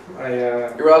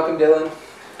 Yeah. You're welcome, Dylan.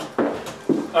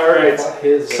 Alright,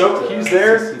 His so he's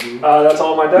there. That's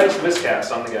all my dice.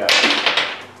 Miscast on the guy.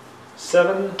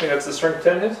 7. I think that's the strength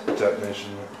 10 hit.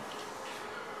 Detonation.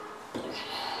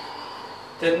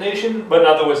 Detonation, but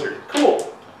not the wizard.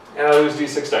 Cool. And I lose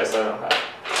d6 dice that I don't have.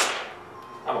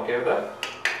 I'm okay with that.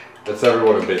 That's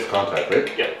everyone in base contact, right?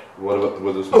 Yeah. What about the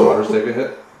Wizards and Waters take a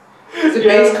hit? Is it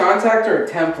base contact or a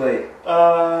template?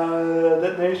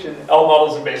 Detonation. All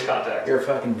models in base contact. You're a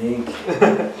fucking dink.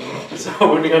 So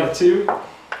wounding on a 2.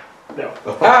 No.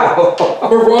 Ah!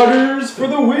 Marauders for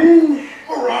the win!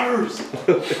 Marauders!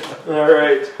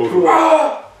 Alright. Cool.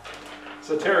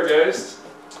 So Terrorgeist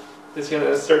is going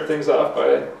to start things off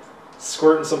by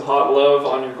squirting some hot love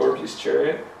on your Gorpy's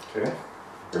chariot. Okay.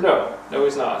 Or no,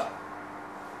 he's not.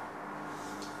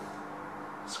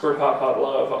 Squirt hot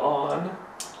love on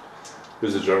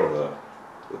Who's the general though?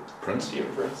 The Prince?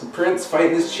 Steven Prince. The Prince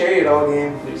fighting this chariot all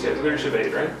game. These guys leadership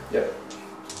 8, right? Yep.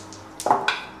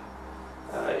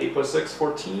 8 plus 6,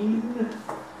 14.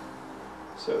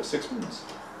 So 6 wins.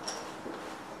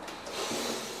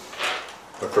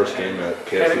 My first game at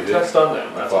Panic KFC test on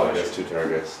them. I That's fought what I against 2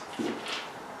 Terrorgeists.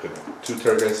 Good. 2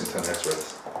 Terrorgeists and 10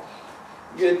 Hexwraiths.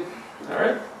 Good.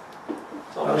 Alright.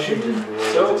 So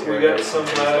we got some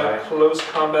close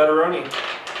combat-a-roni.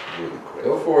 Really quick.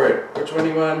 Go for it. Which one do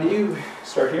you want to do?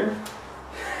 Start here.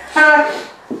 Ha!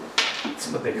 That's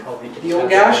what they call The old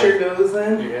gasher goes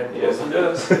then. Yes, it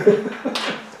does.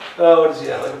 What does he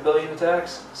have? Like 1 billion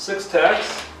attacks? 6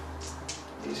 attacks.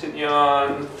 He's hitting you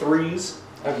on 3s.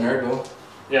 I have Nurgle.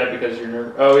 Yeah, because you're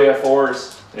nervous. Oh yeah,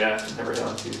 4s. Yeah, never hit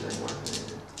on 2s anymore.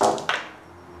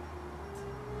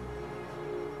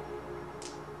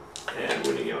 And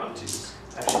winning you on 2s.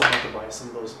 Actually, I have to buy some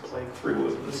of those plague. 3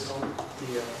 wounds.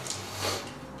 The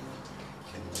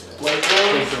Plague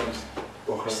plague zones? zones.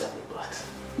 For $70.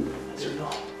 That's your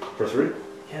goal. For 3?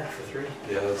 Yeah, for 3.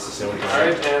 Yeah, that's the same one.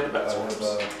 Alright, and the I bats.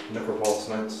 have Necropulse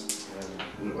Knights,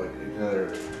 and like you can either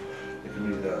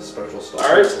need special stuff.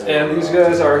 Alright, and these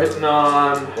guys are hitting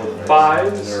on And they're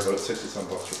 5s. about 60 some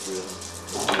bucks for 3 of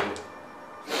them.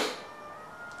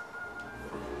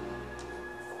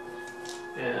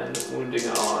 And wounding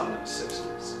on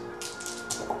 6s.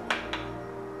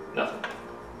 Nothing.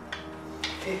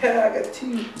 Yeah, I got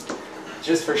 2.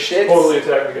 Just for shits. Totally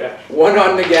attack the guy. 1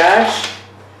 on Nagash.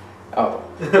 Oh,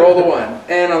 roll the 1.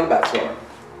 And on the bat swarm.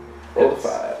 Roll the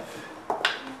 5.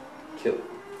 Kill.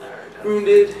 Alright,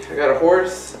 Wounded. I got a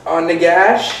horse on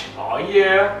Nagash. oh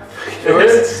yeah.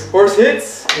 Horse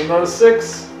hits. And on a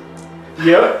 6.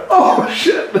 Yep. Oh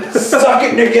shit! Suck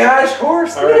it, Nagash.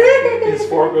 Horse. Alright, his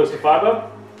 4 goes to 5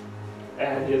 up.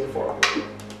 And he has a 4 up.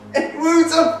 It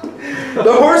wounds him.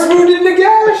 The horse wounded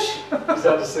Nagash. He's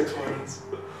down to 6 wounds.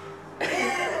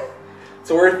 It's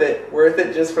worth it. Worth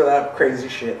it just for that crazy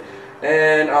shit.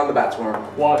 And on the bat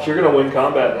swarm. Watch, you're gonna win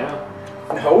combat now.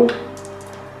 No.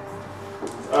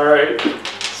 Alright,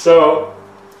 so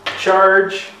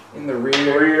charge, In the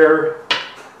rear. rear,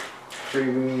 3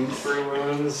 wounds. 3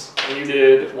 wounds. You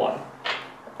did 1.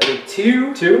 I did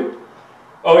 2. 2?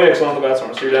 Oh yeah, because one on the bat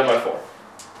storm, so you're down by 4.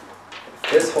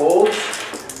 This holds.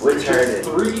 Retarded.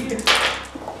 3.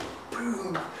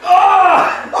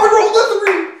 Ah! I rolled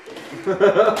a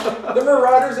 3! The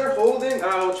Marauders are holding.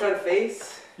 I'll try to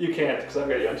face. You can't, because I've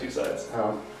got you on 2 sides.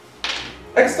 Oh.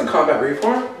 I can still combat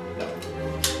reform.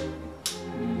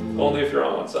 Only if you're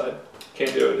on one side.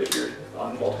 Can't do it if you're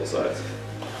on multiple sides.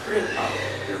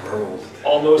 You're rolled.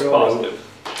 Almost Roll. positive.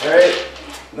 Alright.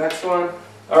 Next one.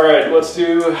 Alright, let's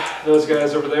do those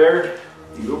guys over there.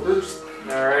 You go first.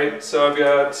 Alright, so I've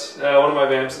got one of my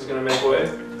vamps is going to make way.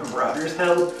 The Marauders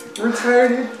held.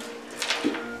 Retarded.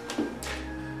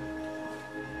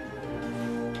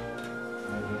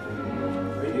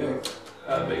 What are you doing?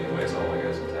 Making way so all my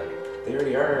guys can attack. They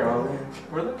already are all in.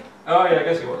 Were they? Oh yeah, I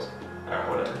guess he was. Alright,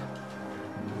 whatever.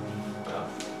 Well,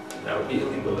 that would be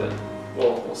illegal then.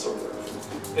 We'll sort that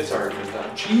out. It's already been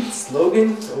done. Cheats.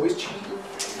 Logan. It's always cheating.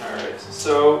 Alright,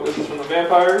 so this is from the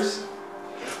vampires.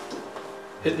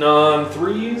 Hitting on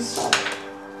 3s.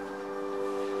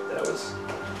 That was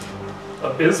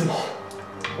abysmal.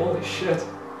 Holy shit.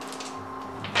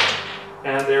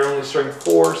 And they're only strength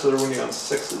 4, so they're winning on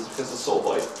 6s because of soul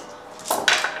bite.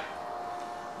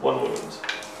 1 wound.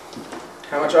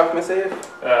 How much off my save?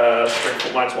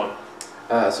 Strength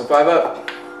 -1. So 5 up.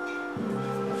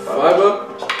 5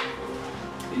 up.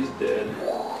 He's dead.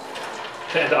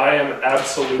 And I am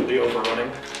absolutely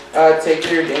overrunning. Take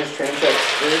your damage train checks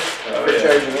first Oh, for yeah.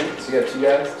 charging in. So you got 2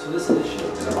 guys. So this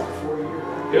initiative is up for 4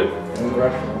 years. Good? And then the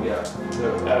rush. Yeah.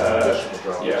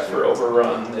 Uh, yeah, for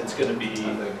overrun, it's going to be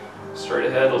I think straight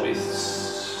ahead. It'll be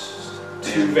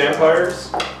 2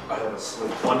 vampires. I have a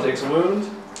sleep. 1 takes a wound.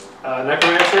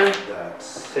 Necromancer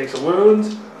That's takes a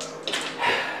wound.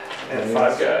 And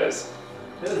 5 guys.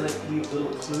 It was like leave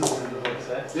little clues in the books,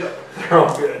 eh? Yep. They're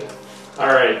all good.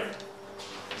 Alright.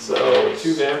 So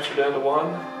 2 vamps are down to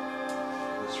 1.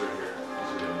 this right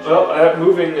here. Well,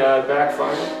 moving back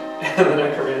 5. And the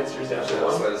necromancer's down to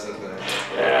 1.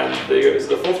 And is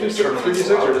the full 3d6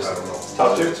 or just I don't know.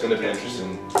 top 2? It's going to be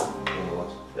interesting.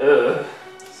 Nonetheless. Ugh.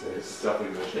 It's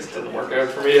definitely going to This change. didn't work out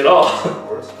for me at all. Of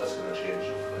course, that's going to change.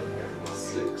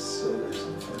 6, so there's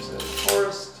some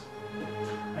forest.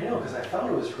 I know, because I found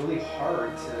it was really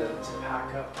hard to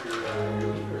pack up your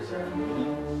levers there.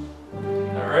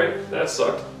 Alright, that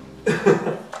sucked.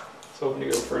 Let's hoping to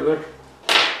go further.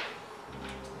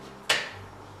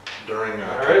 During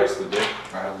Alright. Chaos the Day,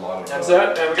 I had a lot of. That's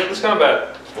that, and we get this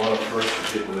combat. A lot of first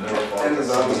people that never fought. And the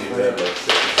zombies They had like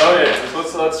 6 Oh yeah,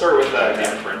 so let's start with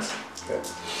Game Prince.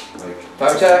 Like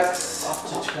 5 attacks.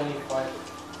 Up to 25.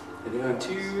 Hitting on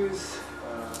 2s.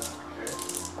 Okay.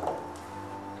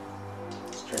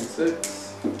 Strength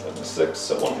 6. That was 6,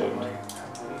 so 1 wound.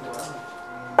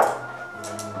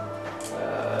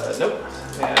 Nope.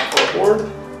 And for a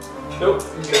board. Nope,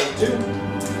 he's got 2.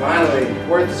 Finally,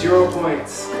 worth 0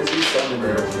 points. Because you summoned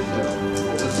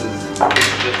This her.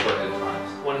 is just for end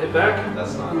times. 1 hit back.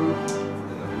 That's not in the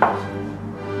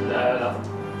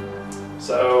Nothing.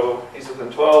 So he's within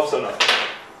 12, so nothing.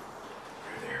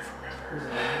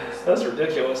 That's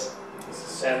ridiculous.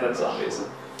 And then zombies.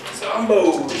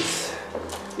 Zombos.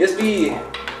 Yes, B.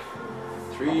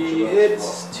 3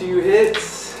 hits, 2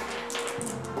 hits,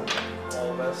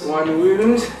 All of us. 1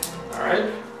 wound.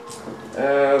 Alright.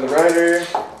 The rider,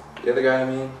 the other guy I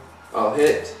mean, I'll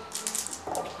hit.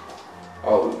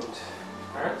 All wound.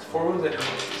 Alright, it's 4 wounds and your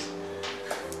horses.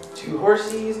 2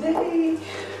 horsies, nay.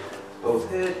 Both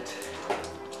hit.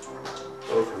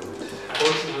 Both wound.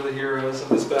 Horses are the heroes of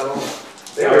this battle.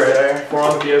 They were there. 4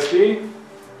 on the PSP.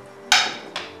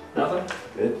 Nothing.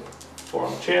 Good. 4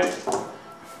 on the champ.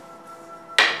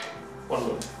 1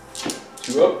 wound.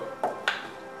 2 up.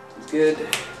 He's good.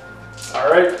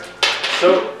 Alright,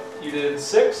 so you did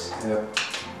 6. Yep.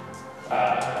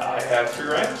 I have 3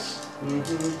 ranks.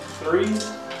 3.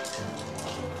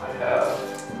 I have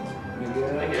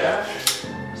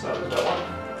Nagash. So that was that one.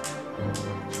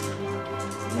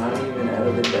 Not even out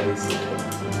of the dice.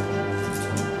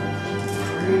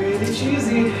 Pretty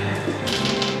cheesy.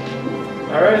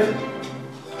 Alright.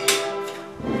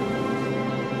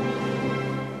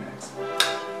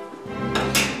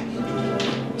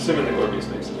 Assuming the Gorbies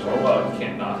makes it. Oh, well, you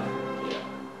can't not.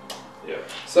 Yeah.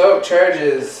 So,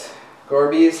 charges.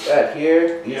 Gorbeast at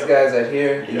here, these Yep. guys at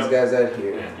here, these Yep. guys at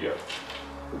here. And yep.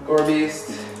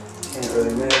 Gorbeast, can't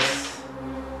really miss.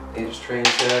 They just train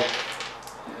check.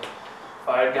 If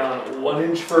I had gone 1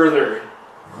 inch further,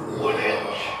 1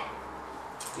 inch.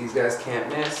 These guys can't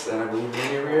miss, and I believe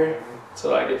in your rear. That's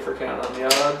what I get for counting on the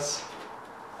odds.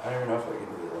 I don't even know if I can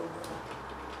reload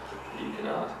them. You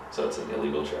cannot. So it's an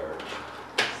illegal charge.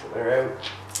 So they're out.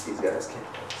 These guys can't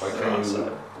miss.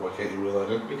 Why can't you reel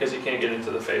that in? Because you can't get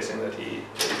into the facing that he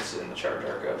is in the charge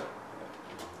arc of.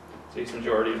 So he's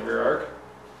majority in rear arc.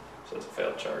 So it's a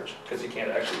failed charge. Because he can't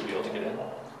actually wheel to get in.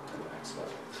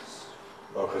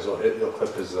 Okay, so he'll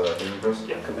clip his aiming press?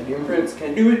 Yeah. My demon prince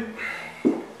can't do it.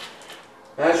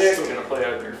 Magic. Still gonna play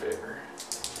out in your favor.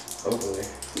 Hopefully.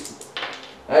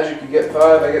 Magic, you get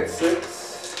 5, I get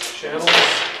 6. Channels.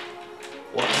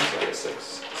 1, so I get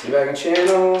 6. See if I can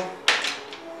channel.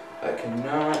 I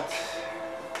cannot.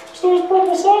 So is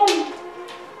Purple Sun!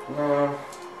 No.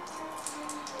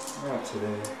 Not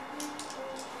today.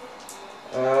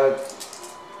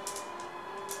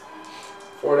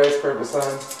 4 dice purple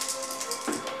sun.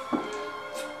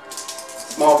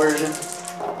 Small version.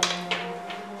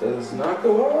 Does not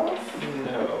go off.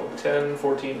 No. 10,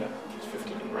 14, no. It's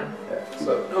 15, right? Yeah,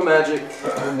 so no magic.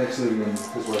 Next leaving him,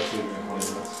 his wife's leaving in 20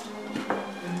 minutes.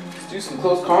 Let's do some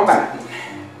close combat.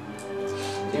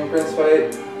 Team Prince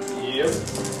fight. Yep.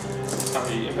 How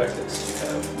many impact hits do you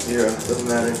have? 0. Doesn't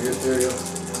matter. You're ethereal.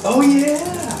 Oh yeah!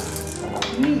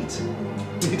 Neat.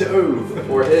 Neato!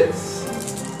 4 hits.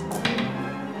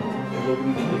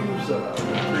 Logan, can you use 3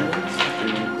 minutes?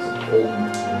 3 minutes. Old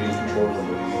main controls on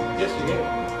the Wii. Yes, you can.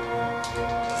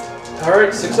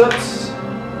 Alright, 6 ups.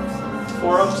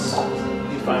 4 ups.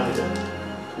 He's finally done.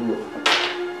 Cool.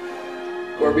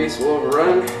 Gorbeast will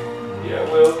overrun. Yeah,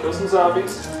 we'll kill some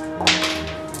zombies.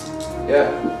 Yeah,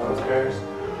 those cars.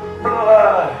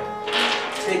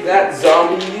 Take that,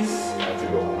 zombies. I have to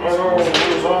go home. Oh,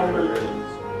 zombies.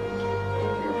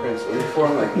 Your prince will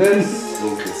reform like this.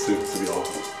 Little kid suit to be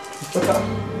awful.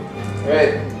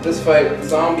 Alright, this fight with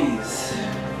zombies.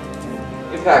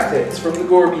 Impact hits from the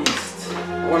Gorbeast.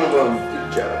 One of them.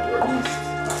 Good job, Gorbeast.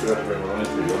 I forgot to bring my own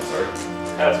for you, I'm sorry.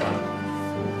 That's fine.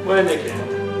 When they can.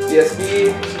 CSB.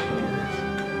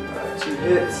 2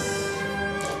 hits.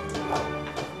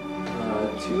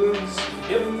 2 wounds.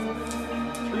 Yep.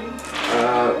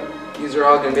 3. These are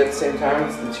all going to be at the same time.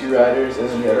 It's the 2 riders and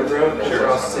then the other bro. Sure. They're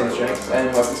all the same strength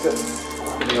and weapon skill.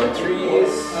 Moving on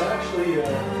 3s. I actually,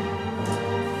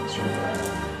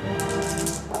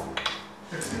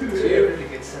 2. to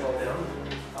get settled down.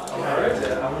 Alright.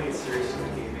 I want to get serious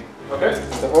with gaming. Okay.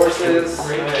 The horses.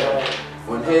 Right now,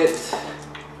 1 hit.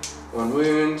 1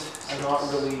 wound. I'm not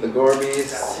really The that Gorbeast.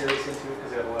 serious into it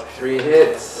because I have a lot of shit. 3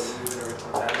 hits. So moving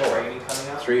everything back, training coming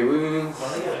up. 3 wounds. When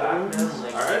I get back, man,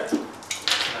 like, Alright.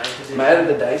 9th edition, Am I out of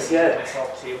the dice yet?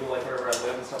 myself table, like wherever I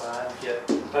live and stuff like that,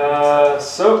 get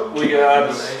So we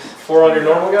got 4 on your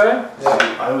normal guy.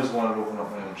 Yeah. I always wanted to open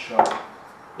up my own shop,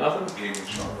 Nothing. gaming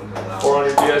shop, but then now 4 on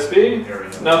your DSB. area,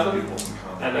 Nothing. people can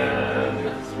come. And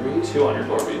then 2 on your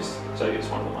Gorbies. So you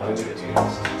just want them I on. do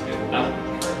games. Nothing.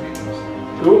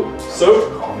 Games. Cool. So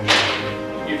Coffee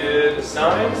shop. you did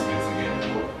 9.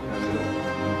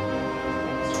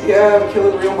 Yeah, I'm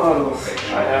killing real models.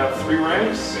 I have 3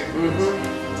 ranks.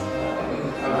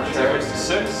 Attack to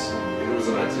 6. It was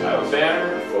an I idea. have a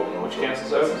banner, which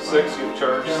cancels out 6. You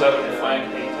charge 7 and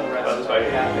flank 8. That is by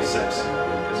 6.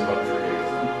 It's about 3.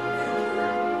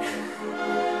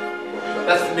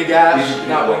 That's the Nagash,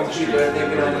 not willing to do anything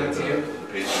good on YouTube.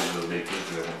 The pastries will make it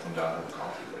so they won't come down to the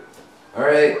coffee.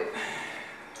 Alright.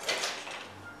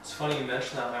 It's funny you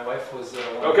mentioned that. My wife was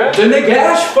Okay. The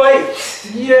Nagash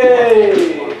fight!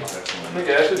 Yay!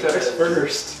 Nagash attacks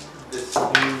first. This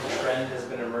new trend has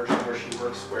been emerging where she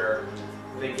works where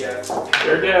they get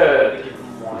They're dead. They give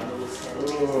them wine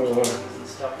and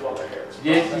stuff while they're here.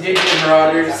 You did get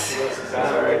Marauders.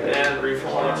 Alright, and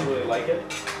refill I don't on. really like it.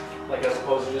 Like as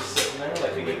opposed to just sitting there,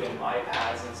 like they give them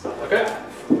iPads and stuff like Okay.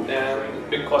 that. And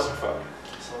big clusterfuck.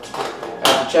 So it's pretty cool.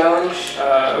 Challenge.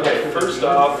 Okay, first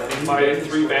off, my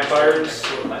 3 vampires.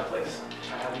 Two at my place.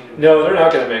 I haven't even- No, they're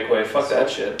not gonna make way. Fuck that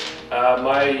shit.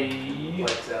 My.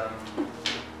 But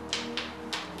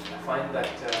I find that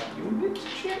you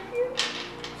champion.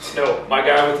 No, my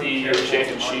guy with the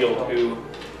enchanted shield who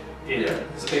is Yeah.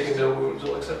 taking no wounds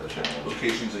will accept the challenge.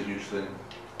 Location's a huge thing.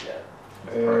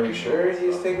 Are you sure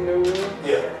he's taking no wounds?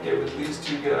 Yeah, it was these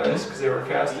 2 guys because they were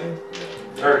casting.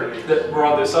 Or that were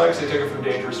on this side because they took it from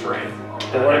dangerous terrain.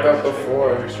 But what about before?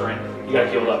 Dangerous terrain. You got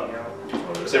healed up.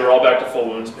 Because they were all back to full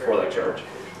wounds before they charge.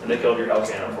 And they killed your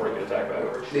health cannon before you could attack back.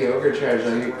 The ogre charge,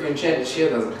 like your enchanted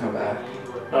shield doesn't come back.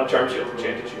 Not charm shield,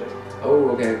 enchanted shield. Oh,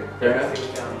 okay. Fair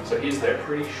enough. So he's there.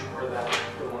 Pretty sure that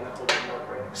the one that holds the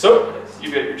right. So,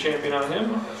 you get your champion on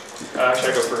him.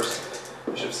 Actually, I go first.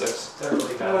 Bishop 6. They're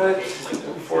really bad.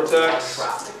 4 attacks.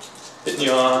 Hitting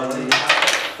you on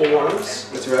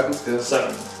 4s. What's your weapon skill?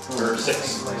 7. Or 6.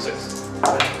 6.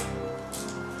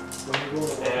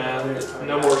 And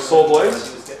no more soul blades.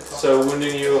 So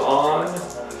wounding you on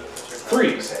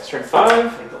 3s. Strength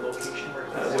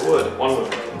 5. As it would. 1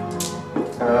 wound.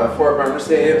 4 armor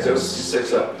save. So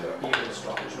 6 up.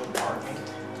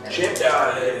 Chip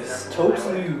dies. Totes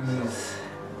lose.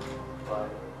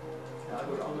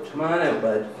 Come on out,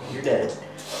 bud. You're dead.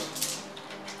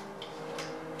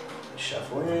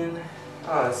 Shuffle in.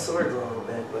 Oh, his sword's a little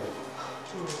bit, but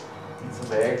need some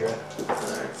Viagra.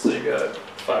 Alright, so you got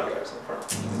 5 guys in the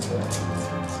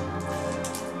front.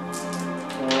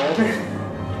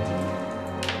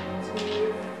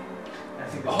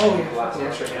 Oh, yeah, last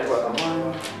extra hand. 1,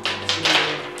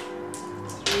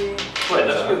 2, 3. Wait,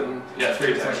 that's good. Yeah,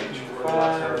 3 attacks each.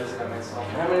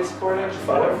 How many supporting?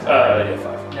 5. Yeah,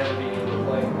 5. Never being able to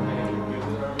play.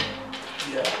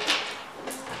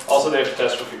 Yeah. Also, they have to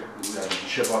test for fear.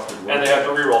 Chip off the And they have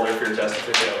to reroll their fear test if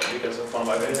they fail it because of one of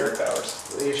my vampiric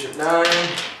powers. Leadership 9.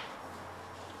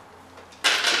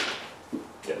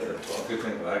 Yeah, they're at 12. Good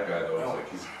thing for that guy though is like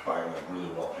he's buying like really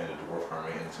well painted dwarf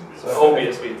army and it's gonna be So like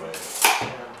OBSB.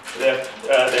 They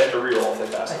have to reroll if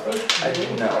they pass it. I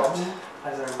didn't know.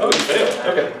 Oh, you failed.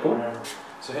 Okay, cool.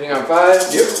 So hitting on 5.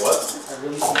 Yep. What? I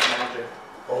really think magic.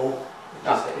 Oh.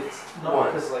 It's not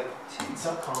because like it's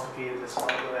not complicated this one,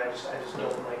 but I just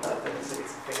don't like that. It's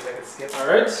things I could skip. All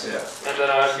right. Yeah. And then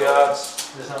I've got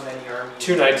There's not many armies.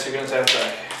 2 knights who can attack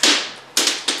back.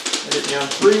 They hit me on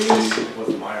 3s.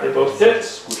 With my They both hit.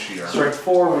 squishy army. Strength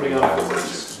 4, wounding on I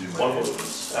 4s. do my 1 wound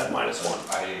business. at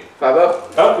 -1. 5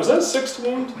 up? Oh, was that a 6th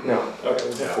wound? No. Okay, it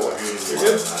was a Yeah, 4. I really You're love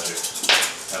good. magic.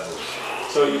 Heavily.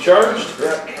 So you charged.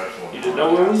 Careful. You did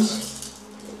no wounds.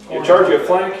 You charge, you have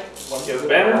flank. You have a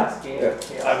banner.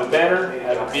 Yeah. I have a banner.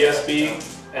 I have a BSB.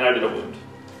 And I did a wound.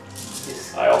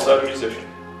 I also have a musician.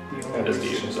 As the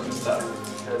use of the top.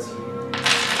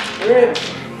 Alright.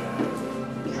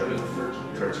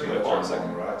 Kurt's Wait, gonna hold on a turn second.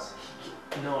 on rocks.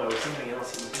 No, it was something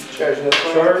else. Charge another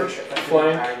Charge, Flank,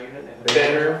 flank,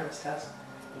 banner,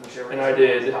 and I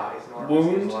did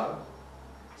wound,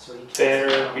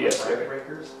 banner,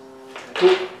 BSB.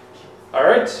 Cool.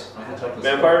 Alright.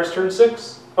 Vampires turn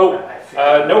 6. Oh,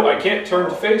 no, I can't turn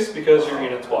to face because your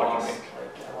unit's blocking me.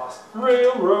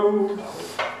 Railroad.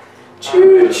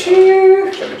 Choo choo.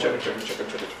 Chugga, chugga, chugga, chugga,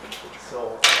 chugga, chugga.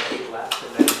 So I left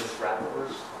and then just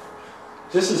rappers.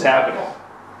 This is happening.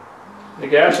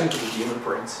 Nagash into the Demon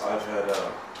Prince. I've had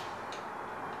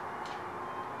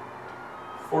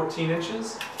 14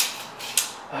 inches?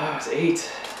 Ah, it's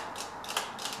 8.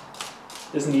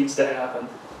 This needs to happen.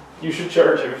 You should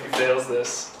charge him if he fails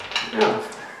this. No.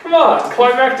 Come on,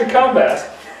 climb back to combat.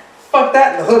 Fuck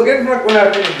that, Logan. I'm not going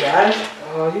after the guy.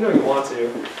 Oh, you know you want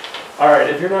to. Alright,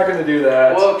 if you're not going to do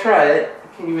that... Well, try it.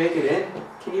 Can you make it in?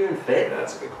 Can you even fit?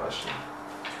 That's a good question.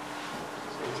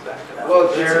 So he's back to that. Well,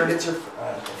 there. it's your.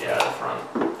 Yeah, the front.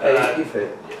 You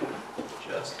fit. Yeah,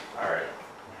 just. Alright.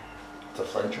 it's a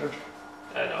flank charge.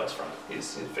 No, it's front.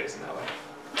 He's facing that way.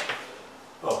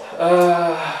 Oh.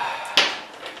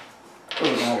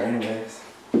 Doesn't matter, anyways.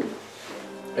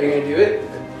 Are you gonna do it?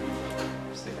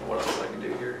 Just thinking what else I can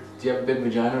do here. Do you have a big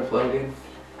vagina plugged in?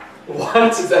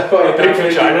 What? Is that why A big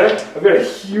vagina? I've got a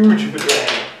huge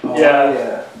vagina. Oh, Yeah.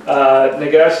 yeah.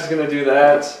 Nagash is going to do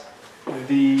that.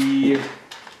 The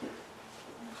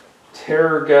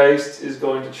Terrorgeist is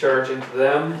going to charge into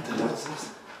them. What's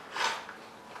this?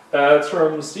 It's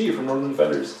from Steve from Northern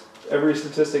Defenders. Every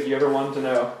statistic you ever wanted to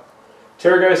know.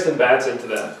 Terrorgeist and bats into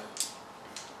them.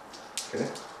 Okay.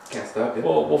 Can't stop it.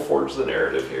 We'll forge the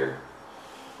narrative here.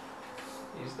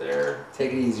 He's there.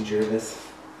 Take it easy, Jervis.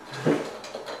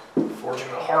 Forging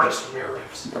the hardest of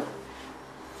narratives.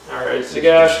 Alright,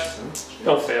 Nagash,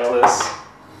 don't fail this.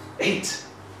 8.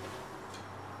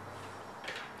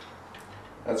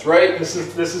 That's right. This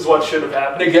is what should have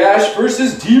happened. Nagash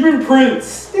versus Demon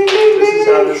Prince. Ding, ding, This ding. is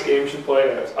how this game should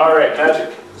play out. Alright,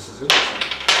 magic. This is interesting.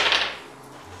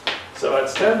 So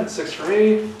that's 10, 6 for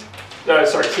me. Sorry,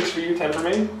 6 for you, 10 for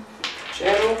me.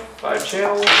 Channel. 5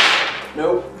 channels.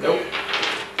 Nope. Nope.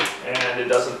 And it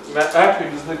doesn't. Actually,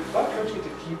 does the black cards get to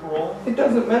keep rolling? It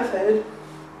doesn't method.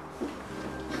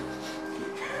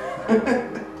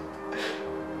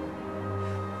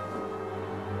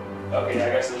 Okay, yeah, I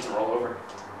guess it doesn't roll over.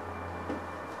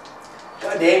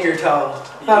 God damn, you're tall.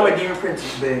 I thought my Demon Prince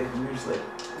was big. You're just like,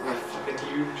 Fucking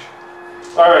huge.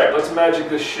 Alright, let's magic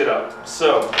this shit up.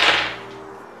 So,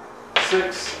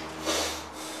 6,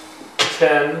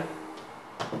 10.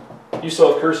 You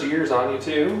still have Curse of Years on you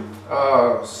too.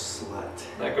 oh, slut.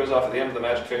 That goes off at the end of the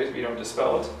magic phase if you don't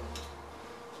dispel it.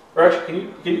 Or actually,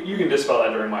 you can dispel that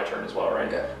during my turn as well, right?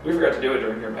 Yeah. We forgot to do it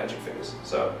during your magic phase,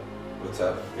 so What's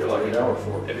that? you're lucky. Now or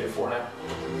 4? Maybe a 4 now.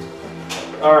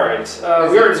 Alright, Is we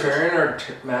it already turn or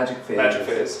magic phase? magic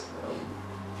phase.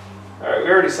 Alright, we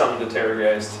already summoned the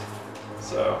Terrorgeist,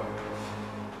 so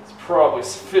it's probably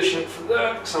sufficient for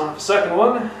that. So I have a second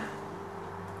one.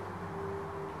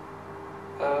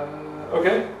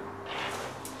 Okay.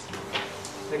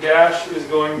 Nagash is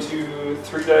going to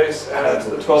 3 dice at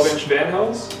the 12-inch Van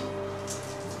Hells.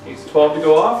 He's 12 to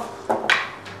go off,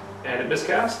 and it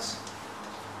miscasts.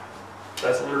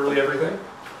 That's literally everything.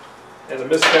 And the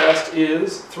miscast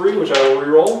is 3, which I will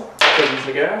reroll because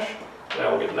he's Nagash. And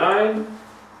I will get 9,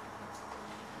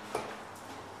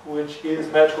 which is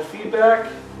magical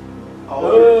feedback.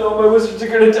 Oh, my wizards are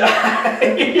gonna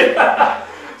die. Yeah.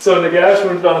 So Nagash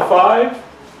wounded on a 5.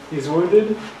 He's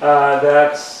wounded.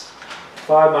 That's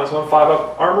 5 minus 1, 5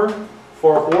 up armor,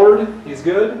 4 up ward. He's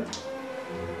good.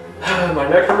 My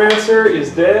Necromancer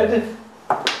is dead.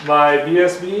 My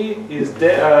BSB is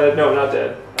dead. No, not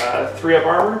dead. 3 up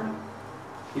armor.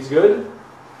 He's good.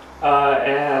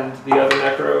 And the other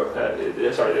Necro,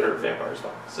 sorry, the other Vampire's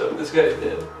fine. So this guy's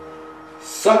dead.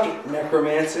 Suck it,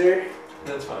 Necromancer.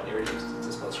 That's fine. You already used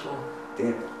this spell scroll.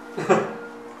 Damn.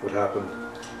 What happened?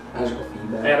 Magical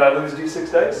feedback. And I lose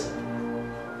d6 dice.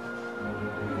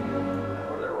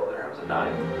 What did I roll there? I was a 9.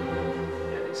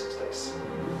 And d6 dice.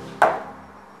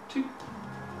 2.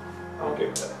 I'm okay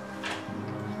with that.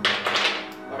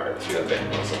 Alright, let's get that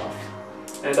Vandals off.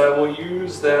 And I will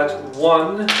use that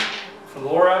 1 from the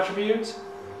lore attribute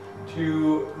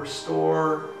to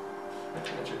restore.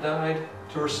 Actually, that died.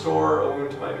 To restore a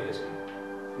wound to my BSB.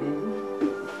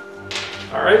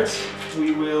 Alright,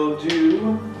 we will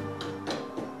do.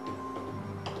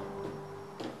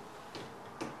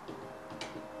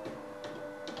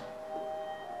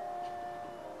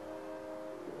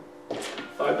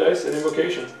 Five dice and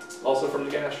invocation, also from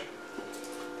the Gash.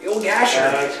 The old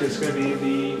Gasher. It's going to be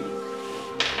the.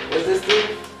 What's this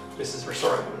do? This is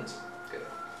restoring wounds. Good.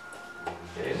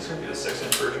 Yeah, it's going to be the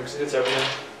 6-inch version because it hits everything.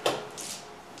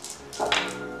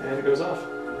 And it goes off.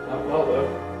 Not well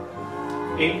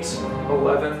though. 8,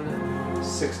 11,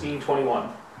 16, 21.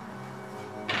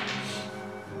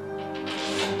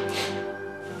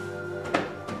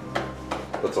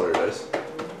 That's all your dice.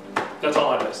 That's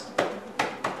all I missed.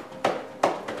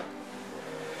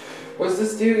 What's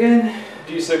this do again?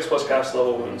 D6 plus cast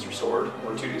level wounds restored,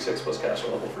 or 2d6 plus cast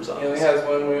level for He zombies. only has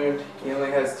 1 wound. He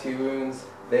only has 2 wounds.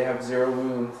 They have 0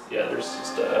 wounds. Yeah, there's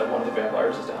just one of the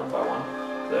vampires is down by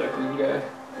 1. The green guy.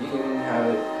 You can have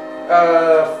it.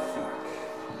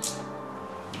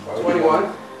 Fuck.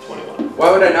 21. 21.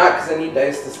 Why would I not? Because I need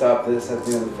dice to stop this at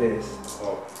the end of the phase.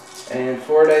 Oh. And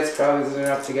 4 dice probably isn't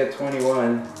enough to get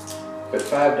 21. But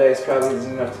 5 dice probably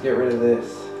isn't enough to get rid of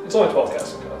this. It's only 12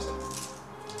 casting cost.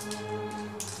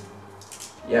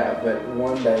 Yeah, but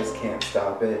 1 dice can't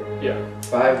stop it. Yeah.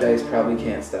 5 dice probably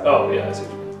can't stop it. Oh, yeah, I see.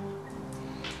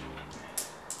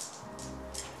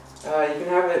 You can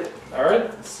have it. Alright,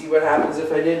 Let's see what happens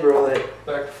if I did roll it.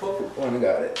 back to full. One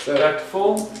got it. So Back to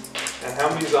full. And how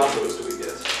many zombos do we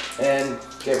get? and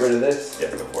get rid of this.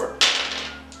 Yeah, go for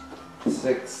it.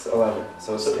 6, 11.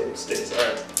 So So it it stays. stays.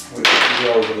 Alright. Wait, you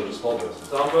always with the dispel dice.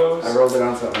 Zombos. I rolled it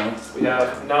on something else. We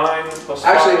have 9 plus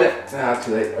 5. Actually, nah,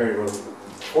 too late. I already rolled.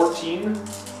 14.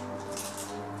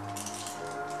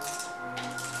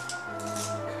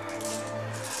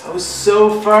 I was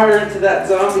so far into that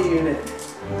zombie unit.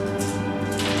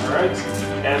 Alright.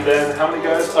 And then how many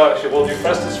guys? Actually, we'll do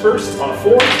Festus first on a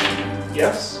 4.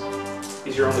 Yes.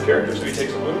 He's your only character, so he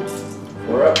takes a wound.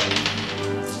 4 up.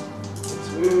 6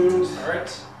 wounds.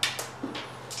 Alright.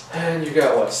 And you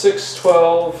got what? 6,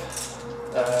 12,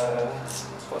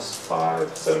 plus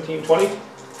 5, 17, 20.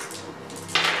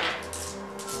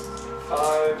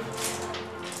 5,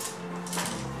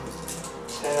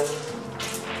 10,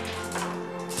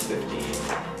 15,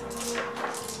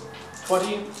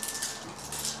 20.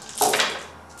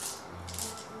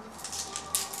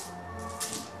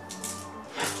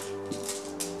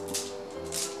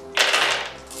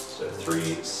 So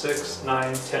 3, 6,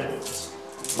 9, 10 wounds.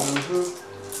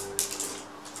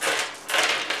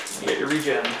 You get your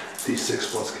regen.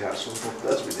 D6 plus castle.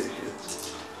 That's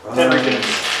ridiculous. 10 regen.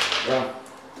 Yeah.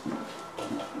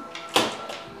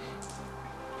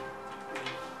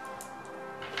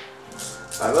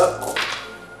 5 up.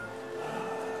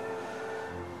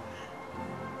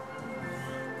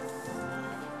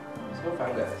 Let's go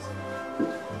 5 guys.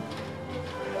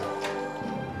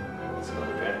 That's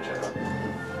another advantage, I thought.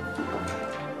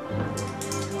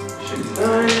 Should be 9.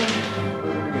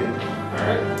 We're good.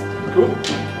 Alright, cool.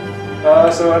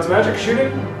 So that's magic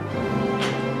shooting.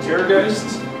 Terrorgeist.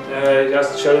 He has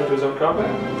to shut into his own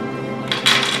combat.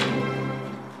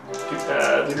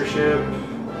 Leadership.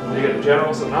 You get the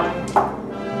generals at 9.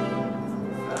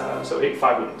 So 8,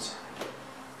 5 wounds.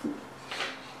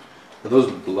 Are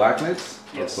those black knights?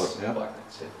 Yes. Yeah. Black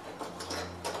knights, yeah.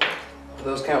 Do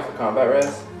those count for combat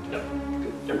res? No,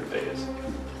 everybody is.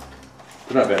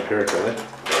 They're not vampiric, are they?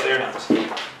 No, they're not.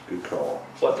 Good call.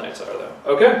 Blood knights are though.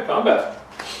 Okay, combat.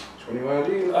 Which one do you want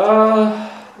to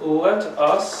do? Let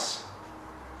us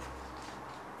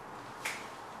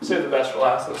save the best for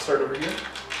last. Let's start over here.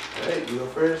 Alright, you go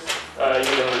first. You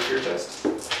get another fear test.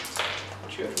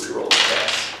 But you have to reroll the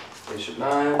stats. Bishop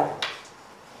 9.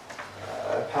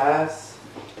 Pass.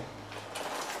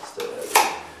 Still has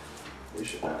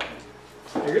Bishop 9.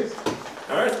 You're good?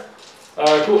 Alright.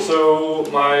 Cool, so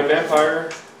my vampire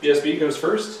BSB goes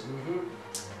first.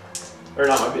 Or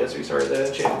not my BSB, sorry, the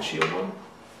enchanted shield one.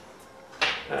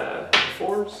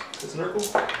 4s, it's Nurgle.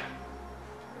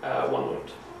 1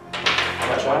 wound.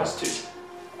 That last 2.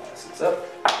 6 up.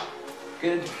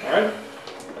 Good. Alright.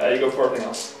 You go for everything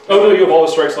else. Oh no, you have all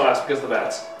the strikes last because of the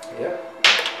bats. Yep.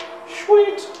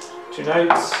 Sweet! 2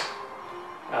 knights.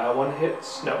 1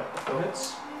 hit. No, no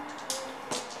hits.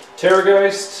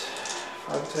 Terrorgeist.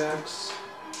 5 attacks.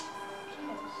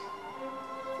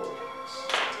 4 attacks.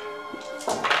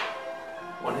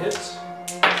 1 hit.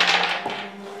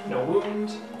 No wound.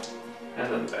 And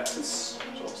then the bats. So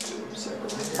I'll just do them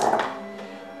separately here.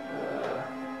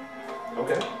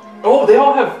 Okay. Oh, they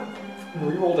all have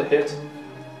rerolled a hit.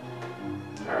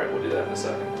 Alright, we'll do that in a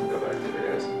second. We'll go back to the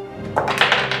guys.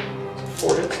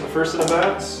 4 hits in the first of the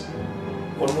bats,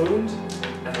 1 wound,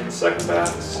 and then the second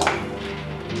bats.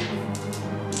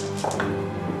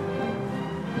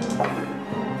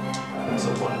 So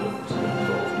 1 wound.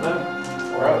 Roll from them.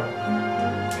 4 out.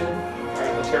 Good.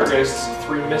 Alright, the Terrorgeist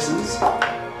 3 misses.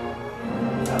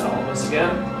 I'll miss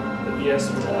again. The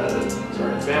the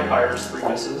Vampire's 3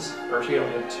 misses. Or she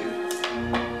only had 2.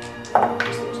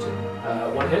 Just those 2.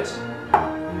 1 hit,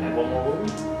 and 1 more wound.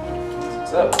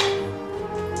 6 up.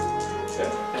 Okay,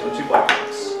 and the 2 black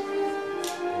ones.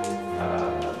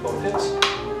 Both hits.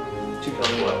 2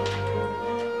 killing blow.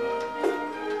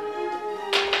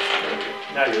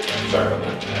 Now you're done. Sorry about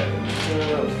that. So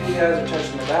you guys are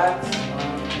touching the bats.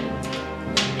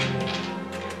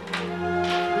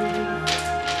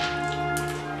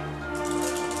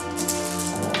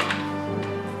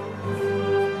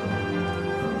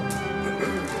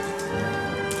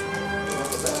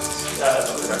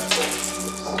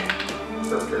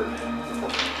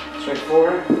 Strike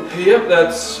 4. Yep,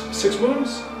 that's 6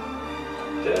 wounds.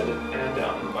 Dead and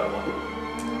down by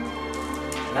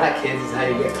 1. That, kids, is how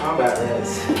you get combat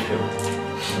res.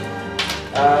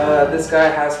 This guy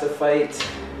has to fight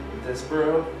this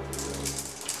bro.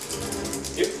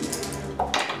 Yep.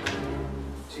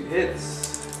 2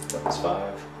 hits. Toughness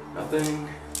 5. Nothing.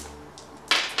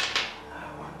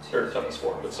 1, 2, Or toughness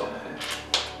 4, but still.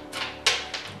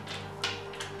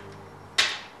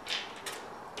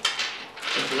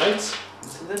 Into knights.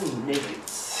 Into the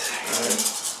knights.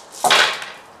 Alright.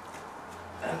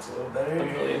 That's a little better.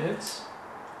 1,000,000 hits.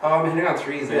 Oh, I'm hitting on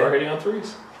 3s You there. are hitting on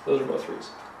 3s. Those are both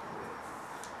 3s.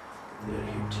 Your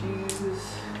 2s.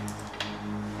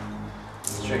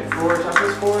 Strike 4,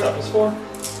 toughness 4. Toughness 4.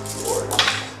 4.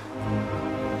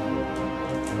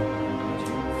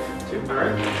 2.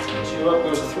 Alright. 2 up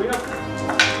goes to 3 up.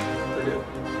 Pretty good.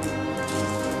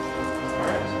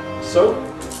 Alright. So,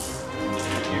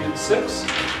 you did 6.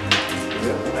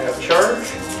 Yep. I have charge.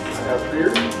 I have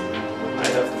rear. I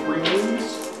have 3 wounds.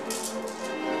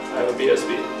 I have a BSB.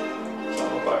 So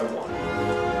I'm up by 1.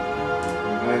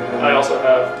 I also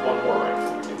have 1 more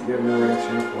rank. You have no ranks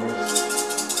reinforced.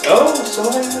 Oh, so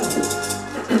I am.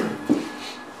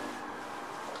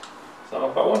 So I'm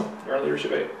up by 1. You're on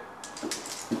leadership 8.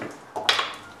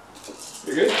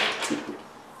 You're good?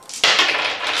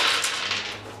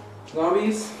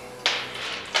 Zombies.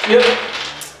 Yep.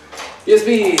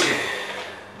 BSB.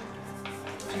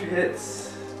 2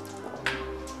 hits.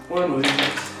 1 wound.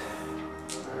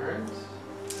 Alright.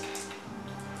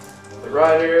 The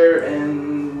rider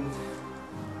and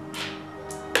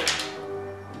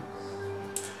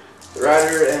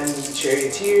the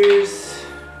charioteers.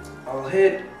 All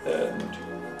hit. And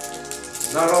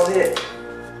Not all hit.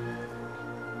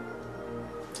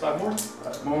 5 more.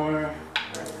 5 more.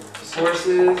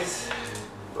 Horses.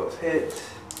 Both hit.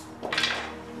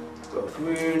 Both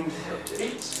wound. Up to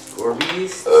 8. 4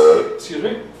 beasts. Excuse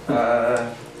me.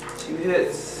 2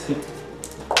 hits.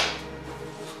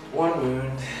 1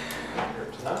 wound. You're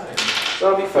up to 9.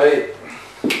 Zombie fight.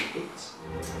 8.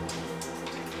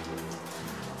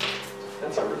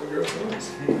 That's how really gross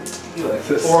moves. You like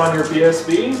this? 4 on your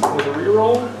BSB with a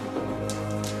reroll.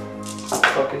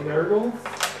 Fucking Nurgle.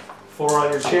 4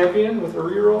 on your champion with a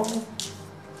reroll.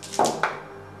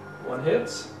 1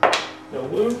 hits. No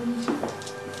wounds.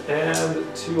 And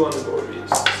 2 on the gore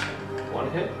beasts.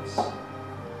 1 hits.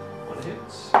 1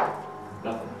 hits.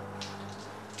 Nothing.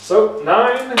 So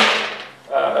 9.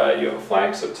 You have a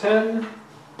flank, so 10.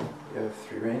 You have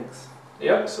 3 ranks.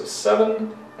 Yep, so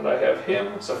 7. And I have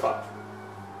him, so 5.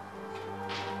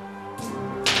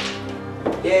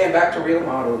 Yeah, back to real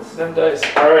models. 10 dice.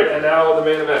 Alright, and now the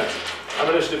main event. I'm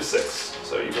initiative 6,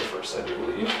 so you go first, I do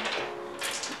believe.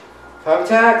 5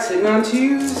 attacks, hitting on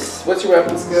 2s. What's your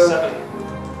weapon skill? 7.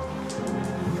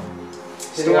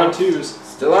 Hitting Still on 2s.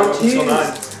 Still on Still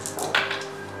 2s.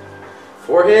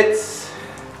 4 hits.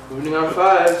 Wounding on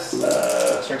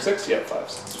 5s. Strength 6? Yep,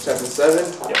 5s.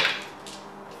 7. Yep.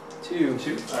 2.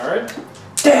 2. Alright.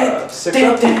 6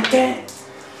 up.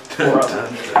 4 up.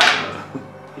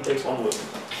 He takes 1 wound.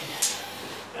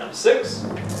 And 6.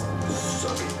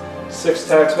 6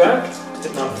 attacks back.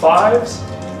 Hitting on 5s.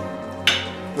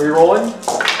 Rerolling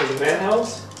for the man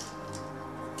health.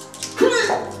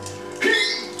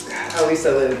 At least I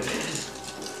lived.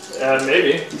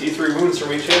 Maybe. D3 wounds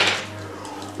from each hit.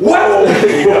 Whoa!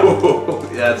 There you go.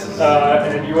 Yes.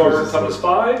 And you are toughness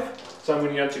 5, so I'm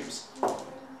winning on 2s.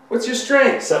 What's your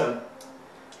strength? 7.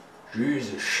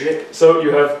 Jesus shit. So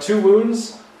you have 2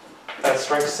 wounds at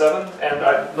strength 7, and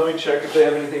let me check if they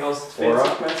have anything else that's 4 fancy.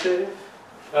 off my save?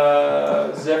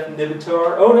 Zeph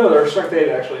Nibitar. Oh no, they're strength 8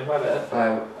 actually, my bad.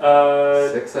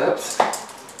 5. 6 ups.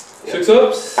 6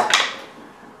 ups.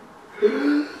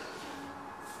 And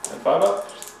 5 up.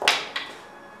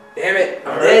 Damn it,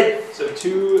 I'm Alright, dead. so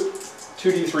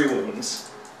 2d3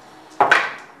 wounds.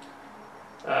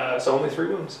 So only 3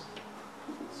 wounds.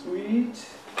 Sweet.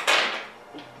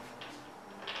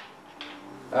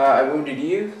 I wounded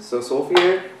you, so soul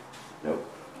feeder. Nope.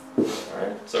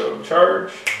 Alright, so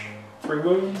charge, 3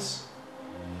 wounds.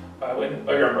 I win.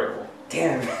 Oh, you're unbreakable.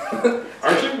 Damn.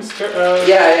 Aren't you?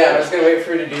 Yeah, I was gonna wait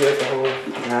for you to do like the whole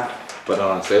math. But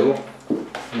unstable?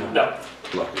 No.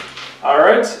 Lucky.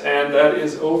 Alright, and that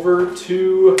is over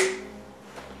to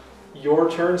your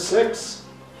turn 6.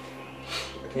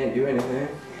 I can't do anything.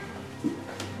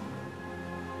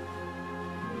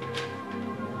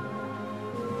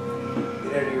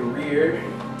 Get out of your rear.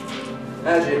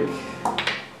 Magic.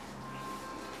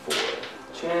 4.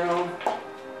 Channel. I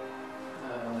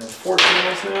have 4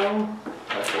 channels now.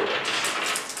 I have 4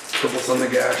 dice. Purple Sun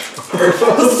Nagash.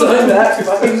 Son, that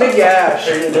fucking Nagash.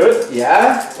 Are you gonna do it?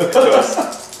 Yeah? Choice.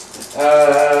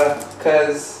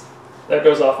 Cause That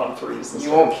goes off on 3s. this you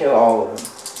time. won't kill all of them.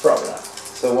 Probably not.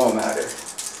 So it won't matter.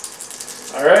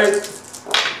 Alright.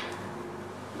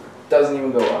 Doesn't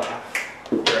even go off.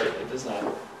 Right, it does not.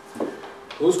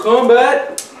 Close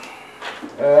combat.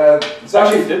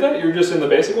 Actually, did that? You were just in the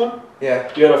basic one? Yeah.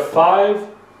 You had a 5,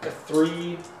 a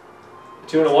 3, a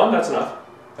 2, and a 1? That's enough.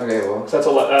 Okay, well. So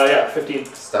that's yeah, 15.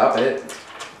 Stop it.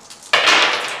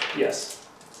 Yes.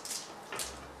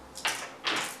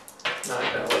 9,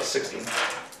 that's 16.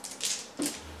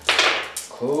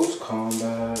 Close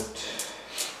combat.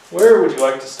 Where would you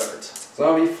like to start?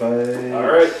 Zombie fight.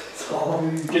 Alright.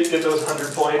 Get those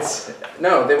 100 points.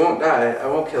 No, they won't die. I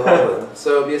won't kill all of them.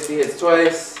 So BSB hits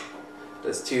twice.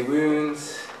 Does 2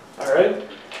 wounds. Alright.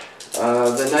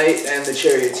 The knight and the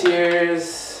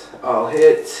charioteers all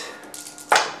hit.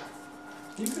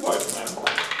 You can wipe them out.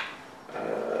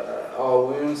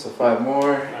 wounds, so 5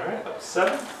 more. Alright, up to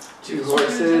 7. 2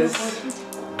 horses.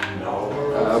 No.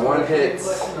 1 hit.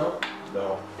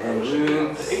 No. And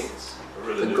wounds. 8.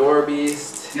 The gore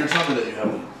beast. You're telling me that you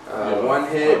haven't. 1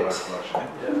 hit.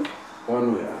 Yeah.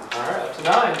 1 wound. Alright, up to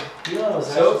 9.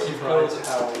 So, you've killed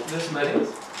how this many.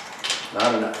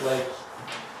 Not enough. Like,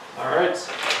 alright.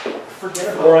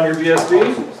 Forget about 4 on your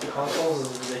BSB. The consoles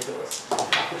is ridiculous.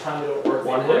 Half the time they don't work.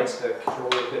 1 they hit. break The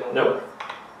controller, they don't Nope. work.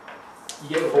 You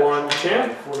get 4 on your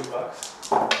champ. $40,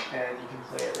 and you can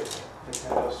play everything.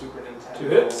 Nintendo, Super Nintendo, 2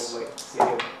 hits. like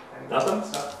Sega, and Nothing.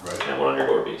 stuff. Right. And 1 on your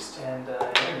gore beast. And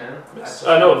yeah, man. Miss.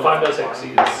 No, 5 does hit.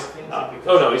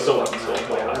 Oh no, he's still way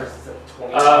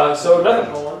high. So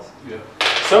nothing. Yeah.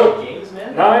 So Games,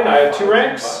 man. 9, I have 2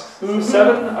 ranks.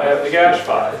 7, I have Nagash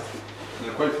 5.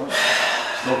 They're quite fun. No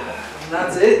fun. And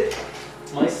that's it.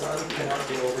 My son cannot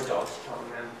get over Dog's Tongue,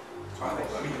 man.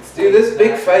 Let's do this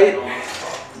big fight.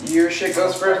 Your shit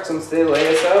goes first, I'm still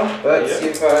ASL, but Yeah. see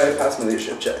if I pass my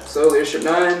leadership check. So leadership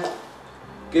 9,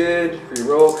 good.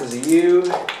 Reroll because of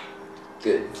you,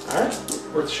 good. Alright,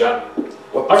 worth a shot.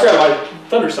 Weapon I grabbed my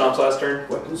Thunder Stomps last turn.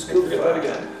 Weapon Don't skill forget 5. that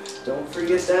again. Don't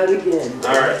forget that again.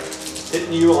 Alright,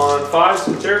 hitting you on 5s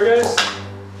with Terrorgeist.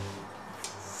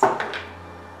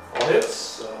 All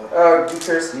hits. Do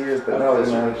curse years, but no, I they're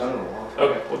don't not. know.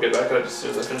 Okay, we'll get back to that just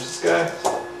as soon as I finish this guy.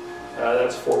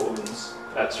 That's 4 wounds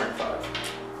at turn 5.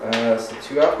 So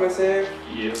 2 off my save.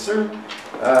 Yes, sir.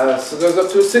 So it goes up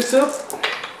to a 6 up.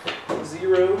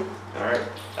 0. Alright,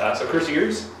 so Curse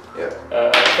Ears. Yep.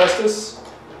 Festus.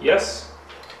 Yes.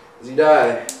 Does he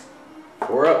die?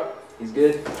 4 up. He's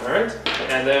good. Alright,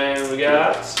 and then we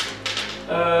got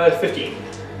 15.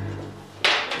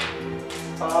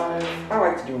 5, I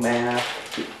like to do math.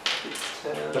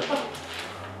 10,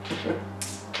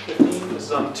 15. This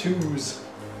is on 2s.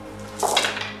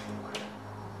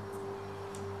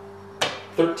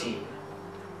 13.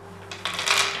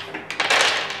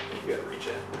 You gotta reach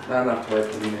it. Not enough to wipe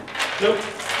the unit. Nope.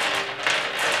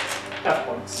 Half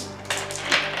points.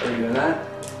 Are we doing that?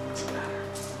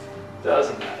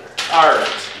 Doesn't matter. Alright,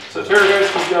 so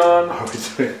Terrorgeist is gone. How are we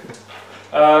doing?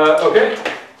 Okay.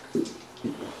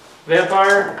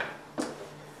 Vampire.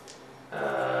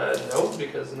 Nope,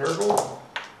 because Nurgle.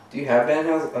 Do you have Van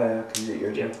Helsing? Oh yeah, because you're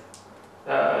your turn.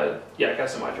 Yeah,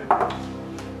 cast on my turn.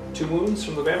 2 wounds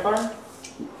from the vampire.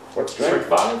 What's Strength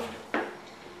strength?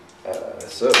 5.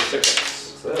 So 6.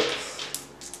 6.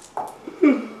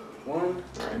 1.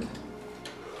 Alright.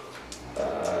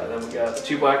 Then we got the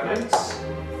 2 Black Knights.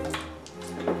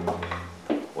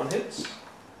 1 hit.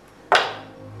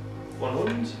 1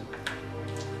 wound.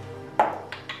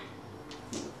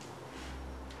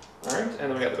 Alright, and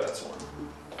then we got the Bats 1.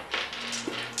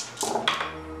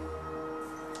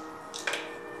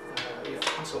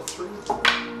 Yeah, so 3.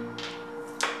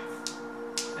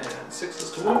 And 6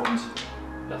 is to wound.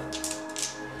 Nothing.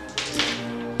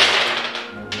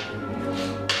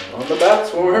 On the bat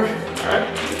swarm. Alright.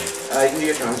 You can do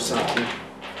your time something.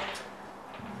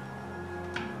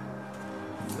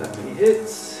 That many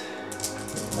hits.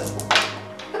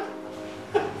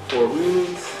 4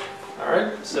 wounds.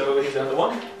 Alright, so he's down to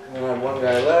 1. And I have 1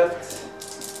 guy left.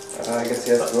 I guess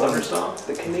he has to go on Thunderstomp.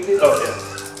 the Knigas. Oh,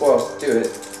 yeah. Well, do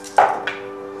it.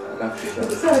 Enough to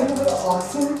Is that even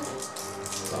awesome?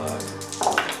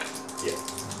 Yeah.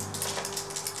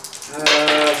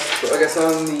 So I guess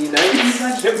on the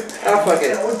knights. Yep. Ah, fuck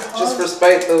it. Just for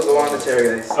spite, they'll go on the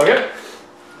Terrorgeist. Okay.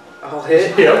 I'll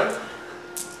hit. Yep.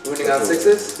 Wounding on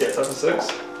 6s. Yeah, it's up to 6.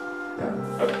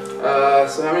 Yeah. Okay.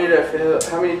 So how many did I fail?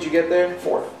 How many did you get there?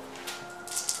 4.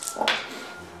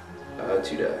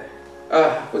 2 die.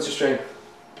 What's your strength?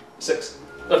 6.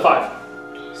 5.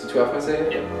 So 2 off my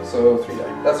save? Yeah. So 3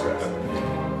 die. That's right.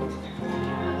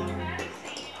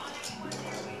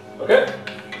 Okay.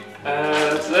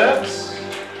 That's that.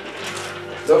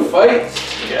 The fight.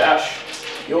 Gash.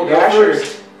 The old Go gasher.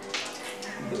 first.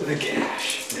 The gash.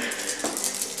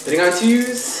 Hitting on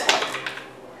 2s.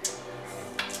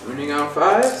 Wounding on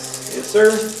 5s. Yes, sir.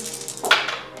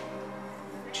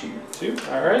 2. 2.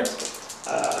 Alright.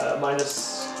 Minus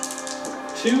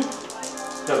 2.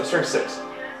 No, it's turn 6.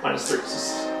 Minus 3.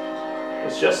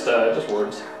 It's just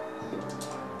words.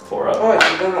 4 up. Oh, I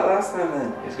should have done that last time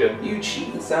then. He's good. You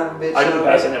cheating son of a bitch. I didn't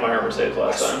pass any of my armor saves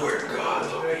last time. Swear to God,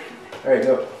 Logan. Alright,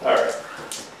 go. Alright.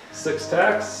 6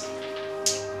 attacks.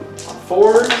 On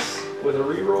 4s with a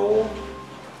reroll.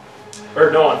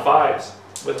 Or no, on 5s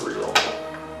with a reroll.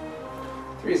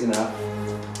 3's enough.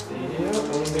 Yeah,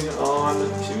 wounding on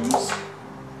 2s.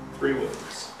 3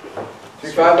 wounds.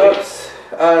 3 5-ups.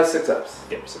 6 ups.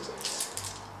 Yep, 6 ups.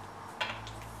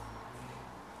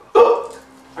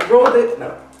 I rolled it.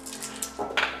 No.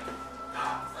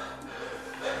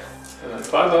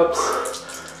 5 ups.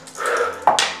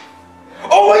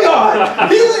 Oh my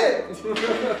god! Heal it!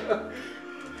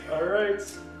 Alright.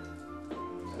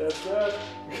 That's that.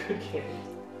 Good game.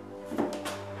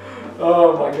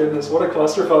 Oh my goodness, what a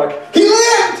clusterfuck. He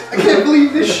lived! I can't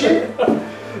believe this shit.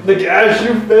 Nagash,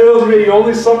 you failed me. You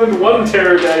only summoned 1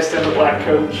 Terrorgeist and the Black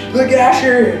Coach. The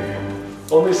Gasher!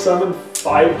 Only summoned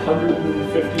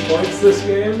 550 points this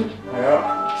game.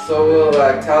 Yeah. So we'll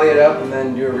tally it up and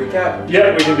then do a recap?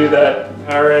 Yeah, we can do that.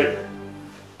 Alright.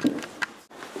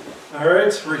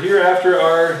 Alright, we're here after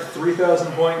our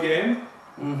 3,000 point game.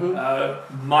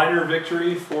 Minor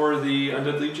victory for the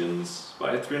Undead Legions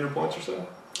by 300 points or so.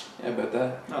 Yeah, about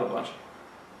that. Not a bunch.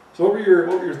 So what were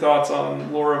your thoughts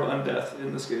on Lore of Undeath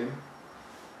in this game?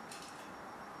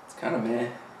 It's kind of meh.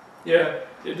 Yeah,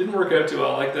 it didn't work out too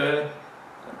well. Like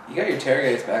You got your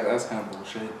Terrorgeist back, that was kind of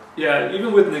bullshit. yeah,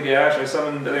 even with Nagash, I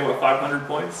summoned I think what 500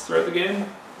 points throughout the game.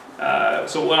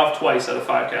 So it went off twice out of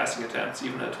 5 casting attempts,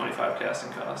 even at 25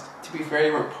 casting cost. To be fair,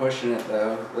 you weren't pushing it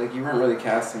though. Like, you weren't really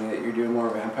casting it, you're doing more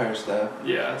vampire stuff.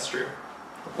 Yeah, that's true.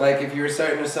 Like, if you were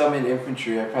starting to summon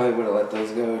infantry, I probably would have let those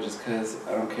go just because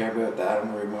I don't care about that.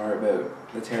 I'm worried more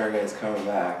about the Terrorgeist coming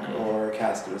back or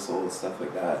Casket of Souls, stuff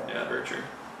like that. Yeah, very true.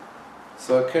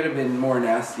 So it could have been more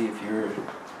nasty if you were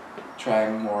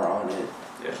trying more on it.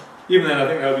 Yeah. Even then, I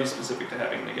think that would be specific to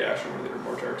having Nagash or there were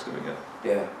more Tarks doing it.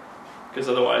 Yeah. Because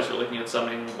otherwise you're looking at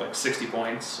summoning like 60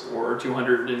 points or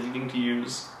 200 and needing to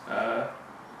use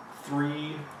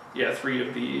 3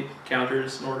 of the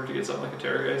counters in order to get something like a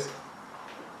Terrorgeist.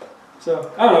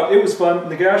 So, I don't know, it was fun.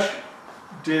 Nagash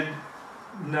did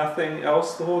nothing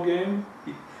else the whole game.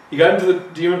 He got into the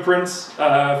Demon Prince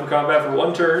for combat for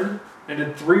 1 turn and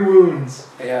did 3 wounds.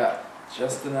 Yeah,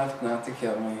 just enough not to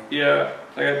kill me. Yeah,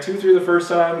 I got 2 through the first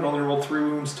time and only rolled 3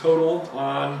 wounds total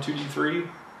on 2d3.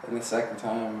 And the second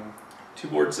time, 2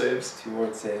 board saves. 2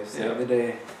 ward saves. Yeah. Save the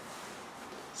day.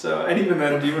 So, and even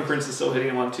then, Demon Prince is still hitting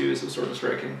him on 2, so sort of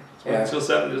striking. So Yeah. skill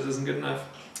 7 just isn't good enough.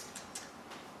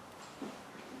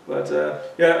 But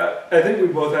yeah, I think we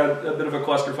both had a bit of a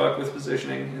clusterfuck with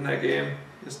positioning in that game.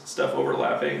 Just stuff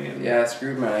overlapping. And Yeah, it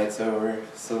screwed my knights over.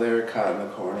 So they were caught in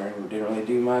the corner and didn't really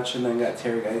do much, and then got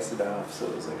Terrorgeisted off, so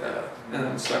it was like that. And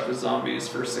then stuck with zombies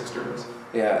for 6 turns.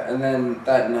 Yeah, and then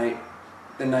that night,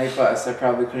 the night bus I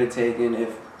probably could have taken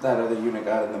if that other unit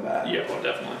got in the back. Yeah, well,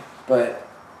 definitely. But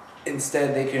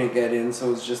instead they couldn't get in, so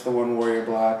it was just the 1 warrior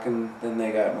block, and then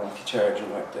they got monkey charge and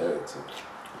wiped out, so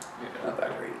Yeah. not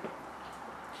that great.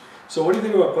 So what do you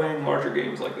think about playing larger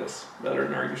games like this, better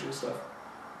than our usual stuff?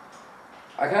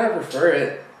 I kind of prefer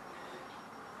it.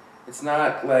 It's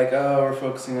not like, oh, we're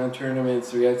focusing on tournaments,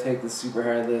 so we gotta take the super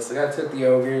hard list. Like, I took the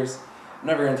ogres. I'm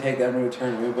never gonna take them to a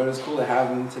tournament, but it was cool to have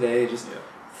them today, just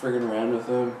friggin' around with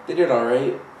them. They did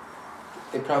alright.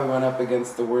 They probably went up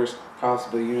against the worst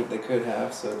possible unit they could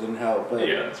have, so it didn't help. But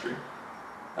Yeah, that's true.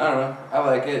 I don't know. I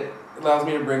like it. It allows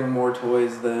me to bring more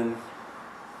toys than...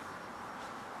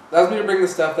 allows me to bring the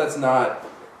stuff that's not,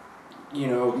 you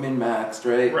know, min-maxed,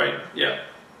 right? Right, yeah.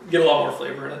 Get a lot more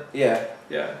flavor in it. Yeah.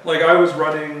 Yeah. Like, I was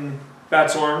running Bat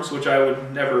Swarms, which I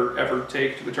would never, ever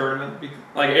take to a tournament.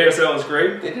 Like, ASL is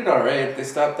great. They did alright. They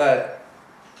stopped that.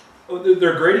 Oh,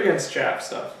 they're great against chaff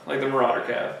stuff, like the Marauder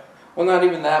Cav. Well, not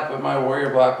even that, but my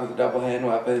warrior block with the double hand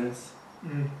weapons.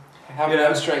 Having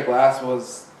them strike last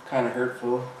was kind of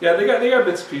hurtful. Yeah, they got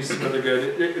bits and pieces where they're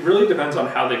good. It really depends on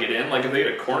how they get in. Like, if they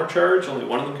get a corner charge, only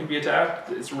one of them can be attacked.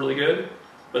 It's really good.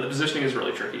 But the positioning is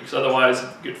really tricky, because otherwise,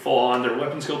 you get full on, their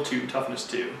weapon skill 2, toughness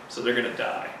 2, so they're going to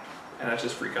die. And that's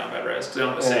just free combat res, because they don't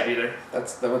have a save either.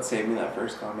 That would save me that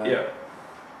first combat. Yeah.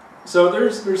 So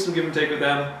there's some give and take with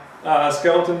them.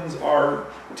 Skeletons are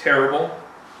terrible.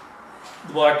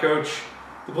 The Black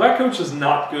Coach is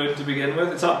not good to begin with.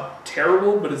 It's not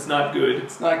terrible, but it's not good.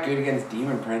 It's not good against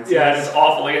Demon Princes. Yeah, and it's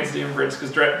awful against Demon Prince,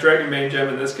 because Dragon Main Gem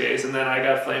in this case, and then I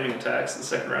got Flaming Attacks in the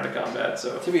second round of combat,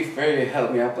 so... To be fair, you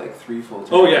held me up like 3 full turns.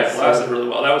 Oh yeah, it lasted really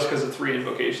well. That was because of 3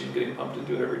 invocations getting pumped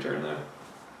into it every turn there.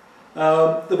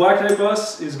 The Black Knight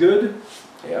bus is good.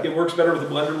 Yep. It works better with the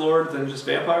Blender Lord than just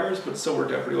vampires, but it still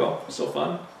worked out pretty well. It's still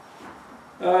fun.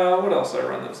 What else did I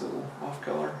run that's a little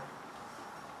off-color?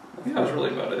 I think that was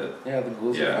really about it. Yeah, the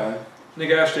ghouls are fine.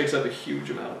 Nagash takes up a huge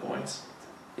amount of points.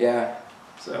 Yeah.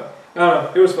 So, I don't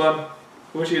know, it was fun.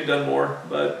 I wish he had done more,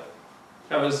 but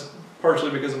that was partially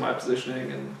because of my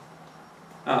positioning, and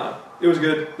it was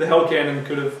good. The Hell Cannon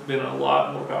could have been a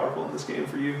lot more powerful in this game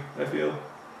for you, I feel.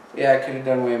 Yeah, I could have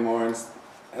done way more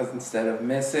instead of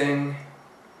missing.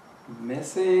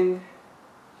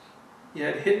 Yeah,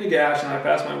 it hit Nagash, and I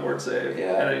passed my ward save,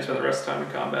 Yeah. and then he spent the rest of the time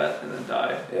in combat, and then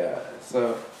died. Yeah,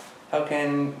 so Hell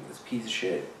Cannon is a piece of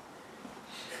shit.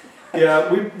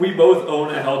 Yeah, we both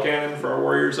own a hell cannon for our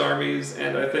Warriors armies,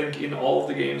 and I think in all of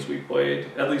the games we played,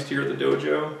 at least here at the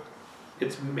dojo,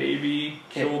 it's maybe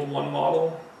killed one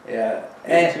model. Yeah,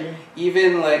 maybe and two.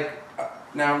 even like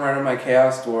now I'm running my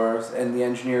Chaos Dwarves and the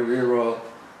Engineer reroll.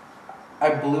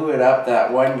 I blew it up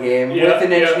that one game with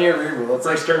an Engineer reroll. It's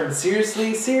First like, turn.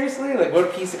 seriously? Like, what a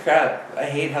piece of crap. I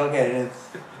hate hell cannons.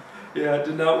 Yeah, it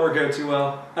did not work out too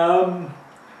well.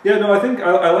 Yeah, no, I think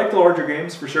I like the larger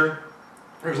games for sure.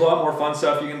 There's a lot more fun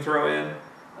stuff you can throw in.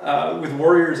 With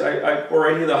Warriors, or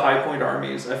any of the high point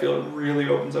armies, I feel it really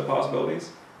opens up possibilities.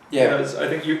 Yeah. Because I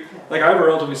think I have a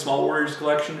relatively small Warriors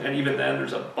collection, and even then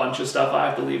there's a bunch of stuff I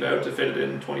have to leave out to fit it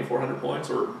in 2,400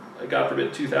 points, or God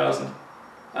forbid 2,000.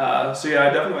 So yeah, I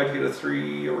definitely like to get a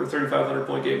 3 or 3,500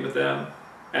 point game with them.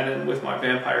 And then with my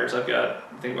vampires, I've got,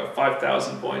 I think, about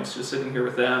 5,000 points just sitting here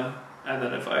with them. And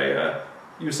then if I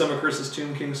use some of Chris's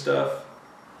Tomb King stuff,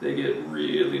 they get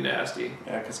really nasty.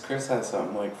 Yeah, because Chris has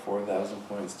something like 4,000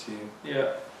 points too.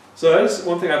 Yeah. So that's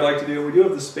one thing I'd like to do. We do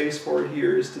have the space for it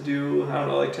here, is to do, I don't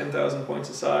know, like 10,000 points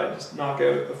aside. Just knock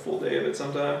out a full day of it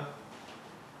sometime.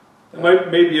 It might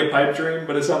be a pipe dream,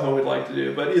 but it's something we'd like to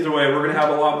do. But either way, we're going to have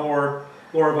a lot more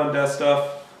Lore of Undead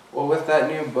stuff. Well, with that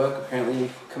new book, apparently you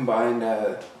combined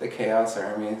the Chaos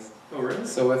armies. Oh, really?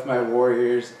 So with my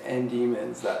Warriors and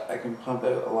Demons, that I can pump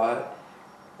out a lot.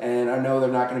 And I know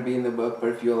they're not going to be in the book, but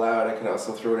if you allow it, I could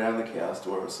also throw down the Chaos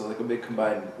Dwarves. So like a big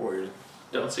combined Warriors.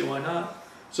 Don't see why not.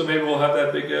 So maybe we'll have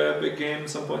that big game at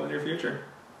some point in the near future.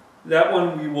 That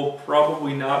one we will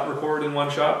probably not record in one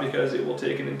shot because it will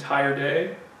take an entire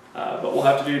day. But we'll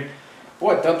have to do...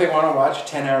 What, don't they want to watch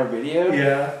a 10-hour video?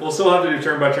 Yeah, we'll still have to do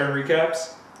turn-by-turn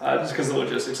recaps. Just because of the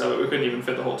logistics of it. We couldn't even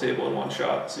fit the whole table in one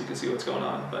shot, so you can see what's going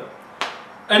on. But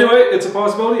anyway, it's a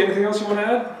possibility. Anything else you want to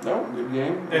add? No, good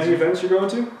game. Any events you're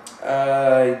going to?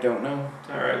 I don't know.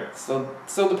 Alright.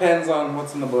 Still depends on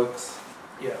what's in the books.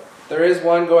 Yeah. There is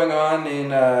one going on in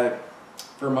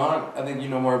Vermont. I think you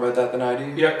know more about that than I do.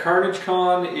 Yeah, Carnage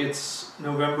Con, it's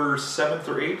November 7th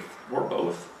or 8th, or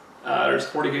both. There's a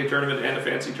 40K tournament and a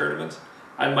fancy tournament.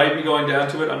 I might be going down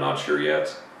to it, I'm not sure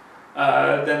yet.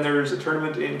 Then there's a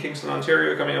tournament in Kingston,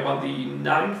 Ontario coming up on the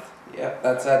 9th. Yeah,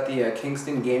 that's at the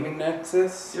Kingston Gaming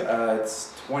Nexus. Yep.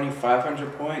 It's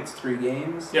 2,500 points, 3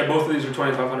 games. Yeah, both of these are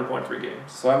 2,500 point 3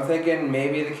 games. So I'm thinking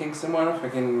maybe the Kingston one, if I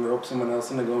can rope someone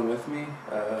else into going with me.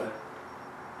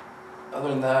 Other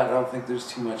than that, I don't think there's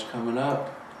too much coming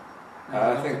up.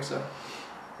 I think so.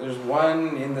 There's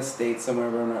one in the States somewhere,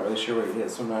 but I'm not really sure what it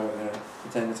is, so I'm not even going to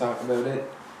pretend to talk about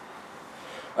it.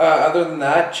 Other than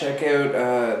that, check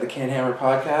out the Can Hammer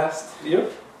podcast.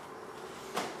 Yep.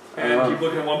 And keep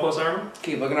looking at 1 Plus Armor.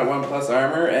 Keep looking at 1 Plus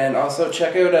Armor, and also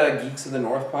check out Geeks of the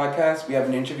North podcast. We have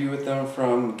an interview with them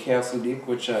from Chaos Ludique,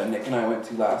 which Nick and I went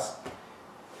to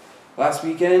last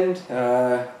weekend.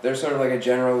 They're sort of like a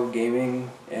general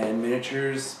gaming and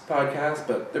miniatures podcast,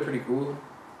 but they're pretty cool.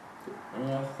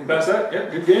 That's that. Yeah,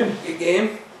 good game. Good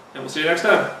game. And we'll see you next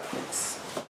time. Thanks.